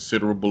do a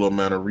considerable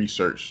amount of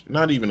research.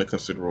 Not even a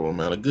considerable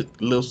amount. A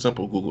good little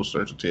simple Google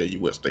search will tell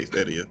you what states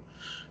that is.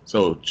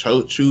 So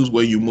choose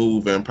where you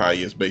move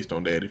vampires based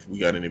on that. If we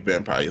got any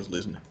vampires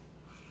listening.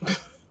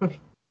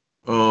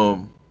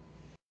 Um.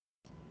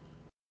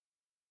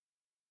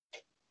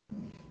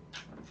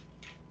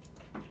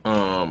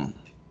 Um.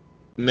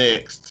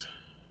 Next,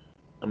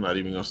 I'm not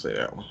even gonna say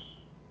that one.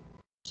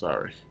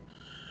 Sorry.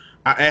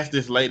 I asked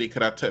this lady,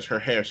 could I touch her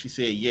hair? She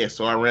said yes.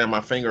 So I ran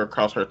my finger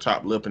across her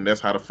top lip, and that's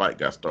how the fight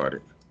got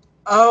started.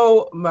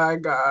 Oh my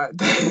God,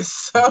 that is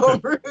so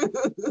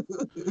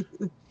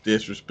rude.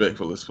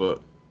 Disrespectful as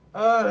fuck.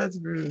 Oh, that's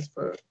rude as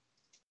fuck.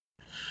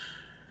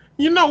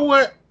 You know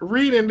what?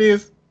 Reading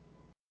this,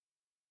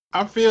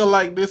 I feel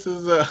like this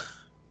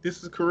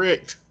is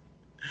correct.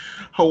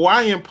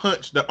 Hawaiian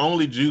Punch, the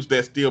only juice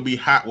that still be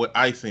hot with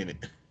ice in it.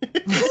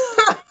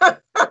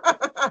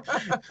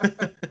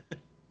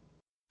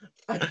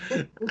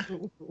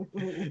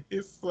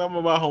 It's something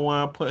about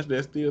Hawaiian Punch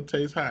that still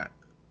tastes hot.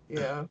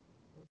 Yeah.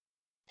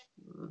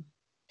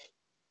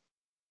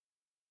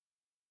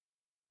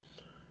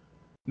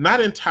 Not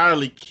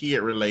entirely kid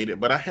related,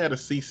 but I had a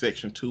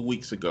C-section 2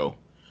 weeks ago.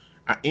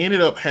 I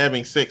ended up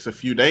having sex a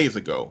few days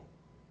ago.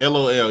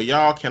 LOL,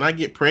 y'all, can I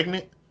get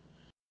pregnant?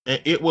 And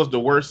it was the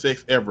worst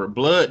sex ever.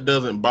 Blood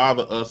doesn't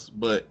bother us,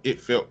 but it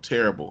felt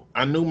terrible.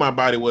 I knew my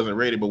body wasn't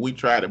ready, but we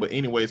tried it. But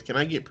anyways, can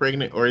I get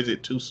pregnant or is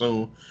it too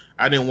soon?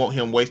 I didn't want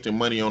him wasting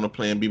money on a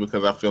plan B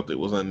because I felt it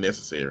was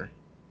unnecessary.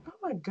 Oh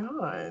my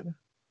God.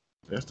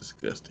 That's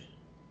disgusting.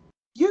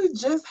 You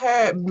just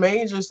had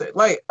major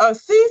like a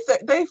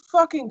C-section. They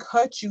fucking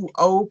cut you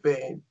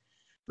open.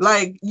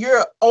 Like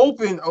you're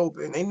open,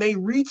 and they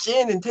reach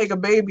in and take a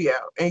baby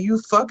out, and you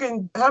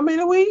fucking how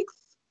many weeks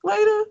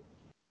later?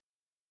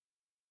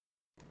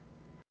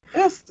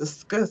 That's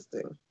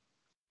disgusting.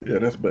 Yeah,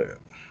 that's bad.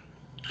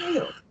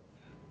 Ew.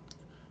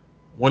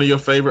 One of your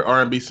favorite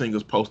R&B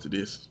singers posted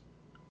this.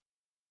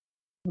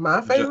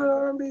 My favorite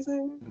R&B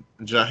singer?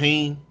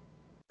 Jaheim.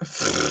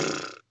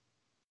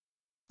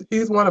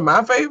 He's one of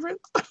my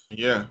favorites?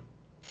 Yeah.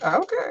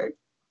 Okay.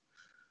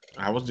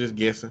 I was just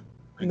guessing.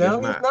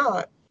 No, he's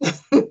not.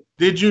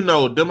 Did you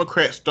know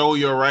Democrats stole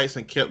your rights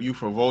and kept you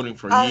from voting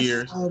for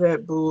years? I saw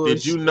that bullshit.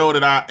 Did you know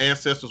that our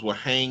ancestors were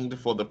hanged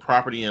for the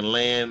property and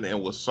land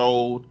and was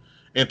sold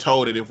and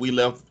told that if we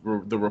left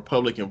the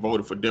Republic and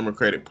voted for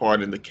Democratic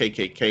Party and the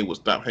KKK would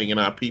stop hanging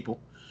our people?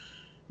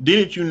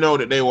 Didn't you know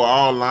that they were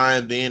all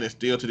lying then and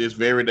still to this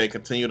very day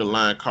continue to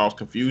lie and cause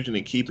confusion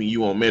and keeping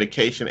you on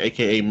medication,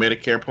 aka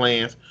Medicare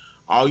plans?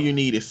 All you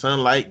need is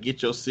sunlight,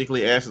 get your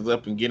sickly asses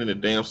up and get in the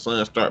damn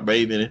sun, start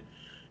bathing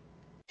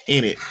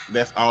in it.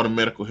 That's all the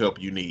medical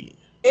help you need.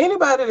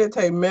 Anybody that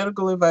take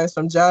medical advice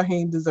from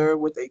Jaheim deserve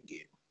what they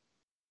get.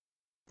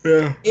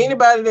 Yeah.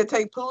 Anybody that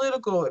take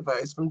political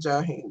advice from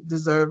Jaheim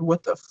deserve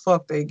what the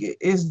fuck they get.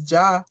 It's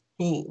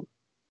Jaheim.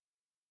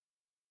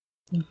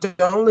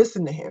 Don't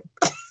listen to him.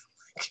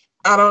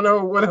 I don't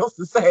know what else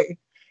to say.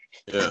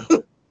 Yeah.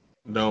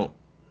 Don't.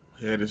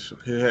 He had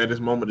this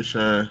moment to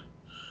shine.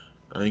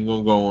 I ain't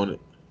gonna go on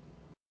it.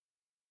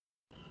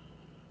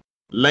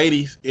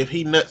 Ladies, if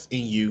he nuts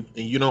in you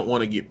and you don't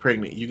want to get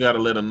pregnant, you gotta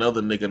let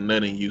another nigga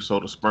nut in you so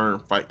the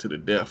sperm fight to the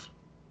death.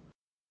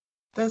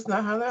 That's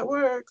not how that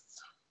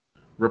works.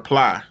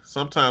 Reply.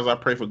 Sometimes I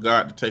pray for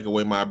God to take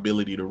away my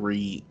ability to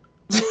read.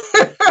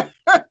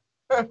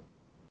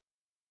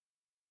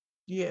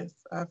 Yes,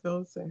 I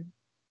feel the same.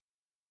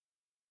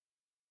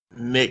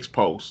 Next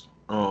post.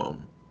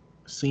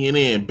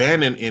 CNN,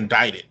 Bannon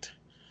indicted.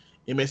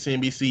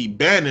 MSNBC,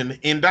 Bannon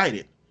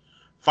indicted.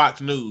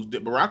 Fox News,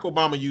 did Barack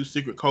Obama use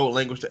secret code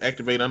language to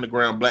activate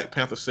underground Black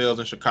Panther cells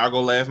in Chicago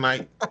last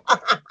night?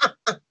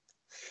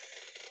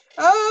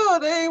 Oh,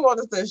 they ain't want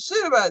to say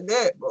shit about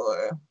that,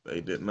 boy. They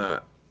did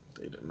not.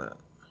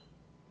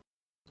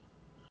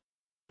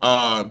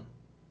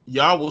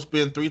 Y'all will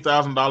spend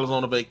 $3,000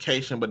 on a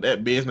vacation, but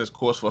that business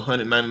course for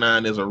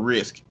 $199 is a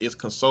risk. This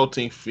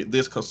consulting fee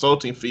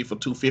for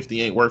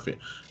 $250 ain't worth it.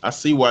 I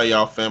see why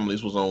y'all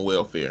families was on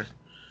welfare.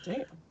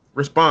 Damn.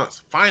 Response: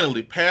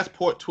 finally,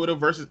 Passport Twitter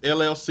versus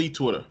LLC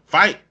Twitter.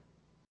 Fight.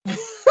 I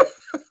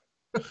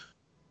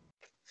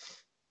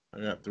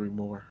got 3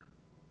 more.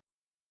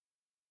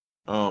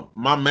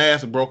 My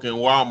mask broke in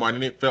Walmart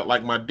and it felt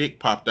like my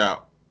dick popped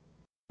out.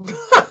 You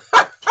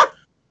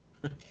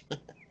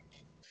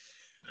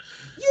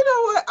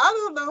know what? I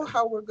don't know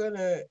how we're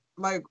gonna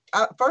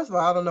first of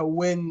all, I don't know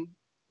when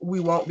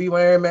we won't be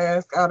wearing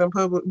masks out in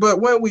public,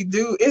 but when we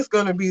do, it's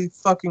gonna be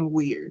fucking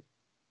weird.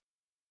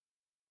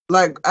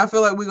 Like, I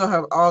feel like we're gonna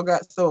have all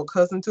got so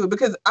accustomed to it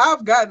because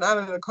I've gotten out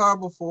of the car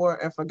before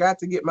and forgot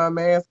to get my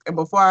mask, and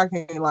before I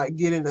can like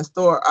get in the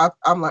store,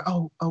 I'm like,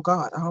 oh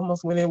God, I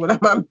almost went in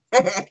without my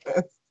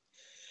mask.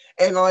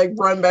 and like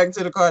run back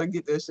to the car to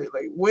get that shit.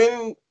 Like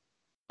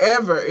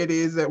whenever it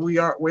is that we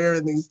aren't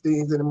wearing these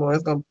things anymore,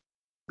 it's gonna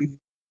be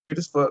weird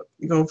as fuck.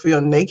 You're gonna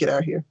feel naked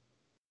out here.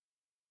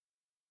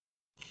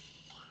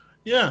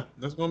 Yeah,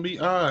 that's gonna be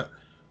odd.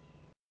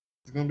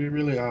 It's gonna be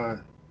really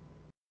odd.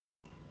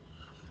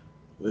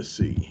 Let's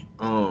see.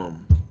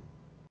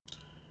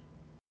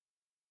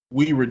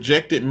 We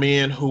rejected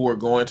men who were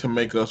going to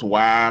make us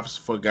wives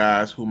for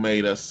guys who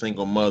made us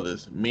single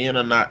mothers. Men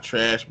are not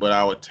trash, but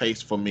our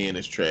taste for men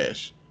is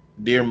trash.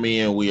 Dear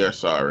men, we are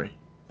sorry.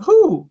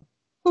 Who?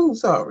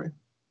 Who's sorry?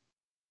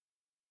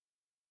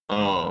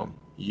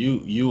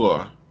 You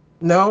are.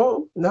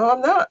 No,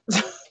 I'm not.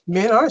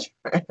 Men are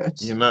trash.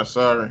 You're not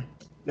sorry.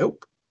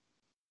 Nope.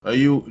 Do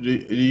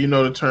you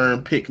know the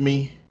term pick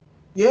me?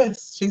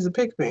 Yes, she's a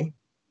pick me.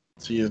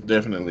 She is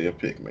definitely a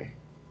pick me.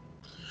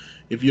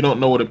 If you don't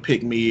know what a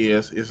pick me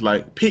is, it's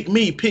like pick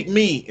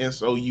me, and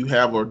so you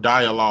have a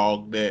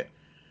dialogue that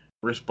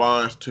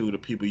responds to the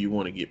people you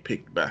want to get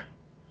picked by,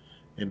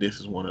 and this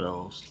is one of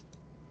those.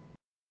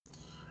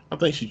 I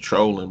think she's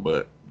trolling,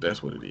 but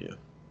that's what it is.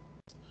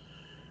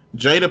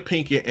 Jada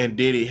Pinkett and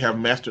Diddy have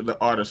mastered the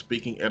art of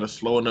speaking at a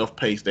slow enough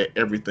pace that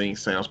everything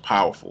sounds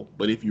powerful.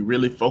 But if you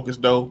really focus,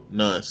 though,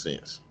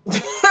 nonsense.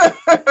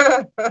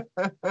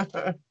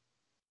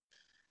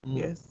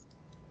 Yes.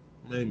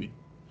 Maybe.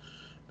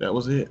 That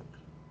was it.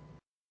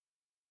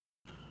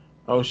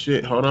 Oh,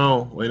 shit. Hold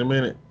on. Wait a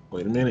minute.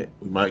 We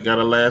might got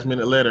a last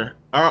minute letter.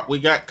 Oh, we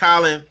got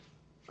Colin.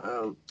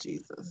 Oh,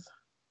 Jesus.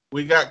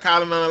 We got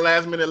Colin on a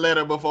last minute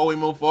letter before we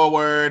move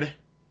forward.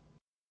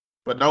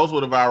 But those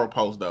were the viral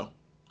posts, though.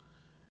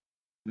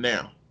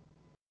 Now,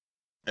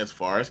 as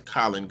far as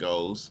Colin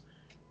goes,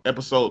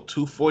 episode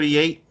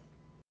 248,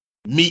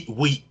 Meat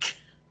Week.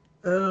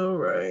 All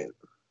right.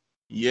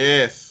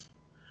 Yes.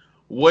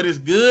 What is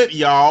good,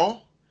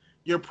 y'all?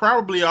 You're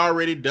probably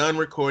already done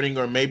recording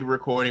or maybe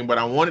recording, but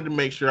I wanted to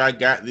make sure I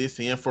got this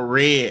in for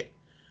Red.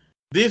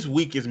 This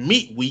week is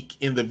Meat Week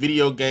in the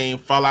video game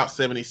Fallout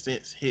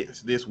 76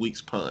 hits this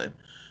week's pun.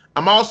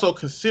 I'm also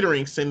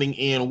considering sending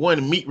in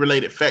one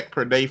meat-related fact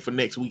per day for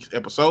next week's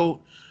episode.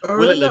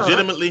 Will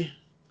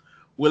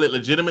it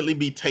legitimately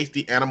be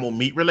tasty animal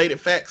meat-related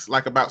facts,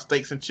 like about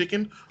steaks and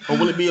chicken? Or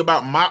will it be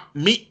about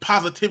meat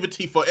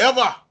positivity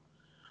forever?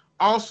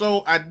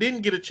 Also, I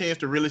didn't get a chance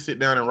to really sit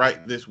down and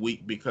write this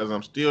week because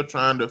I'm still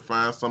trying to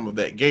find some of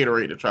that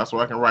Gatorade to try so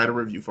I can write a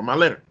review for my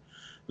letter.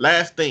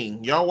 Last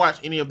thing, y'all watch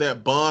any of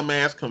that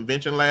bum-ass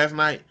convention last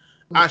night?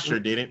 I sure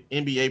didn't.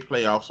 NBA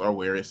playoffs are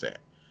where it's at.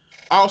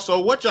 Also,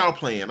 what y'all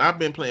playing? I've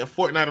been playing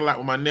Fortnite a lot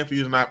with my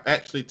nephews, and I've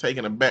actually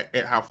taken aback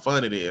at how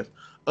fun it is.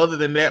 Other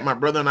than that, my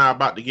brother and I are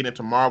about to get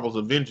into Marvel's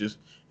Avengers.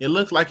 It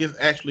looks like it's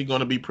actually going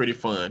to be pretty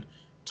fun.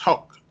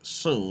 Talk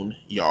soon,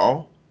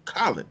 y'all.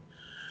 Colin.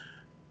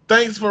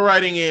 Thanks for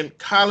writing in,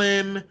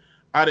 Colin.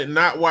 I did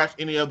not watch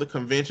any of the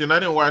convention. I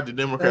didn't watch the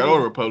Democrat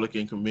or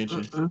Republican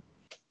convention.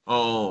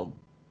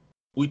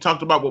 We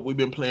talked about what we've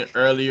been playing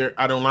earlier.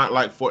 I do not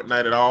like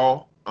Fortnite at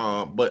all,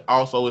 but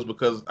also it's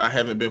because I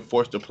haven't been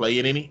forced to play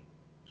it any.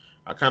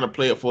 I kind of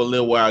play it for a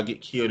little while,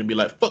 get killed, and be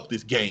like, fuck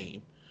this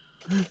game.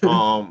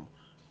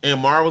 And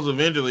Marvel's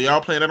Avengers, are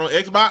y'all playing that on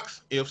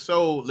Xbox? If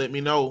so, let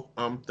me know.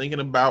 I'm thinking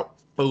about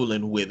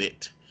fooling with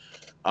it.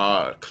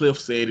 Cliff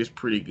said it's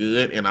pretty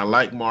good, and I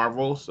like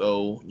Marvel,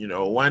 so,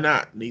 why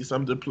not? Need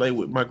something to play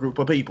with my group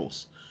of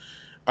peoples.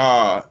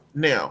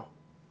 Now,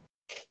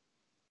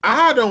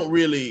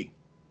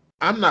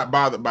 I'm not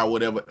bothered by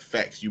whatever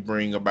facts you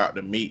bring about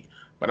the meat,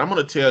 but I'm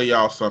going to tell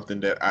y'all something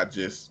that I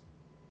just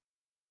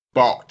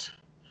bought.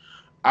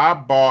 I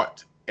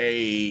bought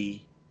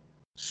a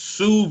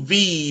sous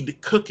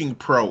vide cooking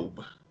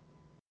probe.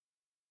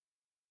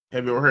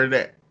 Have you ever heard of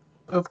that?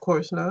 Of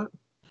course not.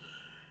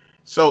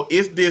 So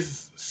it's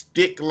this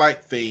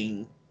stick-like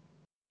thing,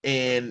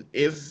 and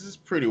it's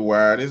pretty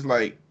wide. It's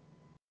like,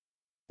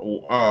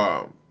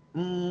 I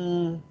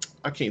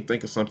can't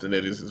think of something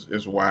that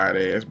is wide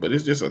ass, but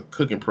it's just a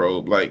cooking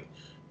probe. Like,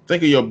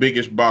 think of your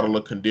biggest bottle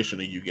of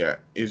conditioner you got.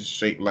 It's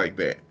shaped like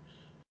that.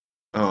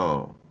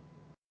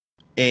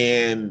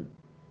 And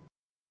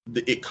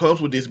it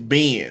comes with this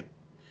bin.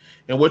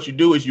 And what you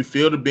do is you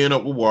fill the bin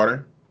up with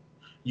water,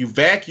 you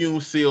vacuum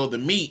seal the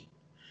meat,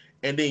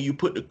 and then you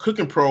put the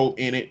cooking probe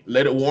in it,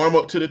 let it warm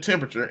up to the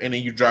temperature, and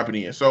then you drop it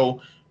in.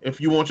 So if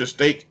you want your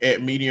steak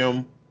at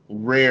medium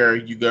rare,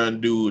 you're going to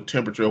do a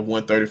temperature of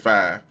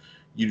 135.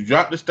 You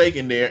drop the steak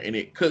in there, and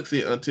it cooks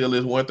it until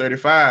it's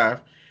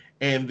 135,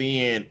 and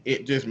then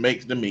it just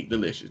makes the meat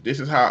delicious. This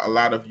is how a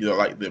lot of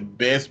the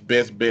best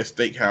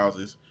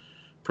steakhouses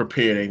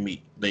prepare their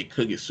meat. They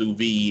cook it sous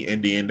vide,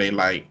 and then they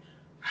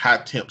high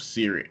temp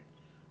sear it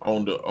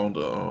on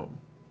the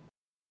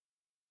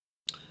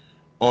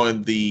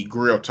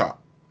grill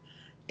top.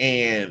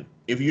 And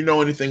if you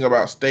know anything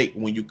about steak,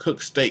 when you cook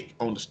steak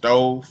on the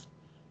stove,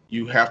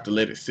 you have to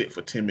let it sit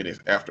for 10 minutes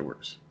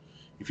afterwards.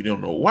 If you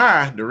don't know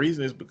why, the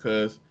reason is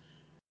because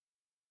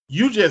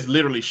you just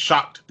literally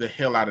shocked the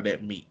hell out of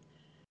that meat.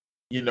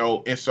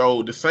 And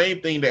so the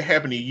same thing that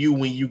happened to you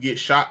when you get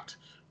shocked,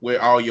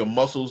 where all your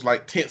muscles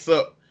tense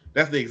up,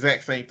 That's the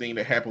exact same thing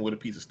that happened with a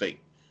piece of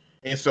steak.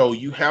 And so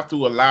you have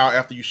to allow,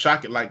 after you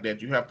shock it like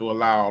that, you have to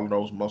allow all of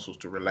those muscles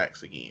to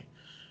relax again.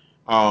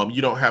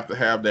 You don't have to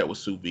have that with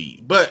sous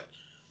vide. But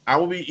I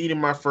will be eating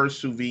my first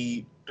sous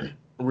vide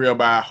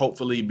ribeye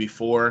hopefully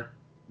before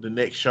the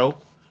next show.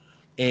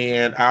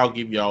 And I'll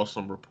give y'all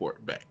some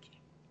report back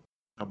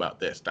about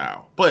that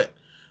style. But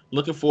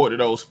looking forward to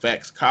those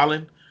facts,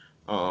 Colin.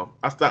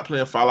 I stopped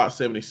playing Fallout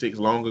 76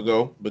 long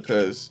ago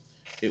because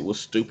it was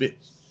stupid.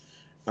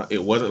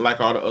 It wasn't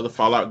like all the other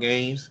Fallout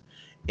games.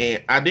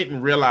 And I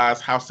didn't realize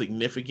how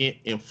significant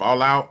in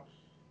Fallout,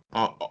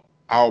 all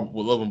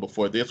of them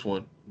before this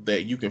one,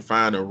 that you can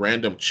find a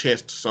random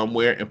chest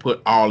somewhere and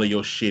put all of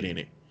your shit in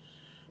it.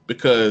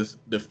 Because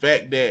the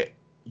fact that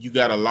you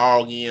got to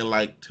log in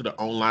like to the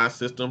online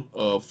system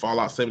of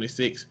Fallout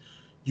 76,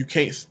 you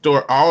can't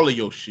store all of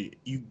your shit.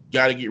 You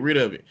got to get rid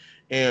of it.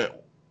 And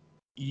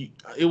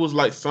it was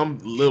like some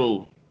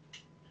little,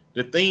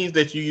 the things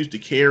that you used to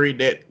carry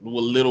that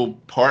were little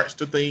parts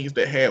to things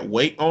that had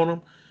weight on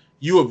them,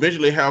 you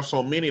eventually have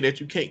so many that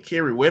you can't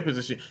carry weapons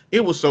and shit.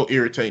 It was so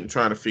irritating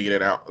trying to figure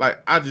that out.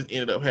 Like, I just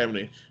ended up having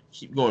to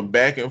keep going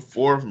back and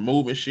forth,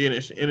 moving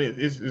shit, and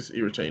it's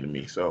irritating to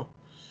me. So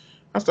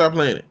I started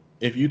playing it.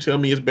 If you tell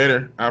me it's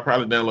better, I'll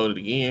probably download it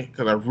again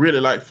because I really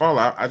like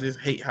Fallout. I just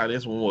hate how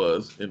this one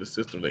was in the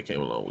system that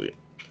came along with it.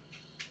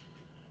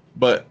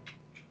 But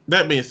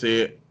that being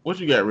said, what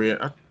you got, Red?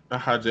 I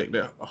hijacked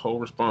that whole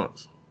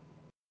response.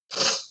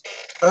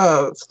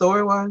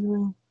 Story-wise, you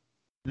mean?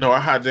 No,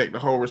 I hijacked the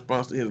whole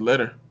response to his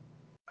letter.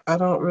 I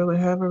don't really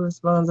have a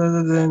response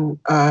other than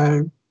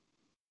I'm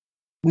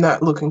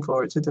not looking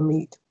forward to the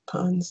meat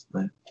puns,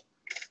 but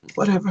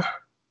whatever.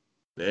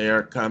 They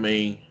are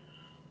coming.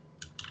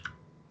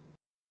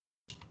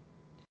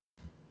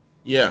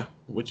 Yeah,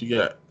 what you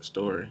got,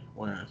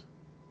 story-wise?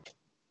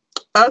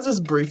 I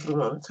just briefly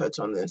want to touch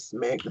on this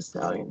Meg Thee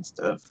Stallion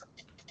stuff.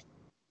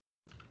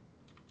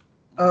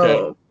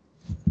 Okay.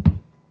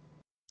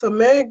 So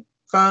Meg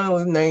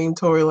finally named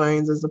Tory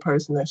Lanez as the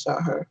person that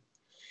shot her.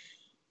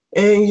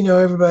 And, you know,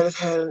 everybody's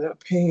had an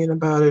opinion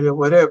about it or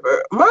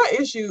whatever. My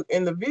issue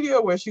in the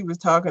video where she was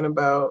talking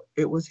about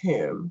it was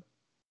him,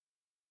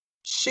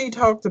 she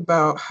talked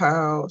about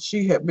how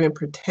she had been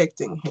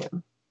protecting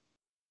him.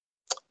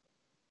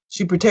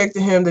 She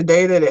protected him the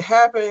day that it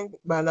happened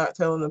by not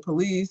telling the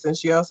police. And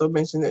she also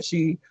mentioned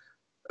that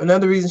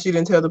another reason she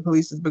didn't tell the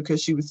police is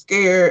because she was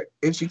scared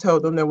if she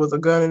told them there was a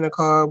gun in the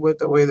car with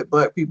the way that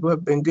Black people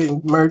have been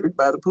getting murdered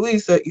by the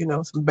police, that, you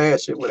know, some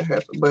bad shit would have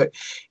happened. But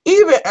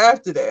even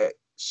after that,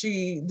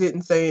 she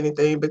didn't say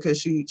anything because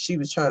she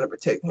was trying to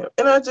protect him.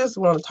 And I just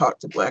want to talk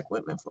to Black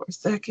women for a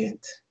second.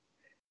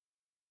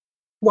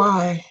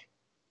 Why?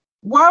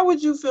 Why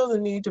would you feel the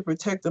need to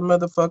protect a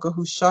motherfucker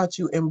who shot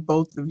you in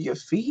both of your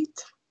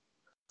feet?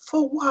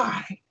 For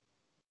why?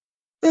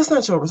 That's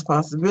not your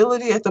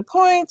responsibility at the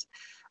point.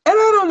 And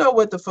I don't know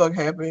what the fuck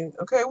happened.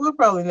 Okay, we'll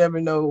probably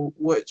never know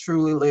what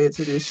truly led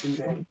to this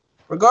shooting.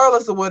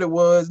 Regardless of what it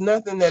was,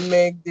 nothing that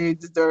Meg did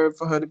deserved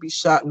for her to be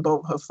shot in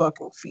both her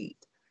fucking feet.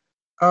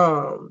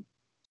 And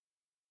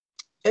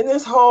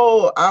this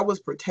whole I was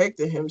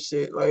protecting him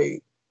shit,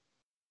 like,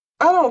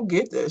 I don't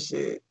get that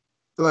shit,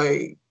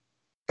 like,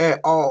 at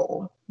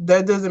all.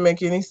 That doesn't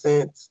make any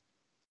sense.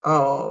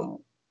 And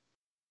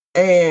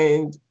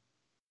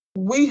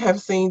we have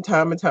seen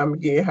time and time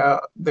again how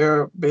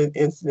there have been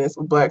incidents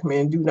where Black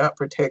men do not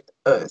protect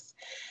us.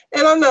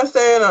 And I'm not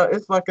saying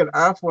it's like an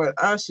eye for an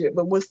eye shit,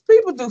 but when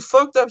people do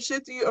fucked up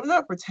shit to you, I'm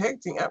not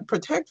protecting. I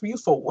protect you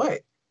for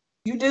what?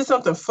 You did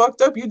something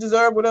fucked up, you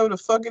deserve whatever the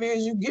fuck it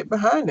is, you get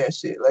behind that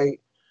shit.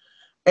 Like,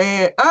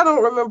 and I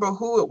don't remember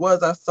who it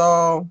was I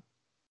saw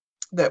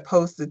that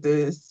posted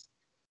this.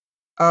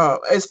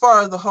 As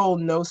far as the whole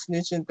no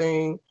snitching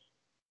thing,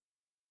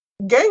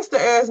 gangster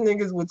ass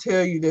niggas will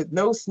tell you that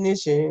no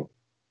snitching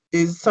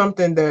is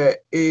something that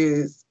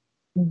is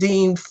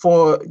deemed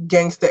for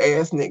gangster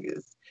ass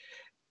niggas.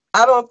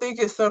 I don't think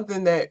it's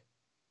something that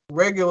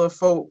regular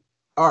folk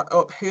are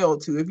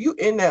upheld to. If you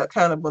in that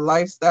kind of a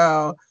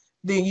lifestyle,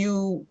 then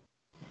you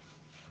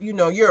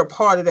know, you're a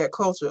part of that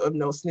culture of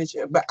no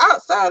snitching. But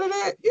outside of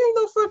that, you ain't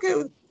no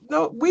fucking,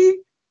 no, we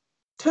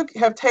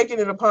have taken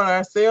it upon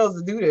ourselves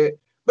to do that.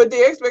 But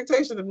the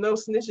expectation of no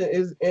snitching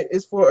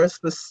is for a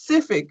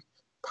specific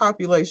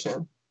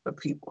population of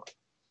people.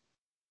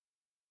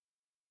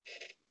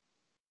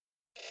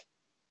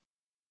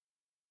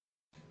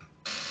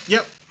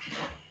 Yep.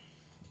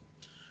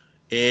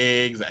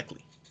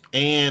 Exactly.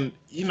 And,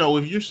 you know,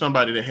 if you're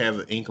somebody that has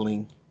an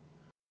inkling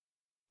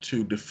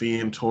to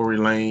defend Tory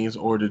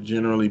Lanez or to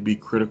generally be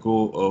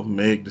critical of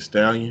Meg Thee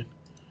Stallion,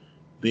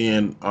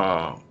 then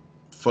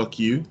fuck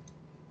you,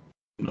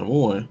 number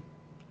one,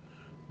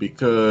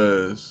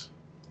 because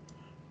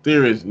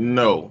there is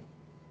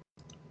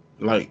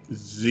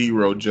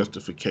zero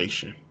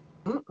justification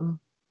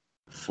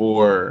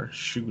for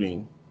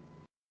shooting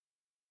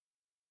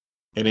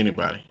at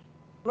anybody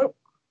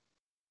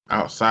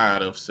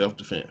outside of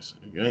self-defense.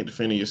 If you ain't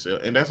defending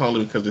yourself, and that's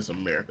only because it's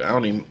America. I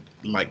don't even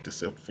like the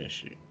self-defense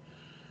shit,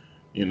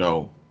 you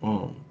know,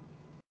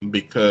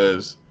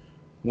 because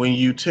when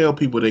you tell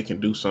people they can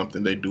do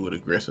something, they do it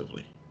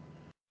aggressively.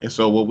 And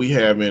so what we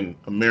have in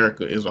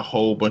America is a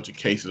whole bunch of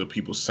cases of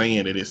people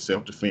saying that it's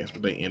self-defense,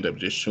 but they end up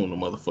just shooting a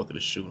motherfucker to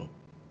shoot them.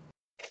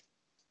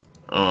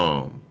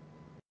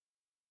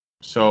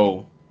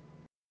 So,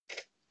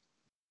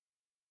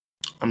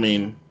 I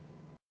mean,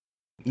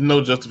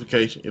 no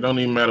justification. It don't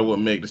even matter what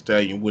Meg Thee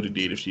Stallion would have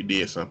did if she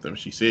did something.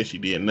 She said she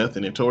did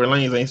nothing, and Tory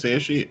Lanez ain't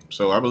said shit.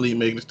 So I believe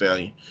Meg Thee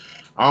Stallion.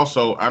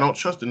 Also, I don't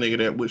trust a nigga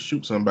that would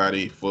shoot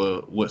somebody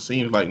for what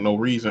seems like no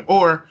reason,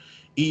 or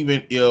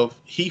even if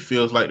he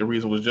feels like the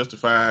reason was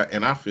justified,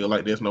 and I feel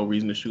like there's no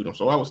reason to shoot him.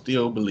 So I would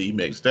still believe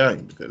Meg Thee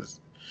Stallion because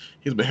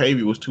his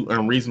behavior was too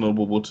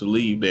unreasonable to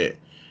believe that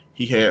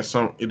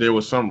there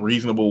was some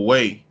reasonable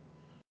way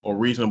or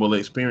reasonable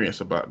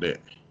experience about that.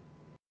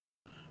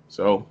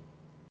 So,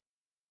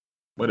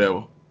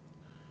 whatever.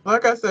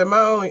 Like I said,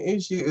 my only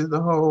issue is the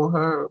whole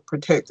her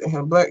protecting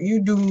him. Black, you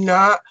do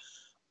not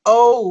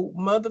owe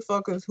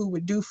motherfuckers who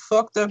would do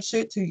fucked up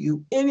shit to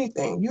you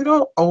anything. You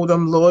don't owe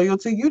them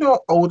loyalty. You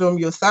don't owe them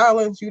your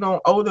silence. You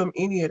don't owe them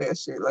any of that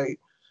shit. Like,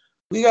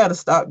 we gotta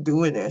stop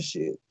doing that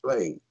shit.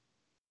 Like,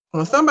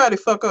 when somebody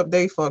fuck up,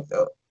 they fucked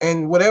up.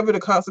 And whatever the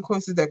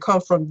consequences that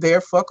come from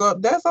their fuck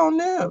up, that's on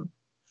them.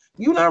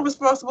 You're not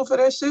responsible for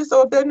that shit.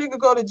 So if that nigga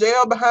go to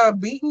jail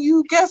behind beating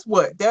you, guess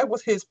what? That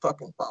was his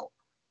fucking fault.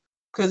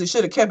 Because he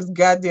should have kept his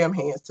goddamn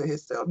hands to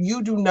himself.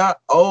 You do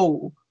not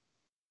owe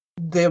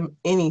them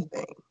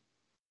anything.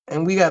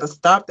 And we got to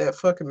stop that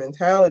fucking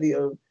mentality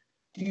of,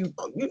 you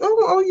don't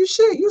owe you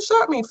shit. You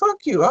shot me. Fuck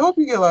you. I hope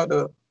you get locked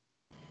up.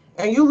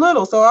 And you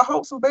little, so I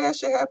hope some bad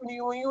shit happen to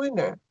you when you in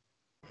there.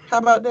 How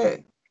about that?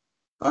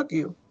 Fuck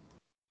you.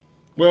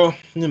 Well,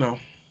 you know,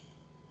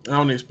 I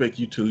don't expect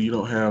you to. You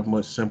don't have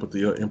much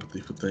sympathy or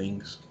empathy for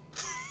things.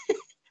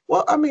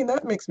 Well, I mean,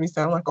 that makes me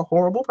sound like a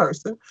horrible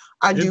person.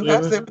 I do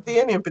have sympathy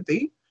and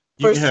empathy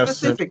for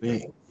specific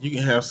things. You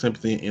can have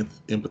sympathy and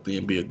empathy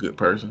and be a good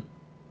person.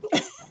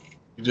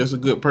 You're just a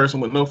good person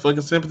with no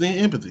fucking sympathy and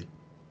empathy.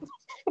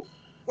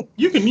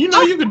 You can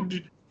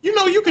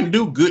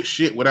do good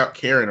shit without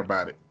caring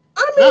about it.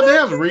 I mean,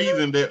 now,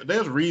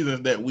 there's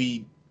reasons that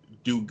we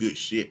do good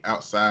shit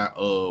outside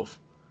of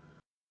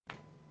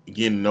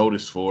getting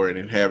noticed for it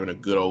and having a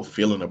good old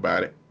feeling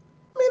about it.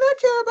 I mean, I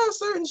care about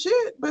certain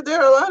shit, but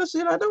there are a lot of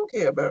shit I don't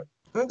care about.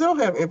 I don't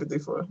have empathy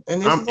for.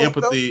 And I'm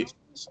empathy,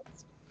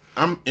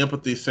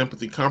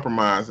 sympathy,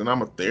 compromise, and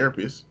I'm a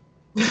therapist.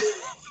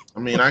 I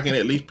mean, I can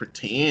at least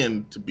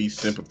pretend to be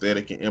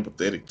sympathetic and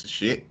empathetic to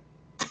shit.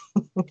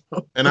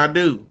 And I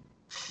do.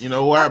 You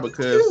know why?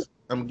 Because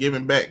I'm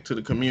giving back to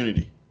the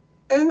community.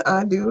 And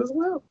I do as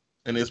well.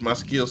 And it's my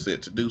skill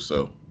set to do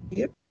so.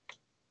 Yep.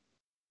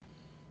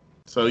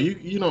 So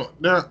you know,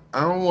 now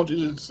I don't want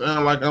you to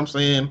sound like I'm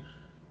saying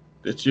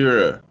that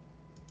you're a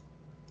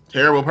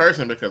terrible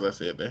person because I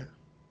said that.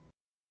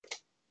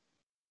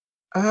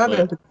 I have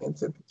empathy and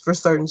sympathy for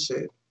certain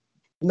shit.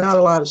 Not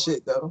a lot of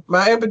shit though.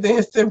 My empathy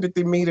and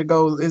sympathy meter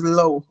is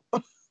low.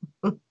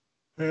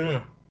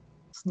 Yeah.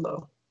 It's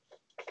low.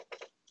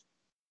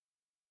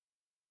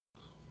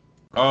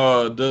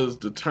 Does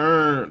the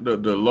term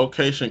the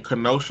location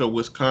Kenosha,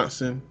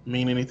 Wisconsin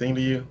mean anything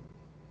to you?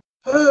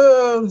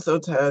 I'm so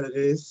tired of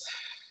this.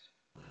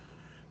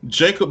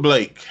 Jacob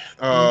Blake.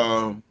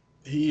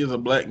 He is a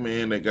black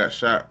man that got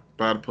shot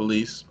by the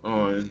police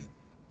on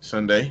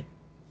Sunday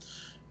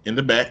in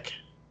the back.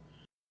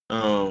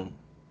 Going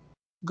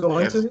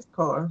to his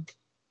car.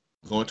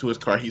 Going to his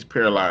car. He's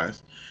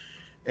paralyzed.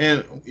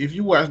 And if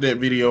you watch that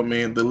video,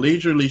 man, the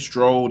leisurely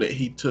stroll that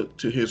he took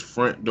to his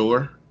front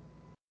door,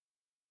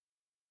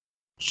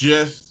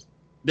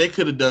 they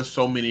could have done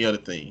so many other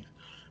things.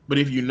 But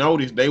if you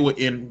notice, they were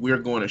in "we're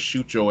going to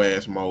shoot your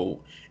ass" mode.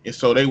 And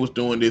so they was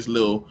doing this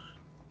little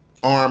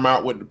arm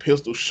out with the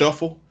pistol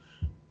shuffle.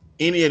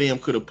 Any of them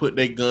could have put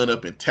their gun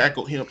up and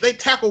tackled him. They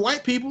tackle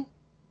white people.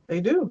 They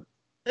do.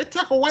 They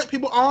tackle white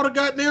people all the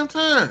goddamn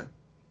time.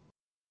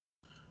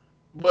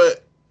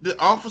 But the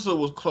officer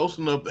was close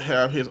enough to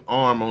have his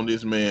arm on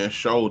this man's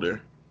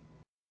shoulder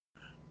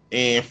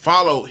and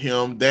followed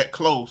him that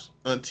close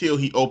until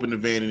he opened the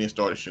van and then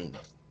started shooting.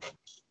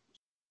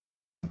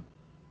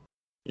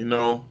 You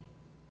know,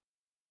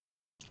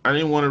 I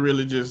didn't want to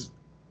really just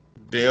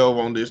delve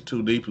on this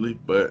too deeply,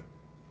 but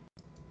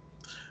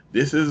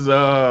this is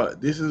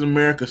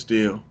America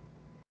still.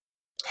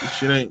 This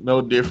shit ain't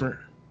no different.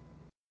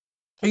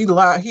 He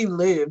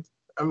lived.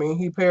 I mean,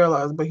 he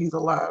paralyzed, but he's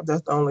alive.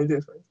 That's the only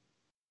difference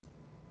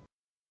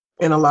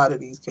in a lot of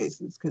these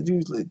cases, because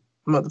usually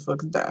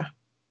motherfuckers die.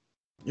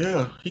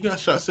 Yeah, he got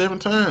shot 7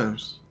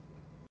 times.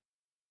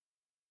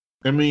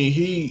 I mean,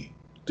 he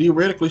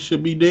theoretically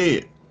should be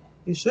dead.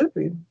 He should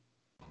be.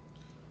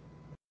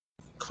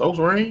 Close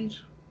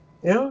range?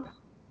 Yeah.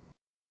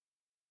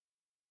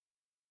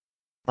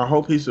 I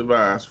hope he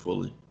survives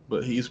fully,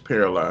 but he's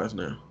paralyzed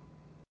now.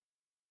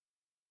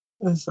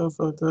 It's so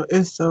fucked up.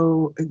 It's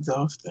so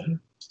exhausting.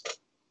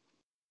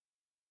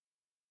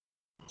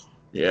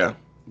 Yeah,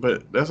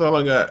 but that's all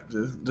I got.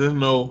 Just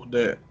know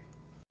that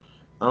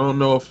I don't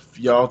know if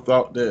y'all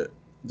thought that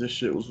this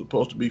shit was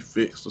supposed to be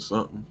fixed or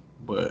something,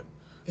 but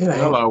It Got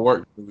a ain't. lot of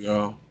work to do,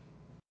 y'all.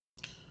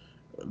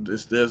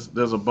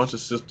 There's a bunch of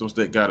systems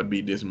that got to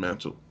be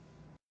dismantled,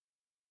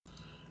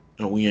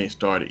 and we ain't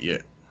started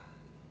yet.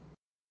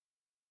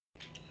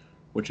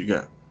 What you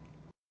got?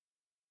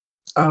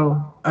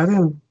 Oh, I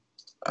didn't.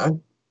 I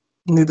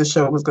knew the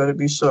show was going to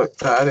be short,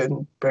 so I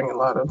didn't bring a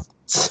lot of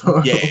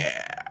story.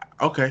 Yeah.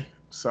 Okay.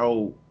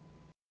 So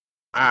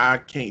I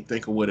can't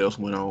think of what else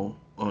went on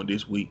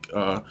this week.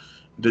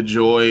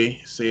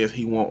 DeJoy says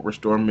he won't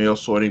restore mail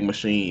sorting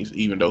machines,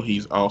 even though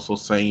he's also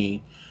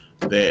saying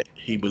that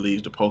he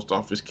believes the post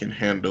office can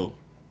handle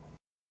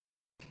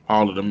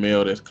all of the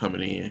mail that's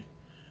coming in.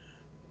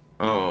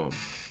 Um,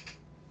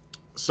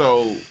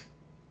 so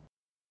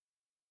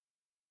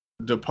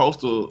the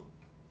postmaster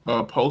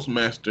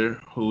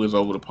who is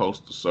over the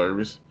postal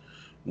service,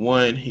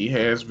 one, he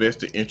has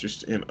vested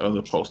interest in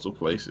other postal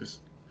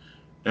places,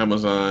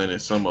 Amazon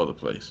and some other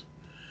place.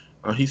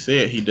 He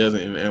said he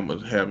doesn't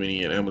have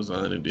any in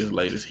Amazon in this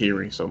latest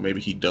hearing, so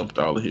maybe he dumped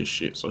all of his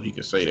shit so he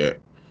can say that.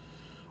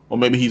 Or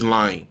maybe he's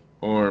lying.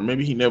 Or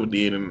maybe he never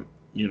did and,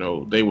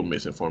 they were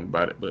misinformed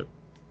about it. But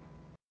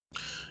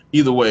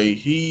either way,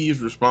 he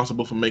is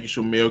responsible for making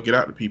sure mail get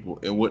out to people.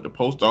 And what the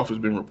post office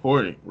been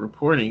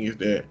reporting is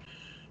that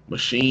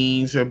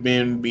machines have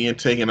been being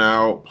taken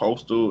out,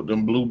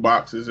 them blue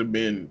boxes have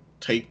been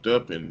taped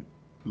up and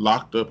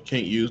locked up,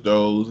 can't use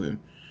those, and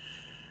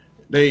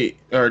they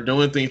are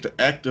doing things to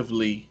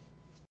actively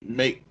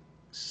make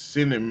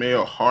sending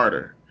mail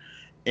harder.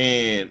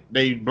 And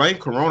they blame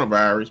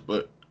coronavirus,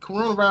 but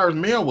coronavirus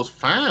mail was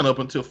fine up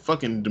until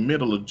fucking the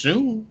middle of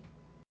June.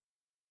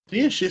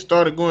 Then shit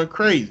started going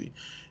crazy.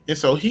 And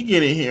so he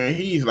get in here and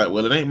he's like,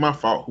 well, it ain't my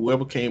fault.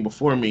 Whoever came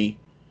before me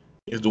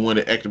is the one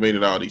that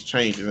activated all these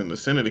changes. And the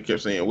senator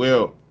kept saying,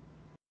 well,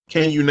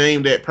 can you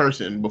name that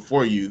person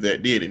before you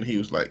that did it? And he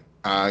was like,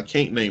 I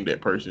can't name that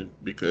person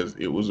because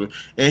it was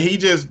and he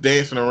just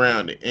dancing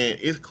around it. And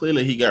it's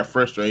clearly he got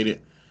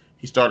frustrated.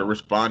 He started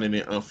responding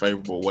in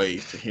unfavorable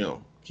ways to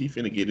him. He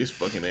finna get his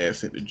fucking ass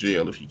sent to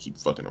jail if he keep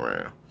fucking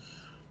around.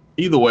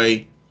 Either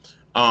way,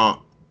 the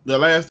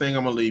last thing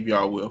I'm gonna leave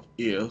y'all with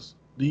is,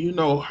 do you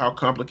know how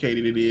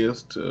complicated it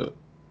is to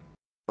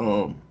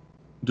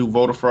do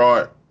voter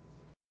fraud?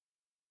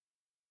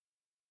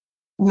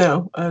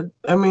 No,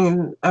 I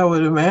mean, I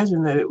would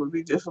imagine that it would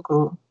be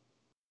difficult.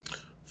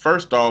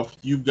 First off,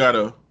 you've got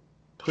to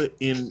put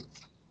in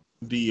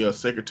the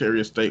Secretary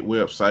of State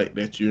website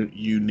that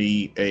you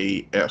need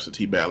a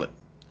absentee ballot.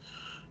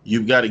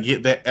 You've got to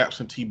get that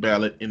absentee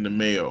ballot in the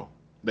mail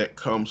that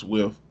comes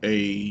with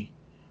a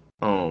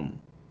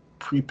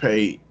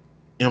prepaid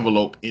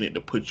envelope in it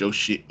to put your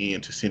shit in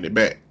to send it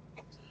back.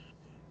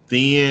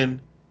 Then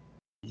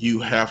you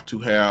have to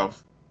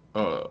have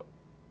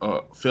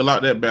fill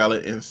out that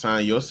ballot and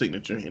sign your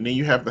signature, and then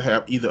you have to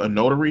have either a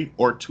notary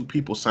or two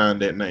people sign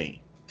that name,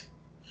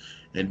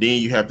 and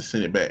then you have to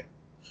send it back.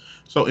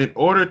 So in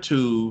order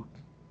to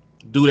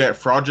do that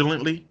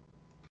fraudulently,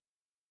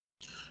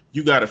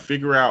 you got to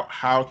figure out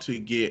how to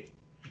get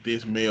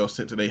this mail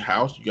sent to their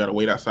house. You got to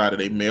wait outside of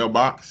their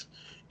mailbox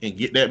and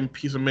get that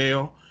piece of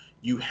mail.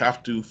 You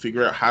have to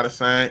figure out how to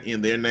sign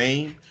in their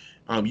name.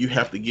 You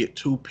have to get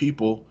two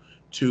people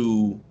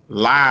to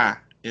lie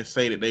and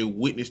say that they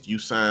witnessed you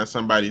sign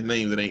somebody's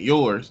name that ain't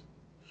yours,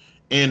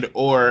 and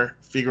or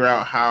figure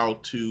out how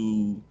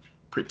to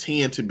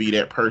pretend to be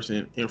that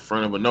person in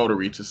front of a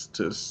notary to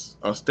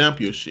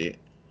stamp your shit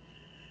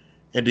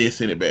and then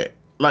send it back.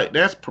 Like,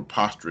 that's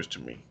preposterous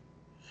to me.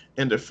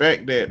 And the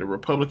fact that the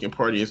Republican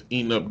Party is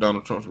eating up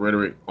Donald Trump's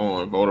rhetoric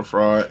on voter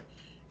fraud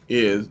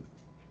is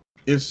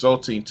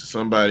insulting to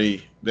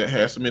somebody that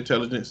has some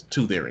intelligence,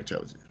 to their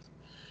intelligence.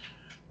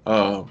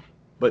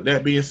 But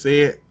that being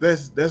said,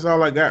 that's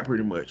all I got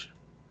pretty much.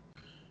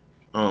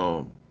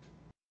 You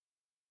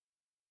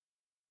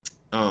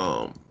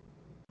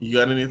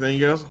got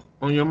anything else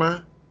on your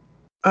mind?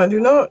 I do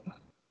not.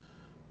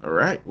 All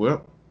right.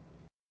 Well,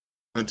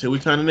 until we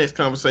come to the next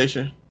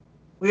conversation,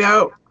 We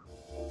out.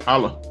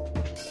 holla.